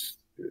 We just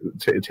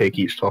take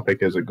each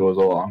topic as it goes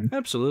along.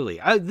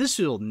 Absolutely. This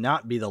will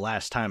not be the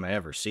last time I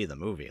ever see the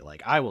movie.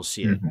 Like, I will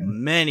see it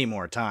many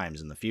more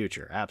times in the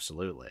future.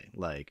 Absolutely.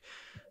 Like,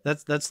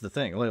 that's the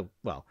thing.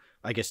 Well,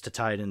 I guess to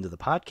tie it into the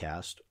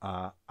podcast,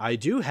 I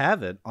do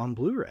have it on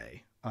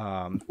Blu-ray.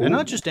 And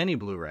not just any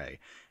Blu-ray.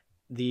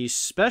 The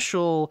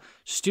special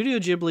Studio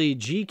Ghibli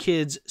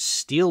G-Kids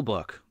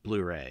Steelbook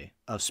Blu-ray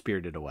of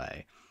Spirited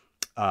Away.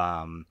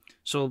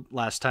 So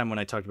last time when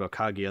I talked about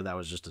Kaguya, that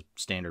was just a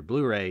standard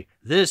Blu-ray.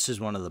 This is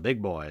one of the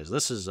big boys.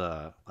 This is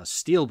a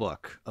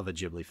steelbook of a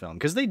Ghibli film,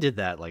 because they did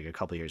that like a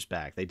couple years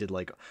back. They did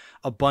like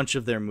a bunch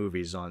of their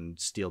movies on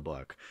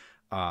steelbook.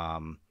 I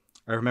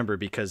remember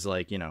because,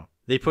 like, you know,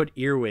 they put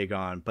Earwig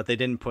on, but they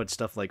didn't put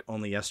stuff like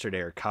Only Yesterday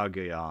or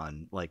Kaguya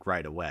on like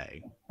right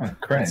away. Oh,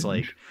 cringe. It's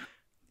like,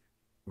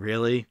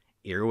 really?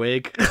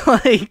 earwig.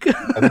 Like,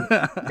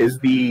 is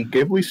the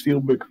Ghibli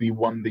Steelbook the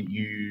one that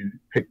you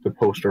picked the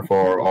poster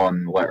for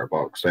on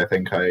Letterboxd? I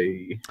think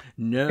I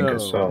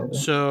saw.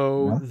 So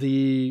No?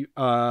 the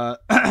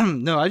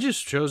no, I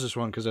just chose this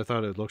one because I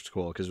thought it looked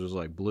cool because it was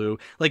like blue,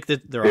 like they're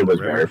It on the was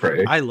river. very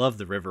pretty. I love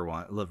the river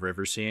one, love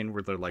river scene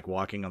where they're like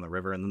walking on the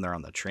river and then they're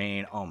on the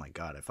train. Oh my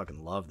god, I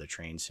fucking love the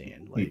train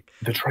scene. Like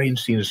The train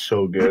scene is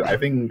so good. I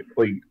think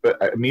like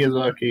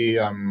Miyazaki.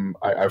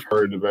 I've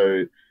heard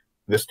about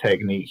this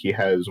technique he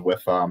has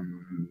with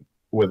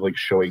like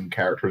showing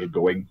characters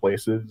going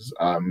places.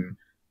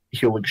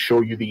 He'll like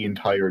show you the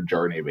entire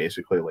journey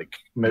basically, like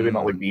maybe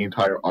not like the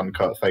entire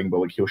uncut thing, but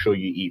like he'll show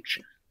you each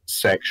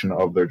section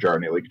of their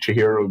journey. Like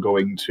Chihiro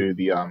going to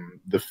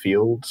the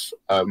fields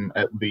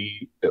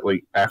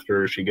like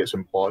after she gets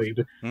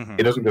employed.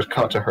 It doesn't just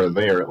cut to her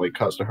there, it like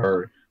cuts to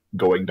her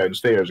going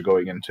downstairs,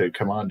 going into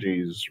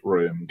Kamaji's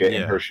room,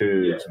 getting her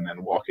shoes, and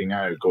then walking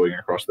out, going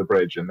across the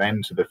bridge, and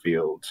then to the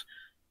fields.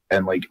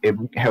 And like it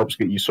helps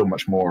get you so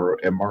much more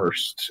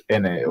immersed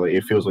in it. Like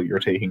it feels like you're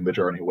taking the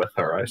journey with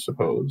her, I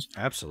suppose.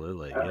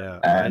 Absolutely, yeah.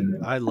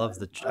 And I love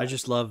I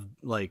just love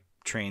like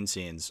train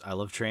scenes. I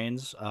love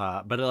trains.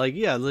 But like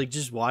yeah, like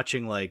just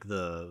watching like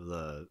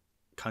the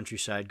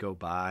countryside go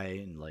by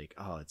and like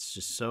it's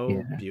just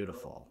so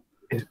beautiful.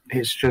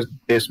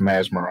 It's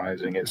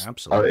mesmerizing.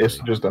 Absolutely. It's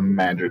just a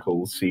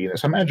magical scene.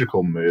 It's a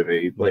magical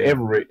movie. Like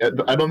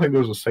I don't think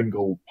there's a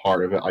single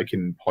part of it I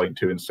can point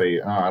to and say,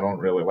 I don't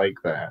really like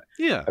that.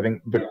 Yeah. I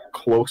think the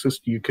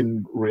closest you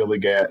can really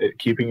get,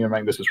 keeping in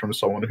mind this is from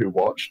someone who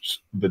watched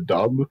the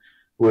dub,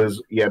 was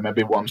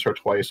maybe once or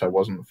twice I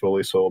wasn't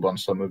fully sold on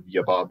some of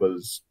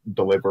Yababa's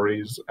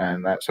deliveries,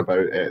 and that's about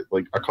it.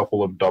 Like a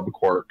couple of dub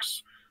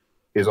quirks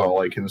is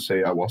all I can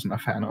say I wasn't a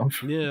fan of.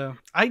 Yeah.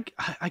 I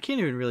can't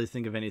even really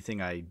think of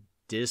anything I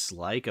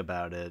dislike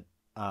about it,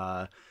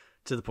 to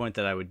the point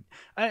that I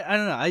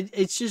don't know.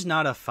 It's just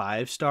not a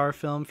 5-star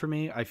film for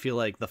me. I feel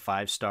like the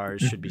 5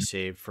 stars should be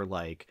saved for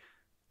like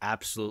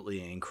absolutely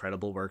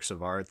incredible works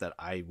of art that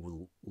I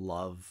will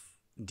love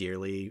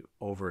dearly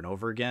over and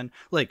over again.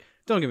 Like,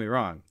 don't get me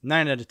wrong,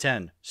 9 out of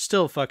 10,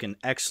 still fucking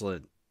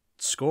excellent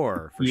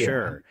score for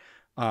sure.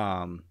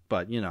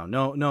 But you know,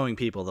 knowing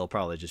people, they'll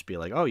probably just be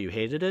like, "Oh, you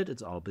hated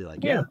it." I'll be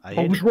like, "Yeah, I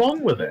hated it." What was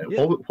wrong with it?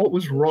 Yeah. What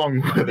was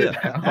wrong with it?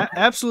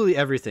 Absolutely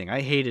everything. I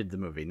hated the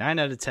movie. 9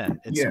 out of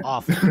 10. It's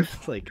awful,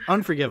 like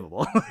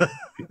unforgivable.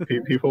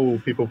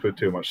 people put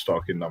too much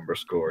stock in number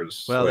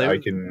scores. Well,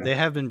 they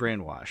have been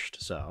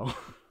brainwashed, so.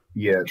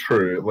 Yeah,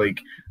 true.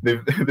 Like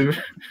they've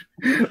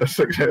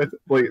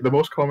like the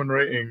most common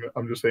rating,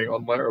 I'm just saying,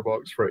 on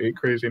Letterboxd for 8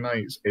 Crazy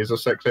Nights is a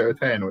 6 out of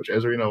 10, which,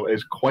 as we know,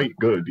 is quite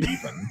good.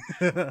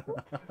 Even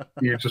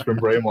you've just been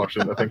brainwashed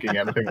into thinking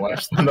anything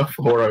less than a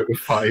 4 out of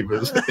 5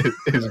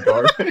 is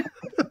garbage.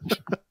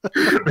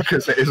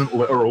 Because it isn't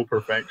literal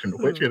perfection,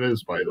 which it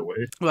is, by the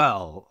way.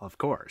 Well, of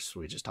course,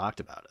 we just talked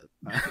about it.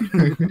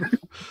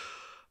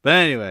 But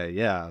anyway,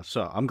 yeah,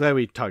 so I'm glad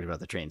we talked about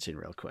the train scene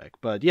real quick.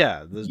 But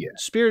yeah,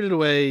 Spirited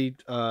Away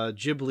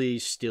Ghibli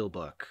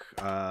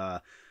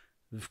Steelbook.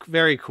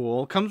 Very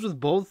cool. Comes with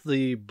both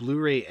the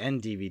Blu-ray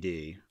and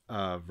DVD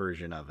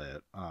version of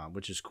it,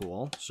 which is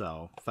cool.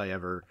 So if I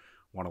ever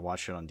want to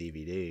watch it on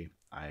DVD,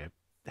 I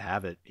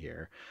have it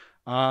here.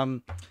 But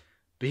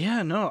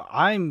yeah, no,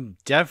 I'm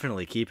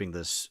definitely keeping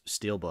this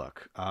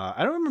Steelbook.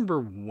 I don't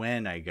remember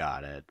when I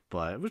got it,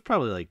 but it was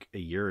probably like a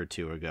year or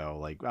two ago.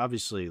 Like,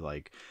 obviously,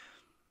 like,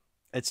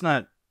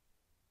 hasn't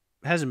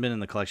been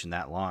in the collection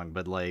that long,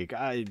 but like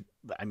I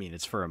mean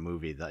it's for a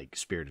movie like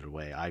Spirited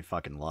Away. I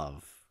fucking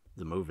love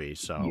the movie,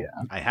 so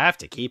I have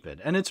to keep it.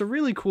 And it's a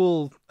really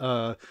cool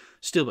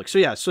steelbook. So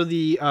yeah, so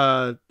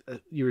the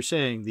you were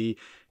saying the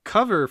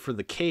cover for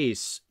the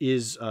case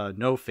is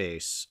no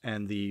face,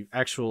 and the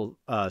actual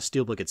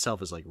steelbook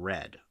itself is like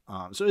red.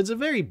 So it's a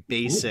very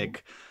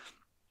basic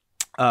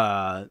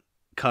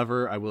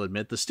cover. I will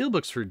admit the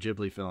steelbooks for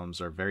Ghibli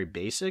films are very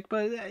basic,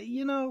 but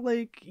you know,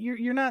 like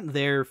you're not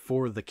there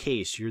for the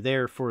case, you're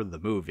there for the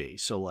movie.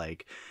 So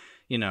like,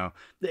 you know,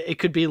 it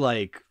could be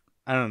like,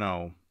 I don't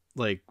know,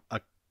 like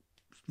a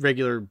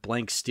regular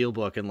blank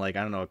steelbook and like,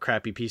 I don't know, a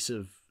crappy piece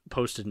of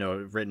post-it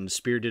note written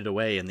Spirited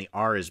Away and the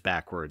R is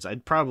backwards.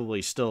 I'd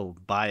probably still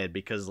buy it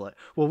because, like,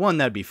 well, one,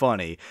 that'd be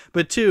funny,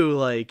 but two,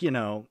 like, you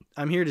know,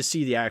 I'm here to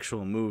see the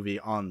actual movie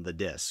on the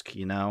disc,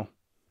 you know?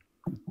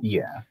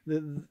 Yeah.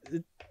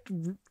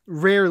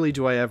 Rarely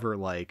do I ever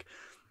like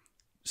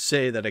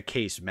say that a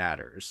case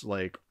matters.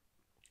 Like,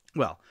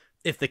 well,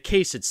 if the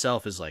case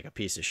itself is like a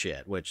piece of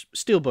shit, which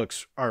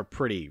steelbooks are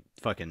pretty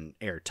fucking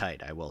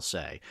airtight, I will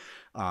say.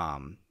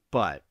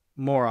 But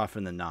more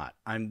often than not,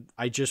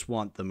 I just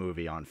want the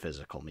movie on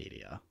physical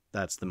media.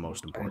 That's the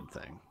most important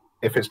thing.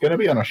 If it's going to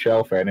be on a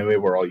shelf anyway,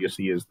 where all you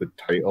see is the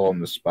title on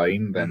the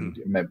spine, then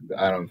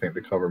I don't think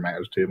the cover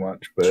matters too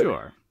much. But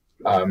sure.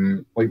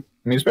 Like,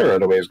 I mean,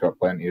 Spirited Away's got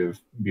plenty of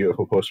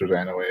beautiful posters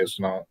anyway. It's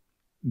not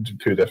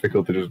too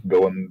difficult to just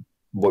go and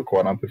look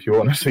one up if you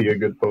want to see a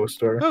good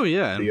poster. Oh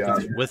yeah,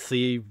 and with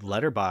the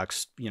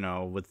letterbox, you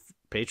know, with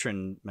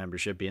patron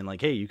membership being like,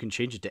 hey, you can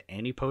change it to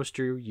any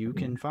poster you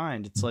can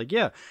find. It's like,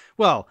 yeah,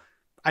 well,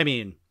 I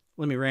mean,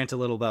 let me rant a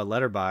little about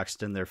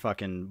Letterboxd and their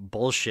fucking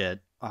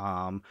bullshit.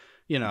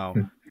 You know,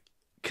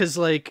 because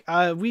like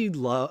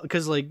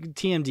because like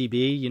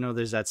TMDB, you know,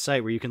 there's that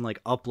site where you can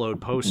like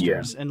upload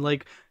posters, and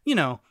like, you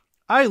know,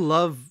 I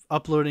love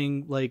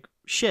uploading like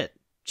shit.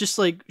 Just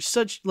like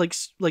such like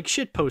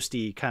shit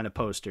posty kind of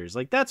posters.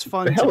 Like that's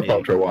fun. The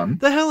helicopter one.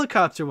 The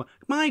helicopter one.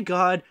 My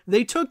God,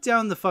 they took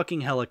down the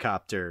fucking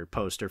helicopter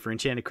poster for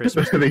Enchanted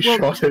Christmas. They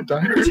shot it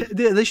down.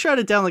 They shot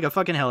it down like a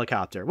fucking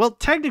helicopter. Well,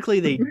 technically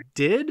they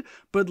did,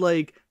 but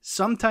like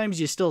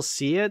sometimes you still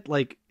see it.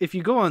 Like if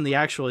you go on the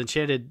actual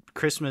Enchanted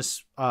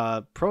Christmas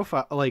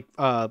profile, like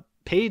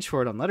page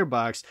for it on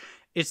Letterboxd,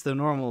 it's the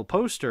normal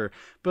poster.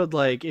 But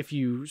like if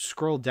you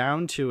scroll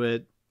down to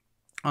it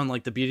on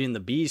like the Beauty and the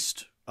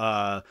Beast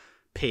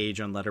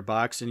page on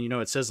Letterboxd, and you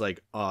know it says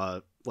like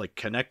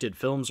connected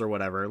films or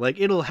whatever, like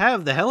it'll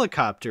have the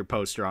helicopter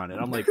poster on it.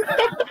 I'm like,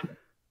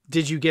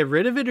 did you get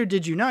rid of it or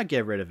did you not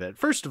get rid of it?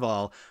 First of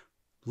all,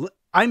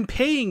 I'm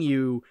paying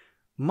you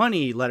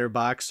money,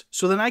 Letterboxd,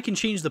 so then I can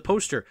change the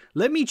poster.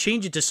 Let me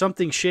change it to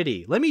something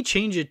shitty. Let me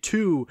change it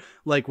to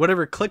like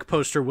whatever click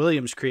poster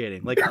William's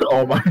creating. Like,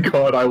 oh my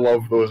God, I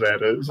love those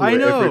edits. I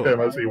know. Every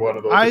time I see one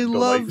of those, I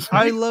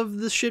love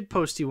the shit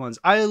posty ones.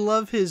 I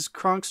love his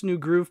Kronk's New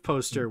Groove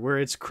poster where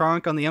it's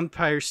Kronk on the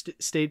Empire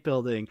State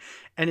Building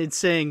and it's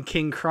saying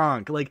King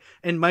Kronk, like,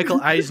 and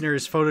Michael Eisner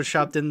is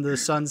photoshopped in the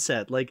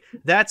sunset. Like,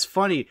 that's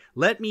funny.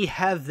 Let me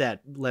have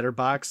that,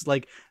 Letterboxd.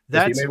 Like,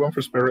 that's. Has he made one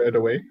for Spirited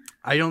Away?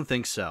 I don't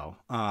think so.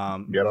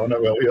 Get on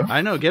it, William.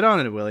 I know, get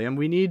on it, William.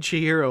 We need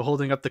Chihiro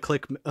holding up the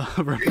click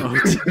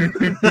remote.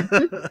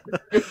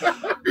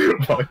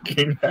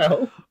 Fucking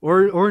hell.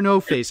 Or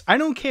no face. I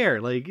don't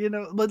care. Like, you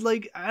know, but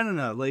like, I don't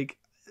know. Like,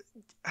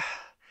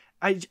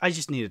 I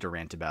just needed to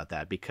rant about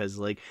that because,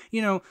 like,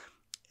 you know,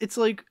 it's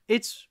like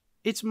it's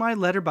my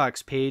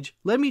Letterboxd page.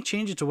 Let me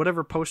change it to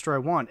whatever poster I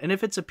want. And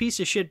if it's a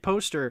piece of shit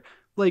poster,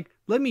 like,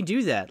 let me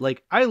do that.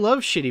 Like, I love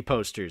shitty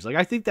posters. Like,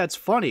 I think that's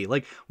funny.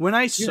 Like, when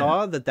I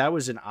saw that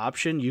was an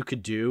option you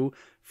could do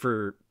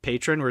for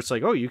Patreon, where it's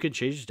like, oh, you can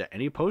change it to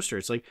any poster.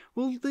 It's like,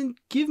 well, then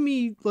give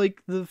me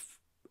like the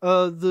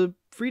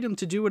freedom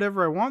to do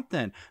whatever I want.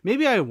 Then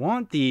maybe I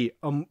want the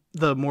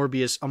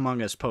Morbius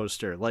Among Us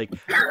poster. Like,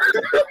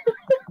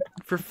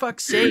 for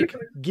fuck's sake,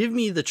 give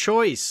me the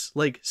choice.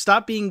 Like,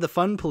 stop being the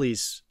fun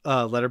police,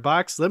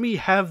 Letterboxd. Let me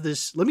have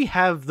this. Let me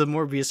have the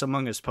Morbius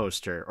Among Us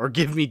poster, or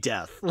give me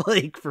death.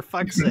 Like, for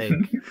fuck's sake.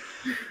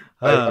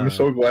 I'm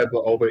so glad that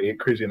all the 8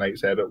 Crazy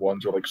Nights edit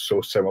ones are like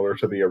so similar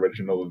to the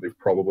original that they've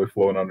probably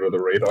flown under the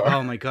radar.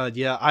 Oh my God,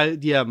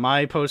 yeah.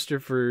 My poster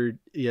for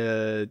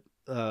 8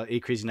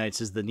 Crazy Nights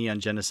is the Neon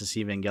Genesis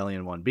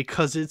Evangelion one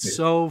because it's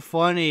so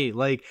funny.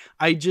 Like,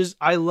 I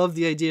love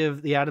the idea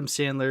of the Adam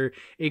Sandler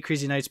 8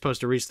 Crazy Nights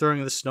poster where he's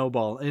throwing the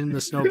snowball. In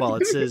the snowball,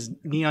 it says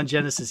Neon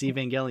Genesis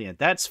Evangelion.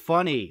 That's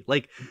funny.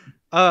 Like,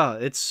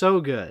 it's so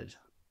good.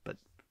 But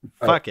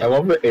fuck it. I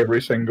love that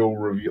every single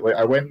review. Like,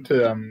 I went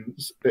to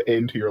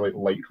into your like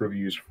light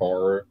reviews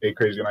for 8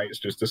 Crazy Nights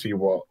just to see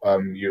what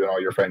you and all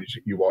your friends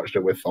you watched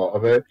it with thought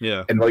of it.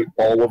 Yeah. And like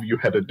all of you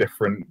had a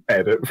different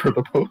edit for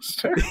the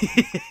poster.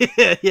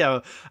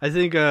 Yeah. I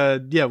think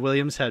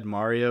Williams had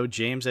Mario.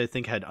 James, I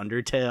think, had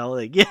Undertale.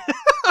 Like, yeah.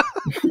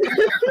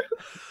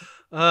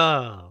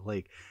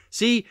 Like,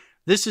 see,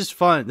 this is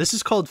fun. This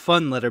is called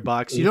fun,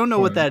 Letterboxd. You don't know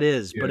what that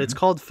is, but it's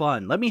called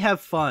fun. Let me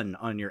have fun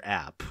on your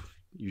app.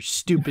 Your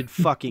stupid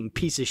fucking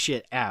piece of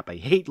shit app. I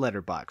hate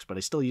Letterboxd, but I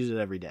still use it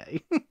every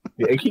day.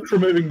 Yeah, it keeps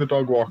removing the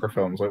Dog Walker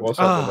films. Like, what's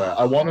up with that?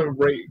 I want to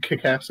rate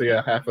Kick-Assy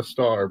a half a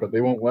star, but they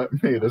won't let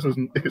me.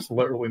 It's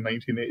literally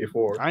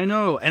 1984. I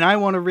know, and I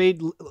want to rate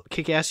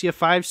Kick-Assy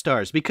 5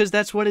 stars because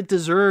that's what it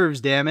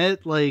deserves, damn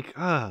it. Like,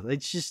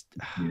 it's just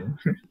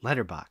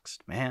Letterboxd,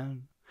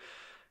 man.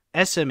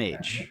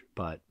 SMH,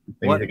 but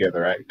they need to get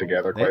their act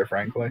together, quite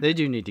frankly. They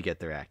do need to get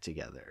their act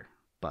together,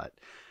 but,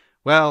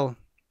 well,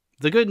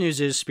 the good news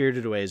is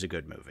Spirited Away is a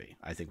good movie.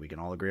 I think we can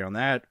all agree on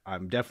that.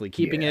 I'm definitely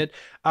keeping it.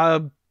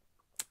 I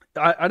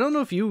don't know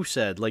if you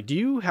said, like, do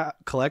you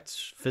collect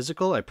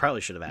physical? I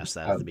probably should have asked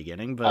that at the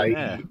beginning, but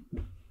I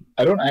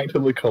don't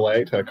actively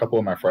collect. A couple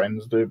of my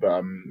friends do,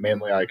 but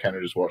mainly I kind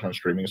of just watch on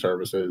streaming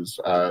services.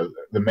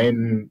 The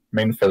main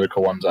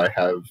physical ones I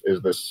have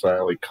is this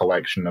like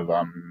collection of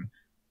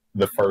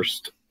the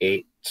first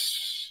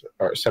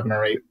 7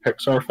 or 8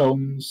 Pixar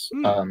films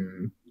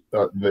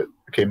that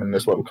came in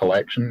this little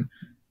collection.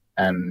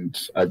 And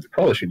I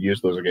probably should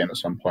use those again at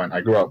some point. I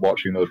grew up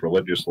watching those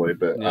religiously,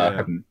 but I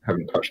haven't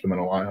touched them in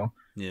a while.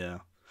 Yeah.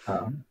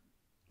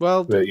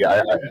 Well, but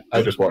yeah,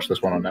 I just watched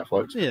this one on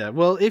Netflix. Yeah.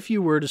 Well, if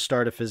you were to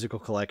start a physical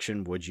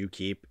collection, would you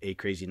keep 8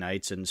 Crazy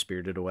Nights and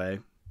Spirited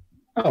Away?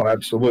 Oh,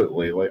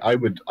 absolutely. Like, I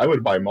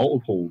would buy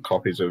multiple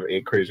copies of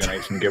 8 Crazy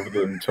Nights and give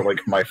them to like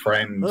my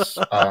friends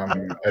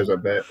as a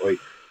bit. Like,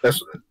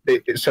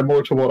 it's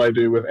similar to what I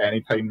do with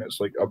any time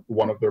it's like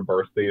one of their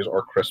birthdays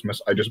or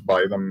Christmas. I just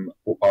buy them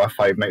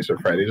 5 Nights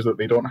at Freddy's that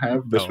they don't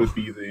have. This would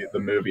be the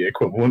movie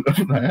equivalent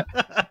of that.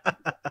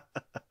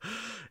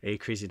 8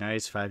 Crazy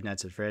Nights, 5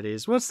 Nights at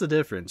Freddy's. What's the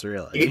difference,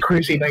 really? 8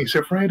 Crazy Nights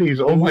at Freddy's.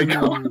 Oh my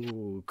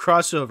God. 2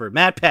 crossover.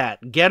 Matt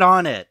Pat, get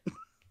on it.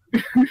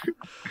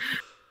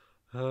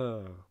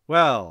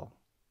 Well,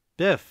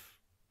 Biff,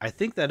 I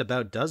think that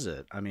about does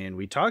it. I mean,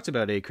 we talked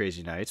about 8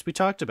 Crazy Nights. We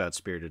talked about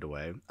Spirited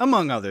Away,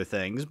 among other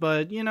things.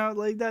 But, you know,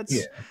 like that's...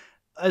 Yeah.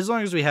 As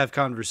long as we have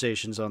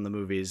conversations on the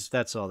movies,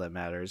 that's all that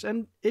matters.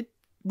 And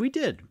we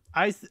did.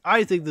 I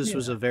think this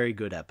was a very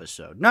good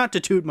episode. Not to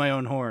toot my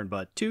own horn,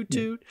 but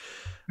toot.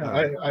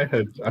 I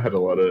had a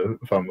lot of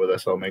fun with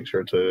this. I'll make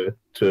sure to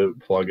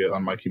plug it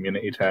on my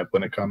community tab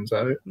when it comes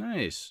out.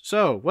 Nice.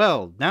 So,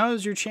 well, now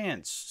is your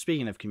chance.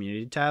 Speaking of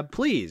community tab,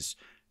 please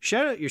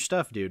shout out your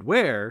stuff, dude.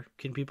 Where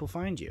can people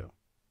find you?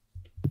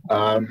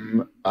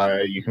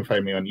 You can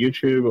find me on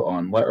YouTube,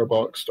 on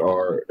Letterboxd,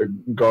 or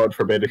God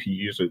forbid if you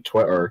use it,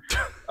 Twitter.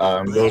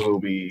 Those will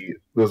be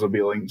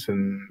links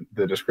in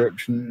the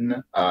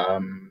description.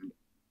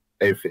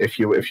 If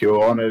you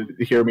want to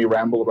hear me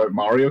ramble about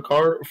Mario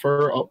Kart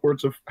for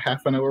upwards of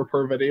half an hour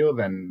per video,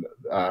 then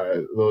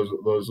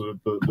those are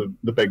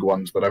the big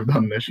ones that I've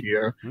done this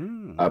year.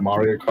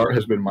 Mario Kart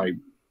has been my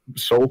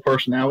sole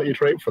personality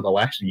trait for the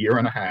last year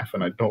and a half,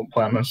 and I don't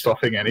plan on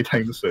stopping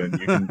anytime soon.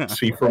 You can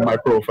see from my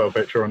profile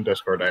picture on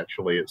Discord,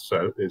 actually, it's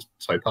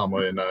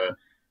Saitama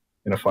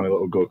in a funny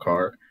little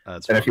go-kart.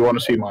 And if you want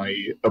to see my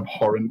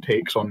abhorrent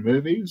takes on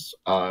movies,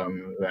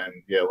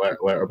 then yeah,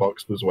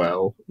 Letterboxd as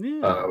well.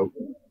 Yeah.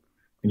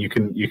 And you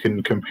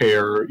can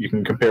compare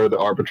the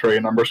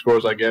arbitrary number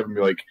scores I give and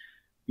be like,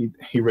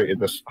 he rated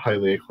this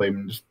highly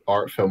acclaimed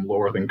art film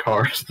lower than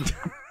Cars.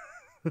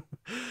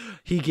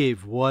 He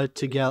gave what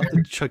to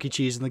Chuck E.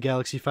 Cheese in the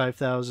Galaxy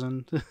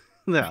 5000?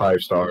 No.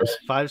 5 stars.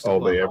 5 stars.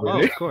 All day,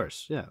 every day. Of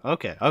course. Yeah.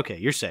 Okay.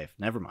 You're safe.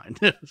 Never mind.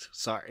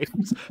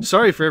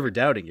 Sorry for ever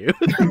doubting you.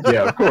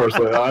 Yeah, of course.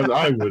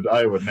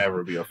 I would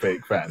never be a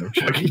fake fan of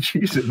Chuck E.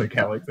 Cheese in the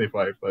Galaxy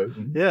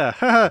 5000.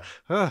 Yeah.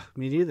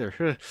 Me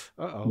neither.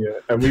 Uh-oh. Yeah,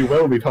 and we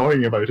will be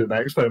talking about it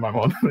next time I'm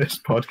on this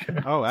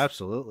podcast. Oh,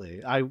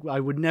 absolutely. I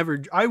would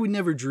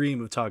never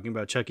dream of talking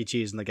about Chuck E.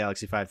 Cheese in the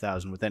Galaxy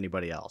 5000 with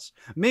anybody else.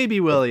 Maybe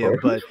William,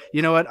 but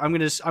you know what? I'm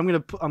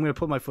gonna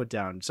put my foot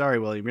down. Sorry,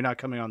 William, you're not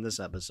coming on this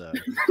episode.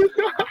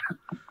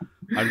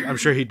 I'm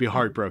sure he'd be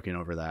heartbroken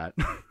over that.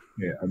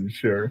 Yeah, I'm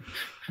sure.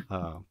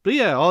 But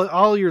yeah,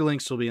 all your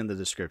links will be in the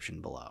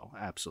description below.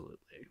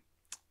 Absolutely.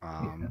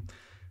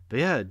 But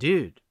yeah,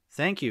 dude,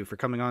 thank you for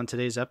coming on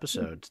today's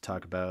episode to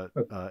talk about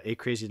 8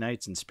 Crazy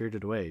Nights and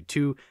Spirited Away,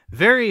 2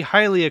 very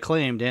highly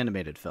acclaimed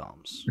animated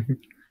films.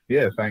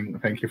 Yeah,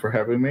 thank you for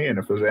having me. And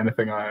if there's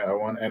anything I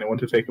want anyone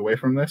to take away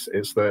from this,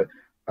 is that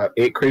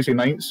 8 Crazy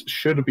Nights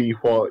should be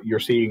what you're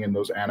seeing in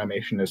those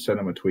animation as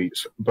cinema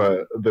tweets,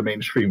 but the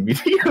mainstream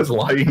media is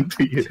lying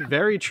to you.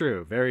 Very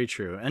true, very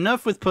true.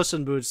 Enough with Puss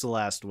in Boots: The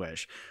Last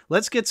Wish.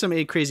 Let's get some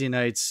 8 Crazy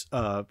Nights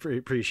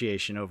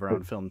appreciation over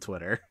on film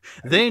Twitter.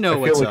 They know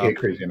what's up. I feel like 8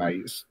 Crazy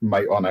Nights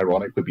might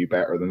unironically be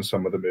better than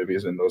some of the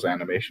movies in those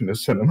animation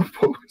as cinema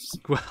posts.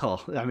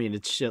 Well, I mean,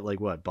 it's shit like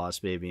what, Boss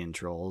Baby and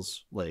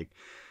Trolls? Like,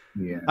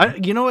 yeah.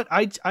 You know what?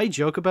 I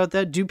joke about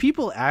that. Do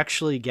people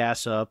actually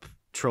gas up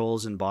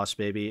Trolls and Boss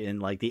Baby in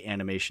like the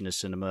animation to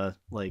cinema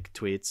like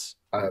tweets?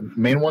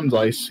 Main ones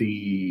I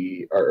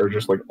see are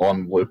just like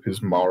on loop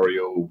is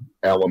Mario,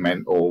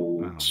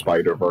 Elemental,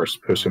 Spider-Verse,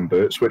 Puss in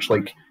Boots, which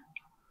like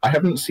I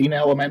haven't seen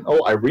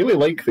Elemental. I really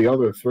like the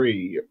other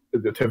 3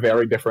 to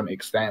very different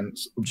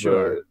extents.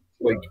 Sure. But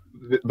like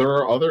there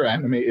are other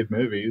animated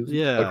movies.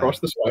 Yeah. Across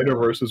the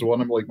Spider-Verse is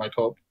one of like my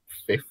top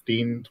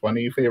 15,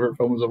 20 favorite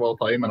films of all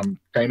time, and I'm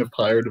kind of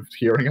tired of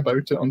hearing about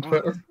it on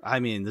Twitter. I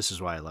mean, this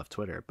is why I left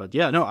Twitter. But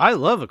yeah, no, I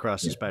love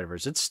Across the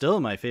Spider-Verse. It's still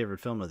my favorite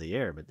film of the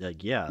year. But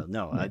like, yeah,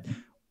 no,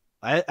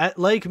 I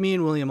like me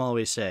and William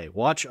always say,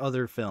 watch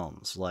other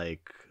films.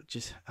 Like,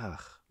 just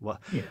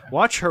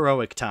watch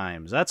Heroic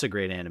Times. That's a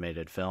great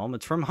animated film.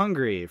 It's from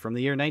Hungary, from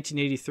the year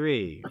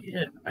 1983.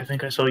 Yeah, I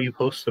think I saw you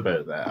post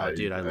about that. Oh,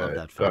 dude, I love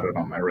that film. Got it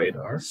on my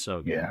radar.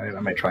 So good. Yeah, I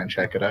might try and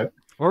check it out.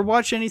 Or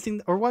watch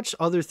anything, or watch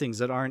other things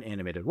that aren't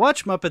animated.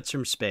 Watch Muppets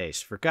from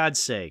Space, for God's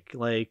sake.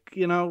 Like,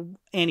 you know,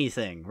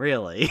 anything,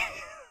 really.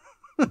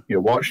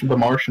 You watch The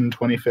Martian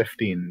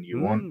 2015.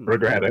 You won't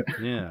regret it.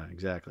 Yeah,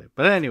 exactly.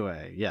 But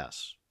anyway,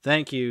 yes.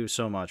 Thank you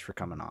so much for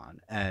coming on.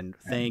 And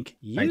thanks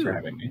for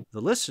having me, the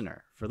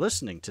listener, for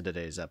listening to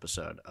today's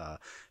episode.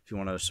 If you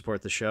want to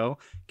support the show,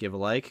 give a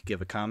like,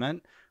 give a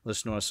comment.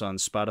 Listen to us on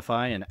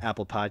Spotify and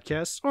Apple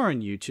Podcasts, or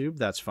on YouTube.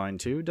 That's fine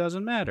too.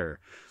 Doesn't matter.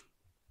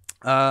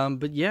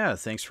 But yeah,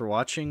 thanks for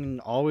watching.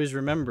 And always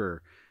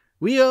remember,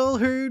 we all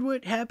heard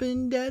what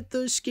happened at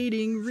the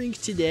skating rink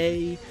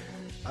today.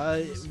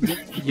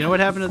 You know what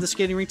happened at the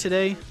skating rink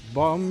today?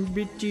 Bomb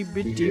bitty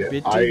bitty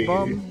bitty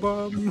bomb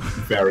bomb.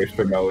 Very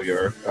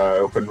familiar.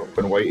 When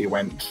Whitey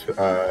went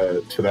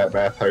to that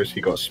bathhouse,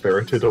 he got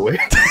spirited away.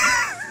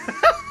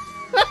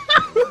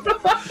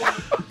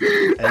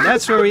 And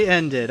that's where we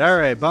ended. All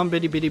right, bomb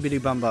bitty bitty bitty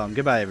bum bum.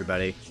 Goodbye,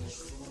 everybody.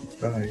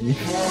 Bye.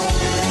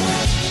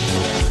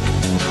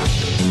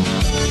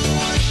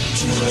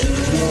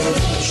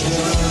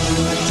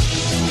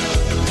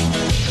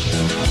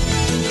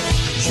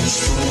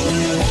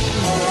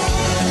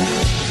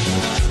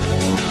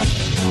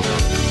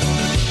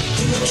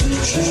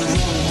 Just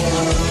Thank you.